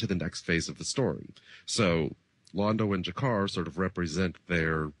from that to the next phase of the story. So Londo and Jakar sort of represent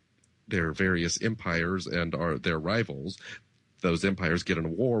their various empires and are their rivals. Those empires get in a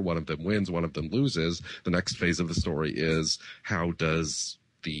war, one of them wins, one of them loses. The next phase of the story is how does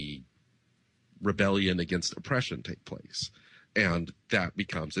the rebellion against oppression take place? And that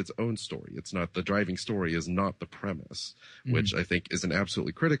becomes its own story. It's not, the driving story is not the premise, which I think is an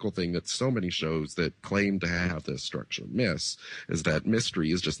absolutely critical thing that so many shows that claim to have this structure miss, is that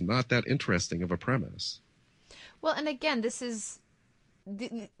mystery is just not that interesting of a premise. Well, and again, this is,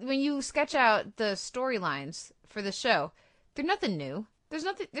 when you sketch out the storylines for the show, they're nothing new.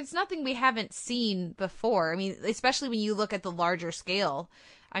 It's nothing we haven't seen before. I mean, especially when you look at the larger scale.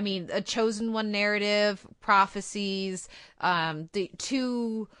 I mean, a Chosen One narrative, prophecies, the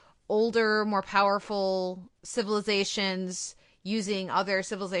two older, more powerful civilizations using other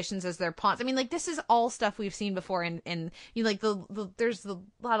civilizations as their pawns. I mean, like, this is all stuff we've seen before, and you know, like there's a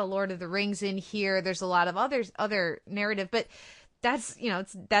lot of Lord of the Rings in here. There's a lot of other narrative, but that's, you know,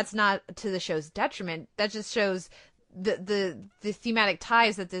 that's not to the show's detriment. That just shows the thematic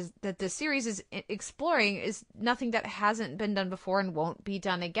ties that this series is exploring is nothing that hasn't been done before and won't be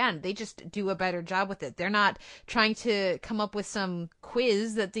done again. They just do a better job with it. They're not trying to come up with some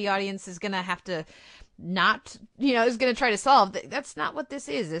quiz that the audience is going to have to is going to try to solve. That's not what this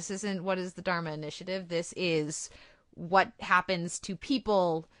is. This isn't what is the Dharma Initiative. This is what happens to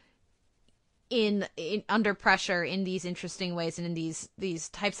people in under pressure in these interesting ways, and in these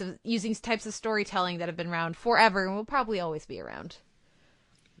types of storytelling that have been around forever and will probably always be around.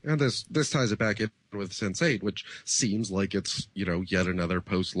 And this ties it back with Sense8, which seems like it's, yet another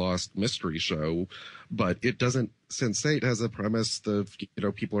post-Lost mystery show, but it doesn't. Sense8 has a premise that,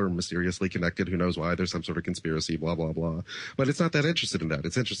 people are mysteriously connected. Who knows why? There's some sort of conspiracy, blah, blah, blah. But it's not that interested in that.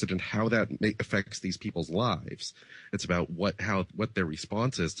 It's interested in how that affects these people's lives. It's about what their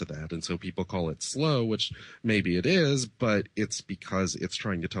response is to that. And so people call it slow, which maybe it is, but it's because it's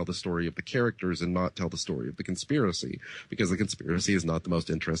trying to tell the story of the characters and not tell the story of the conspiracy, because the conspiracy is not the most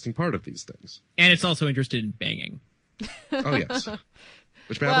interesting part of these things. And it's also interested in banging. Oh, yes.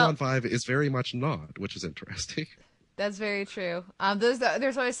 Which Babylon 5 is very much not, which is interesting. That's very true.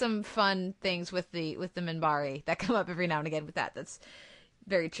 There's always some fun things with the Minbari that come up every now and again with that. That's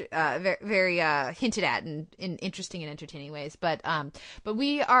very true, very hinted at in interesting and entertaining ways. But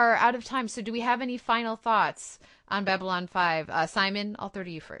we are out of time. So do we have any final thoughts on Babylon 5? Simon, I'll throw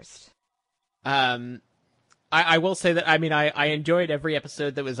to you first. I will say that I enjoyed every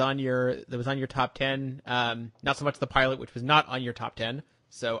episode that was on your top 10. Not so much the pilot, which was not on your top 10.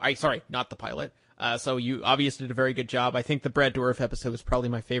 Not the pilot. So you obviously did a very good job. I think the Brad Dourif episode was probably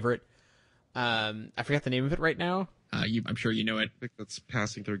my favorite. I forgot the name of it right now. I'm sure you know it. I think that's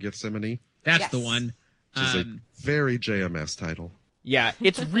Passing Through Gethsemane. That's the one. Which is a very JMS title. Yeah,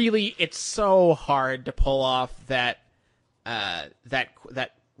 it's so hard to pull off that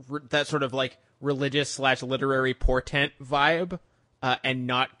sort of like religious / literary portent vibe, and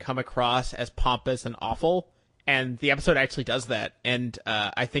not come across as pompous and awful. And the episode actually does that. And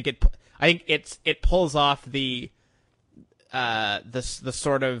I think it pulls off the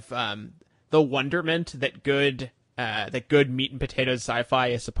sort of the wonderment that good meat and potatoes sci-fi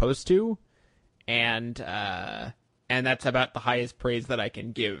is supposed to, and that's about the highest praise that I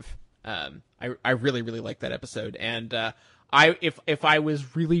can give. I really like that episode, and if I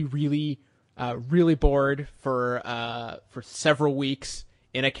was really bored for several weeks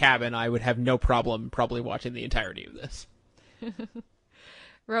in a cabin, I would have no problem probably watching the entirety of this.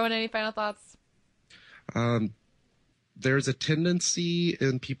 Rowan, any final thoughts? There's a tendency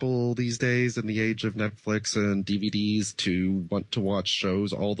in people these days in the age of Netflix and DVDs to want to watch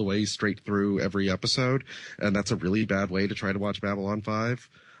shows all the way straight through every episode. And that's a really bad way to try to watch Babylon 5,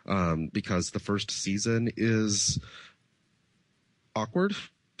 because the first season is awkward.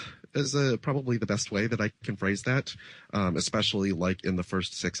 Is probably the best way that I can phrase that, especially like in the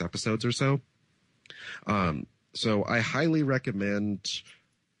first 6 episodes or so. So I highly recommend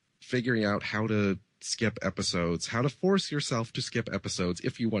figuring out how to skip episodes, how to force yourself to skip episodes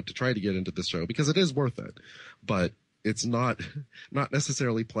if you want to try to get into the show, because it is worth it. But it's not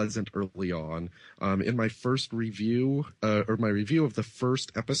necessarily pleasant early on. In my first review, or my review of the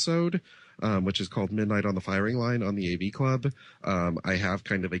first episode, which is called Midnight on the Firing Line on the AV Club, I have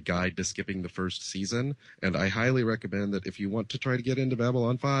kind of a guide to skipping the first season, and I highly recommend that if you want to try to get into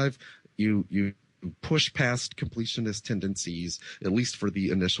Babylon 5, you push past completionist tendencies, at least for the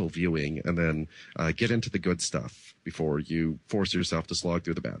initial viewing, and then get into the good stuff before you force yourself to slog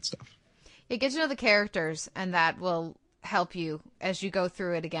through the bad stuff. Yeah, get to know the characters, and that will help you as you go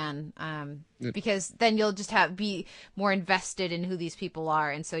through it again, because then you'll just be more invested in who these people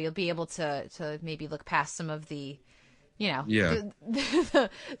are, and so you'll be able to maybe look past some of the, the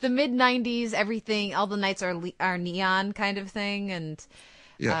mid-90s, everything, all the nights are neon kind of thing, and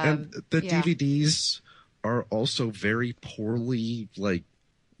and the DVDs are also very poorly,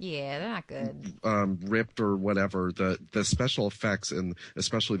 yeah, they're not good. Ripped or whatever. The special effects and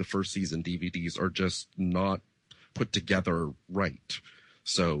especially the first season DVDs are just not put together right.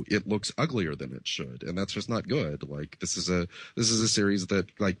 So it looks uglier than it should, and that's just not good. Like this is a series that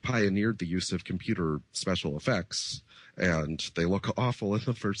pioneered the use of computer special effects, and they look awful in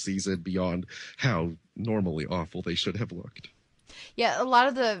the first season beyond how normally awful they should have looked. Yeah, a lot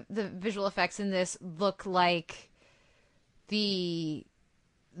of the visual effects in this look like the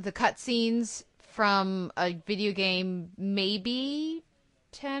cutscenes from a video game maybe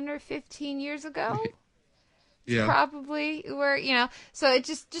 10 or 15 years ago. Yeah. Probably where, so it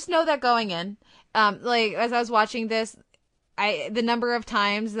just know that going in. As I was watching this, the number of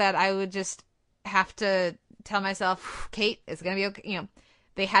times that I would just have to tell myself, Kate, it's going to be okay.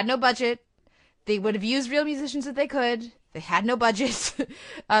 They had no budget. They would have used real musicians if they could. They had no budget.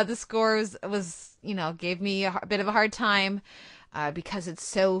 The score was gave me a bit of a hard time because it's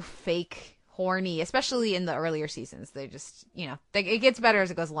so fake horny, especially in the earlier seasons. They just, it gets better as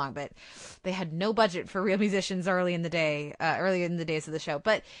it goes along, but they had no budget for real musicians early in the days of the show.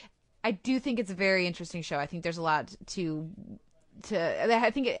 But I do think it's a very interesting show. I think there's a lot to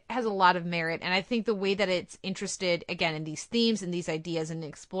I think it has a lot of merit, and I think the way that it's interested again in these themes and these ideas and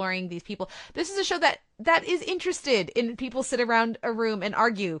exploring these people, this is a show that is interested in people sit around a room and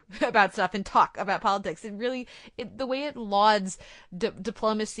argue about stuff and talk about politics. It really, the way it lauds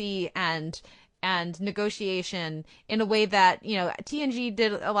diplomacy and negotiation in a way that, you know, TNG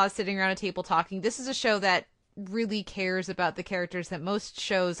did a lot of sitting around a table talking. This is a show that really cares about the characters that most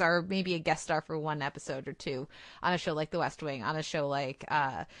shows are maybe a guest star for one episode or two on a show like The West Wing, on a show like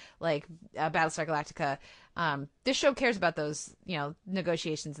Battlestar Galactica. This show cares about those, you know,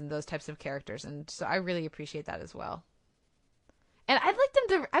 negotiations and those types of characters, and so I really appreciate that as well. And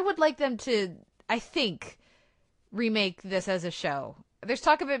I would like them to, I think, remake this as a show. There's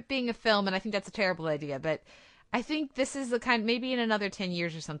talk of it being a film, and I think that's a terrible idea, but I think this is the kind, maybe in another 10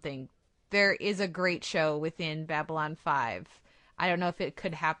 years or something, there is a great show within Babylon 5. I don't know if it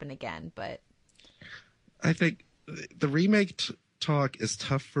could happen again, but I think the remake talk is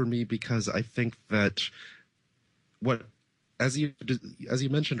tough for me because I think that as you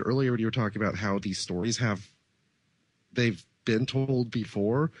mentioned earlier when you were talking about how these stories they've been told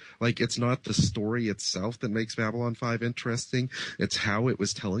before, like, it's not the story itself that makes Babylon 5 interesting, it's how it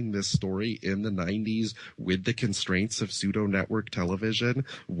was telling this story in the 90s with the constraints of pseudo network television,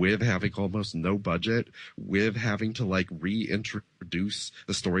 with having almost no budget, with having to like reintroduce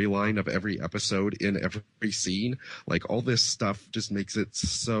the storyline of every episode in every scene. Like, all this stuff just makes it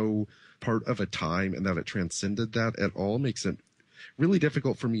so part of a time, and that it transcended that at all makes it really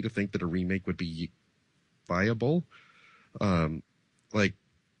difficult for me to think that a remake would be viable. Like,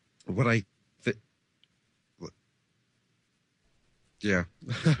 what yeah.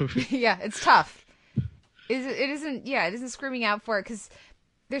 Yeah, it's tough. It isn't screaming out for it, because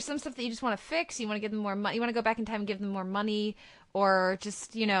there's some stuff that you just want to fix. You want to give them more money. You want to go back in time and give them more money, or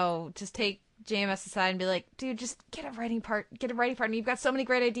just, you know, just take JMS aside and be like, dude, just get a writing partner. You've got so many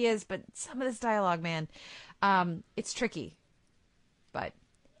great ideas, but some of this dialogue, man, it's tricky, but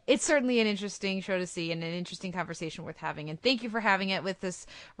it's certainly an interesting show to see and an interesting conversation worth having. And thank you for having it with us,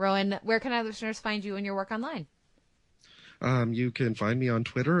 Rowan. Where can our listeners find you and your work online? You can find me on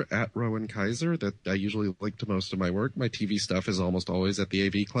Twitter at Rowan Kaiser. That I usually link to most of my work. My TV stuff is almost always at the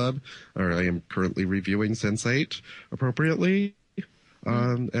AV Club, or I am currently reviewing Sense8 appropriately.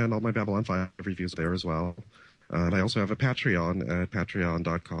 And all my Babylon 5 reviews there as well. And I also have a Patreon at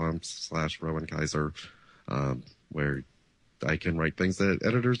patreon.com/Rowan Kaiser, where I can write things that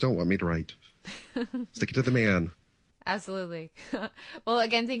editors don't want me to write. Stick it to the man. Absolutely. Well,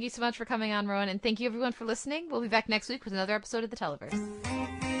 again, thank you so much for coming on, Rowan, and thank you everyone for listening. We'll be back next week with another episode of The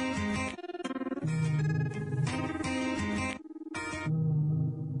Televerse.